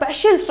structure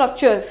special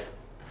structures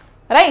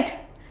right.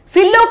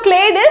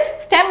 Phylloclade is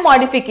stem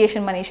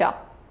modification Manisha.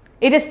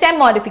 It is stem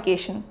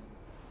modification.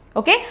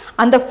 Okay,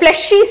 and the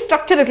fleshy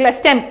structure இருக்குல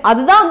stem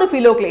அதுதான் வந்து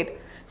phylloclade.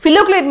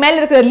 Phylloclade மேல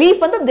இருக்கிற leaf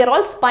வந்து they are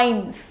all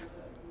spines.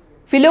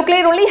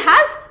 Phylloclade only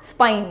has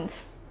spines.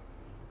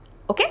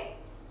 Okay,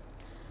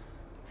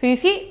 so you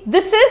see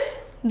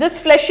this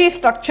fleshy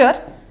structure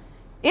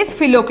is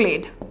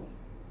phylloclade,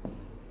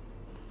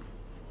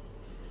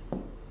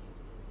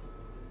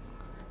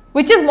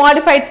 which is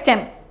modified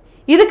stem.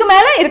 இதுக்கு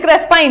மேல இருக்கிற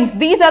spines,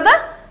 these are the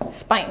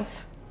spines,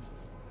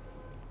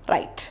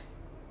 right?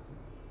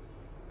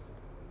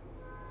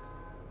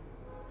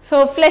 So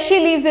fleshy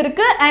leaves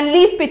irukku and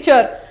leaf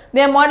pitcher,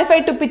 they are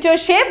modified to pitcher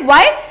shape.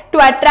 Why? To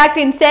attract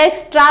insects,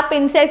 trap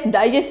insects,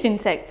 digest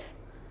insects,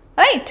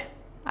 right?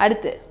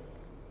 Aduthu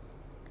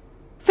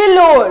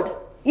phylloid,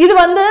 idu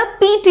vandu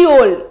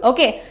petiole.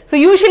 Okay, so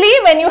usually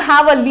when you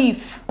have a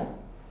leaf,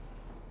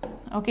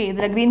 okay,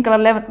 idhula green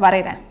color la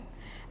varairen,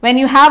 when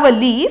you have a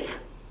leaf,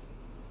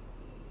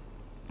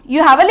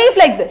 you have a leaf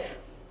like this.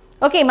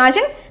 Okay,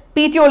 imagine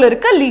petiole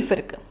irukku, leaf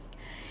irukku.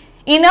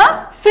 In a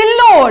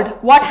phylloid,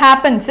 what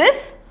happens is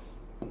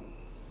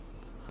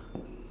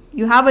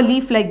you have a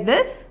leaf like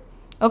this.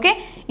 Okay,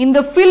 in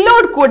the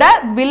phylloid kuda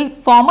will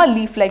form a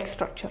leaf like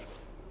structure.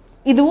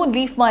 Iduvum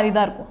leaf mari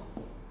da irukum.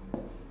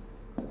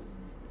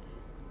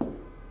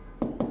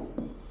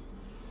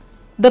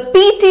 The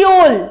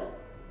petiole,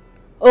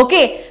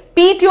 okay,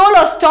 petiole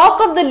or stalk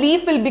of the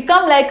leaf will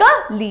become like a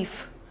leaf.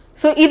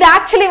 So இது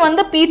actually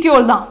வந்து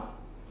petiole தான்.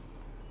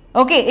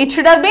 Okay, it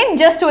should have been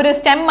just ஒரு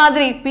stem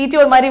மாதிரி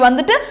petiole மாதிரி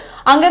வந்துட்டு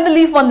அங்க இருந்து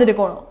leaf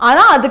வந்திருக்கணும்.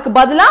 ஆனா அதுக்கு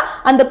பதிலா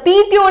அந்த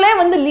petiole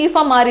வந்து leaf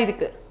ஆ மாறி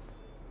இருக்கு.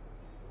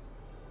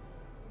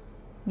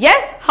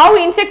 Yes, how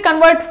insect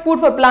convert food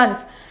for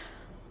plants?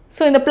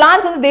 So in the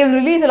plants they will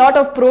release a lot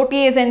of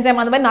protease enzyme,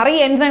 அந்த மாதிரி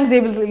நிறைய enzymes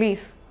they will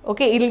release.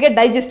 Okay, it will get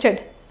digested.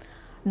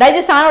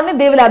 Digest ஆன உடனே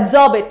they will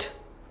absorb it.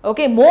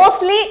 Okay,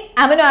 mostly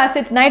amino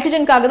acids,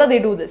 nitrogen காக தான்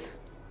they do this.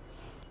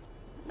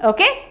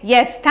 Okay,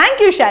 yes, thank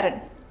you Sharon.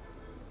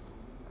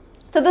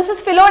 So this is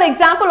phylloid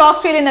example,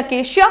 Australian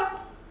acacia,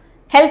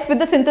 helps with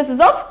the synthesis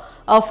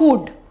of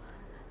food.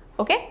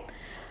 Okay,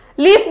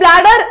 leaf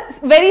bladder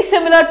very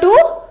similar to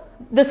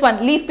this one,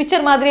 leaf pitcher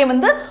madriye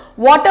vandu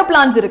water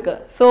plants irukku.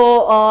 So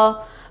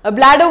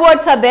bladder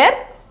words are there,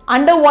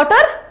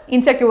 underwater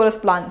insectivorous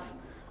plants.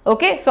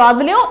 Okay, so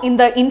adliyum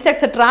inda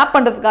insects trap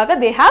pandradhukaga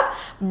they have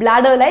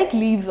bladder like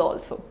leaves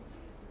also,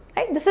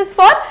 right? This is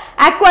for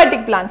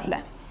aquatic plants la,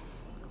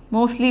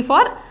 mostly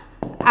for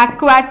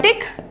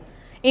aquatic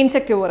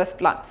insectivorous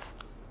plants.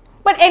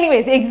 But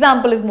anyways,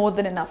 example is more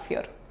than enough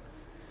here.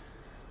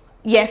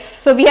 Yes,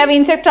 so we have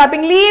insect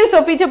trapping leaves, so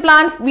feature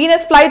plant,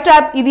 Venus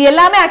flytrap, idu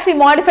ellame actually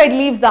modified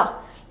leaves da.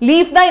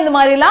 Leaf da indha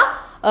marila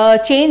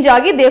change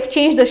agi, they have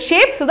changed the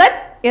shape so that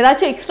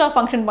edachu extra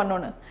function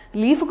pannonu.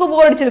 Leaf ku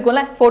bore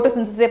adichirukumla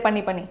photosynthesis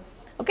panni panni.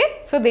 Okay,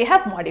 so they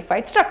have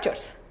modified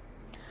structures.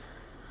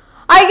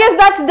 I guess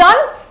that's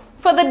done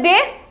for the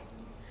day.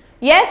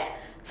 Yes,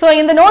 so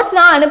in the notes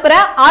na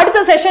anupren,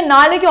 adutha session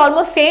naaliki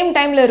almost same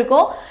time la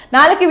irukum.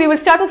 Naaliki we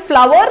will start with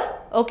flower.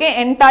 Okay,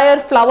 entire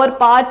flower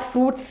parts,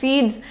 fruits,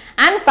 seeds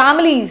and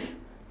families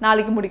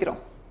naaliki mudikirom.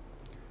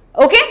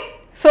 Okay,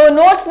 so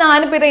notes na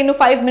anupira innu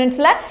 5 minutes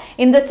la.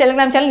 In this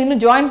Telegram channel innu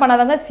join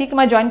பண்ணாதவங்க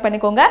சீக்கிரமா join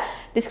பண்ணிக்கோங்க,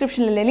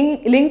 description la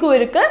link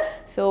இருக்கு.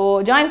 So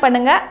join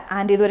பண்ணுங்க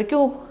and இது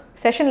வரைக்கும்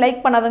session like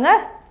பண்ணாதவங்க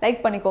like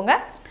பண்ணிக்கோங்க.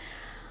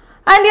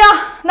 And yeah,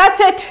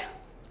 that's it.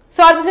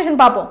 So அடுத்த session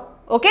பாப்போம்.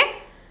 Okay,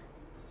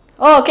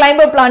 oh,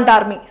 climber plant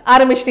army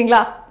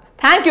ஆரம்பிச்சிட்டீங்களா?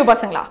 Thank you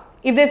பசங்களா.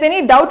 If there's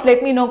any doubts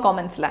let me know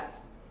comments la,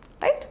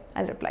 right?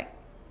 I'll reply.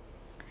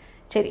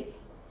 சரி,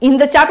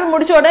 இந்த chapter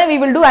முடிச்ச உடனே we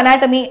will do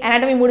anatomy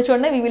முடிச்ச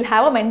உடனே we will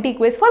have a Menti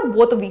quiz for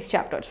both of these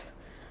chapters.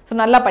 So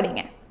நல்லா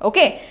படிங்க.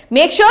 Okay,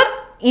 make sure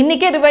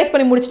இன்னைக்கே revise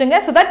பண்ணி முடிச்சிடுங்க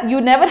so that you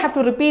never have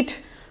to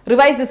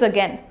revise this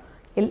again.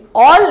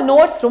 All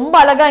notes ரொம்ப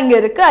அழகா இங்க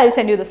இருக்கு. I'll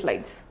send you the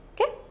slides.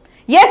 Okay,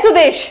 yes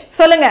Sudesh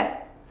சொல்லுங்க,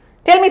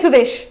 tell me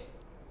Sudesh.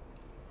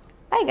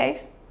 Hi guys.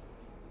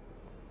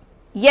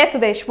 Yes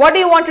Sudesh, what do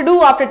you want to do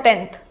after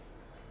 10th?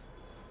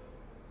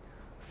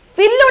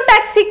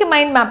 Phyllotaxic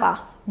mind map ah,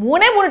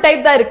 மூணே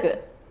type தான் இருக்கு.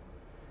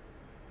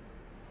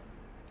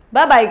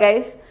 Bye bye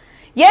guys.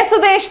 Yes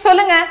Sudesh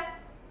சொல்லுங்க,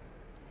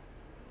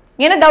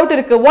 என்ன doubt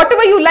இருக்கு?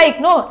 Whatever you like,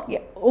 no,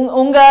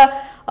 உங்க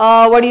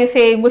what do you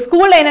say, உங்க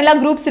ஸ்கூல்ல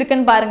என்னெல்லாம் groups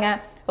இருக்குன்னு பாருங்க.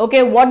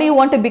 Okay, what do you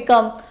want to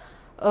become?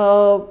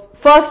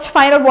 First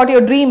find out what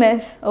your dream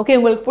is. Okay,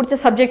 உங்களுக்கு பிடிச்ச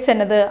subjects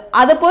என்னது,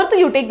 அதை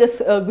பொறுத்து you take this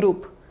group.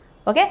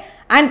 Okay,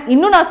 and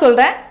இன்னும் நான்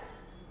சொல்றேன்,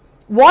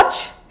 watch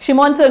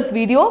Shimon sir's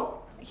video.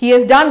 He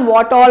has done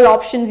what all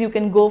options you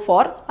can go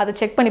for. அதை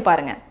check பண்ணி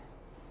பாருங்க.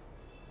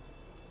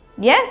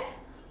 Yes,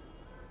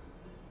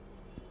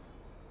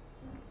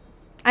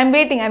 I'm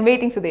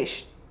waiting Sudesh.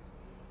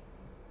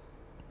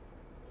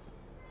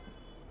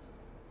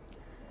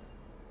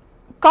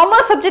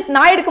 Commerce subject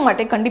நான் எடுக்க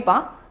மாட்டேன் கண்டிப்பா.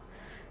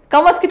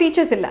 Commerce க்கு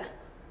டீச்சர்ஸ் இல்ல.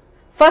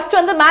 First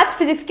one, the maths,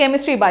 physics,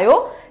 chemistry, bio.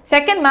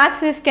 Second, maths,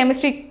 physics,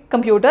 chemistry,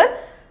 computer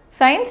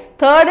science.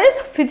 Third is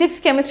physics,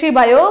 chemistry,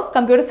 bio,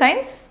 computer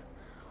science.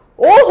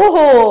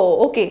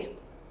 Oh, okay.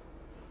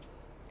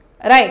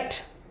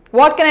 Right.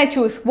 What can I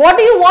choose? What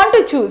do you want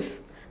to choose?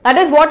 That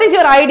is, what is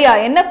your idea?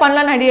 Enna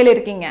pannalan idea la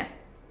irkeenga?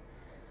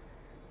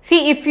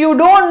 See, if you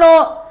don't know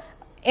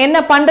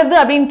enna pandrathu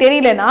appdin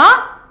theriyalena,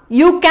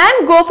 you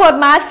can go for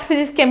maths,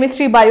 physics,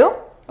 chemistry, bio,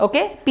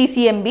 okay,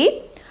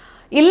 PCMB.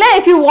 Illa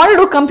if you want to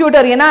do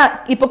computer, ena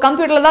ipo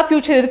computer la da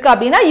future irukku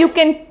appadina, you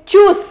can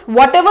choose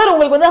whatever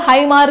ungalku vandu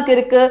high mark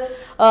irukku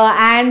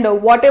and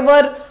whatever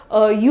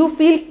you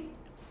feel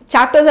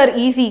chapters are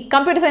easy.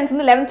 Computer science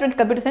வந்து 11th friends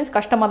computer science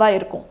கஷ்டமா தான்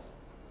இருக்கும்.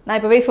 நான்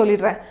இப்பவே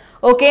சொல்லிடுறேன்.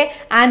 Okay,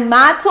 and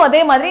maths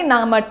அதே மாதிரி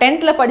நம்ம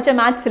 10th ல படிச்ச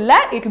maths இல்ல,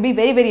 it will be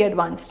very very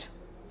advanced.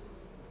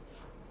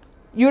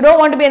 You don't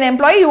want to be an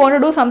employee, you want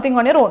to do something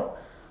on your own.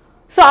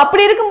 So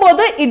அப்படி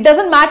இருக்கும்போது it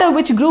doesn't matter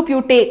which group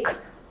you take,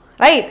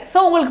 right? So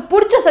உங்களுக்கு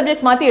பிடிச்ச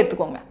subjects மாத்தி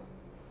எடுத்துக்கோங்க.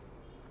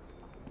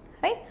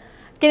 Right?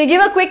 Can you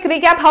give a quick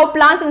recap how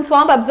plants in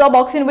swamp absorb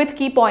oxygen with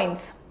key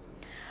points?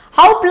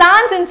 How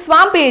plants in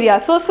swamp areas,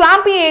 so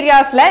swampy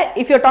areas like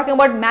if you're talking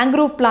about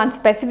mangrove plants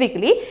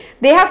specifically,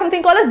 they have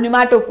something called as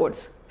pneumatophores.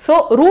 So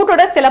root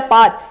oda sila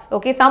parts,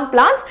 okay, some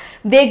plants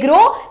they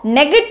grow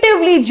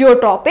negatively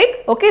geotropic,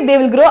 okay, they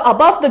will grow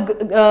above the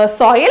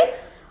soil,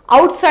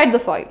 outside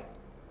the soil,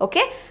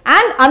 okay,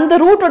 and on the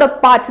root oda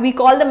parts we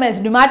call them as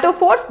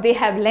pneumatophores. They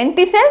have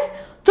lenticels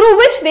through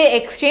which they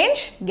exchange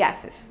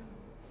gases.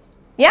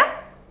 Yeah,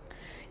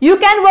 you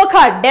can work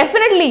hard,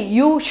 definitely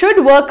you should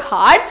work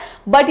hard,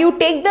 but you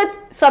take the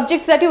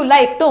subjects that you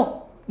like. No,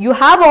 you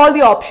have all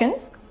the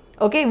options,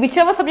 okay,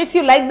 whichever subjects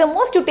you like the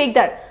most you take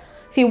that.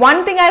 See, one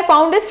thing I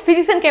found is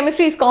physics and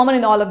chemistry is common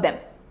in all of them,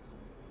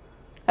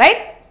 right?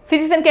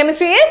 Physics and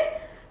chemistry is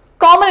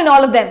common in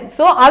all of them.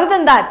 So other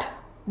than that,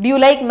 do you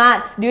like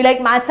maths? Do you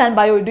like maths and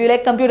bio? Do you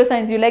like computer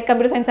science? Do you like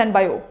computer science and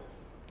bio?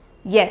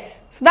 Yes,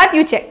 so that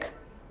you check.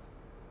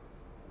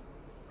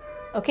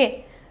 Okay,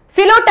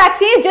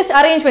 phyllotaxy is just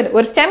arrangement.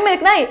 Or stem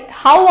irukna,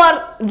 how are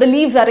the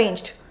leaves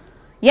arranged?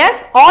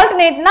 Yes,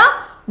 alternate na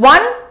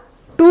 1,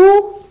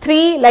 2,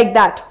 3 like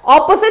that.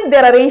 Opposite,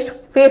 they are arranged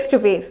face to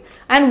face.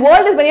 And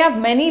world is when you have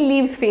many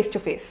leaves face to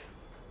face.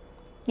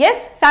 Yes,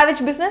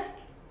 savage business.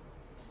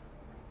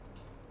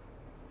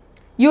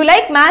 You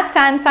like maths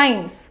and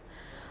science.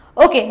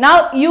 Okay, now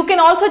you can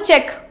also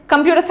check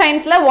computer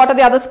science la what are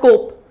the other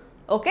scope.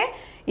 Okay,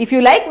 if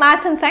you like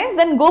maths and science,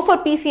 then go for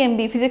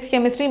PCMB, physics,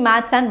 chemistry,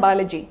 maths and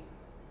biology.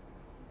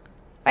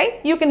 Right,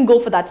 you can go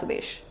for that,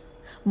 Sudesh.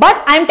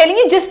 But I am telling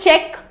you, just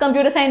check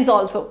computer science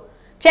also.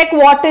 Check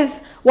what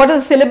is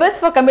the syllabus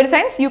for computer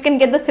science. You can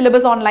get the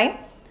syllabus online.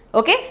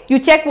 Okay, you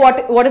check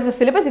what is the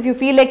syllabus. If you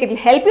feel like it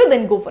will help you,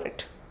 then go for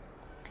it.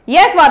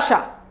 Yes, Varsha.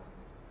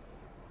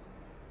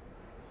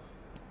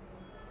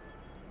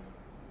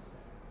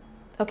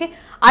 Okay,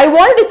 I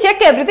wanted to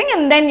check everything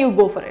and then you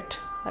go for it.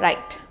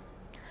 Right.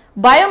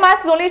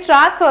 Biomaths only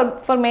track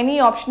for many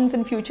options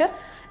in future.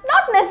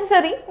 Not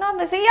necessary,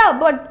 yeah,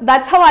 but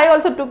that's how I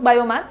also took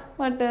biomaths.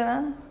 But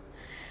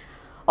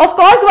of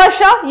course,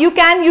 Varsha,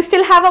 you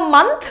still have a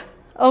month.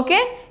 Okay,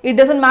 it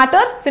doesn't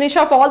matter. Finish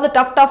off all the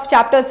tough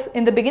chapters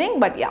in the beginning,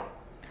 but yeah.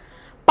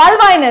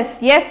 Pulvinus,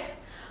 yes.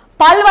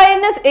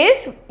 Pulvinus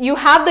is you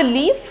have the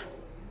leaf,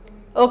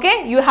 okay,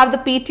 you have the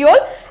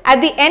petiole.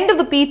 At the end of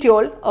the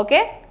petiole,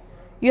 okay,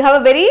 you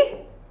have a very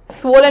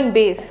swollen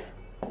base.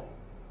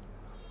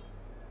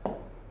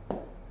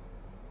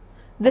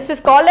 This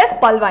is called as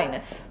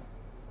pulvinus.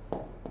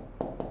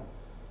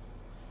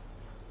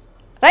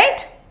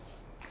 Right?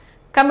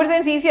 Computer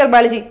science easy or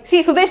biology?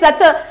 See, Sudesh,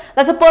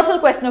 that's a personal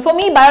question. For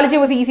me, biology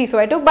was easy, so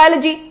I took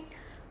biology.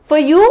 For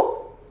you,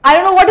 I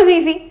don't know what is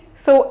easy,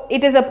 so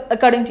it is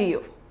according to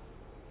you.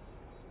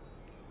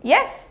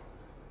 Yes.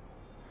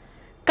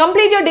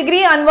 Complete your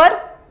degree, Anwar,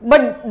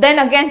 but then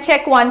again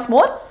check once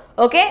more.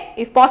 Okay,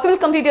 if possible,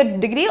 complete your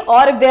degree,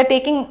 or if they are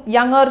taking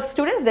younger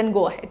students, then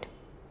go ahead.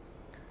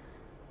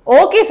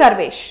 Okay,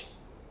 Sarvesh.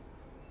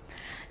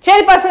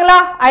 Cheri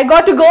pasangala, I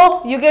got to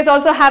go. You guys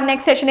also have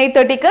next session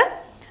 8:30 ku.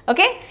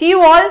 Okay, see you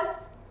all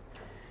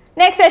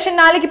next session.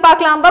 Naliki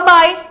paakalam. Bye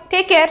bye.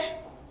 Take care.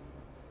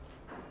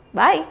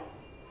 Bye.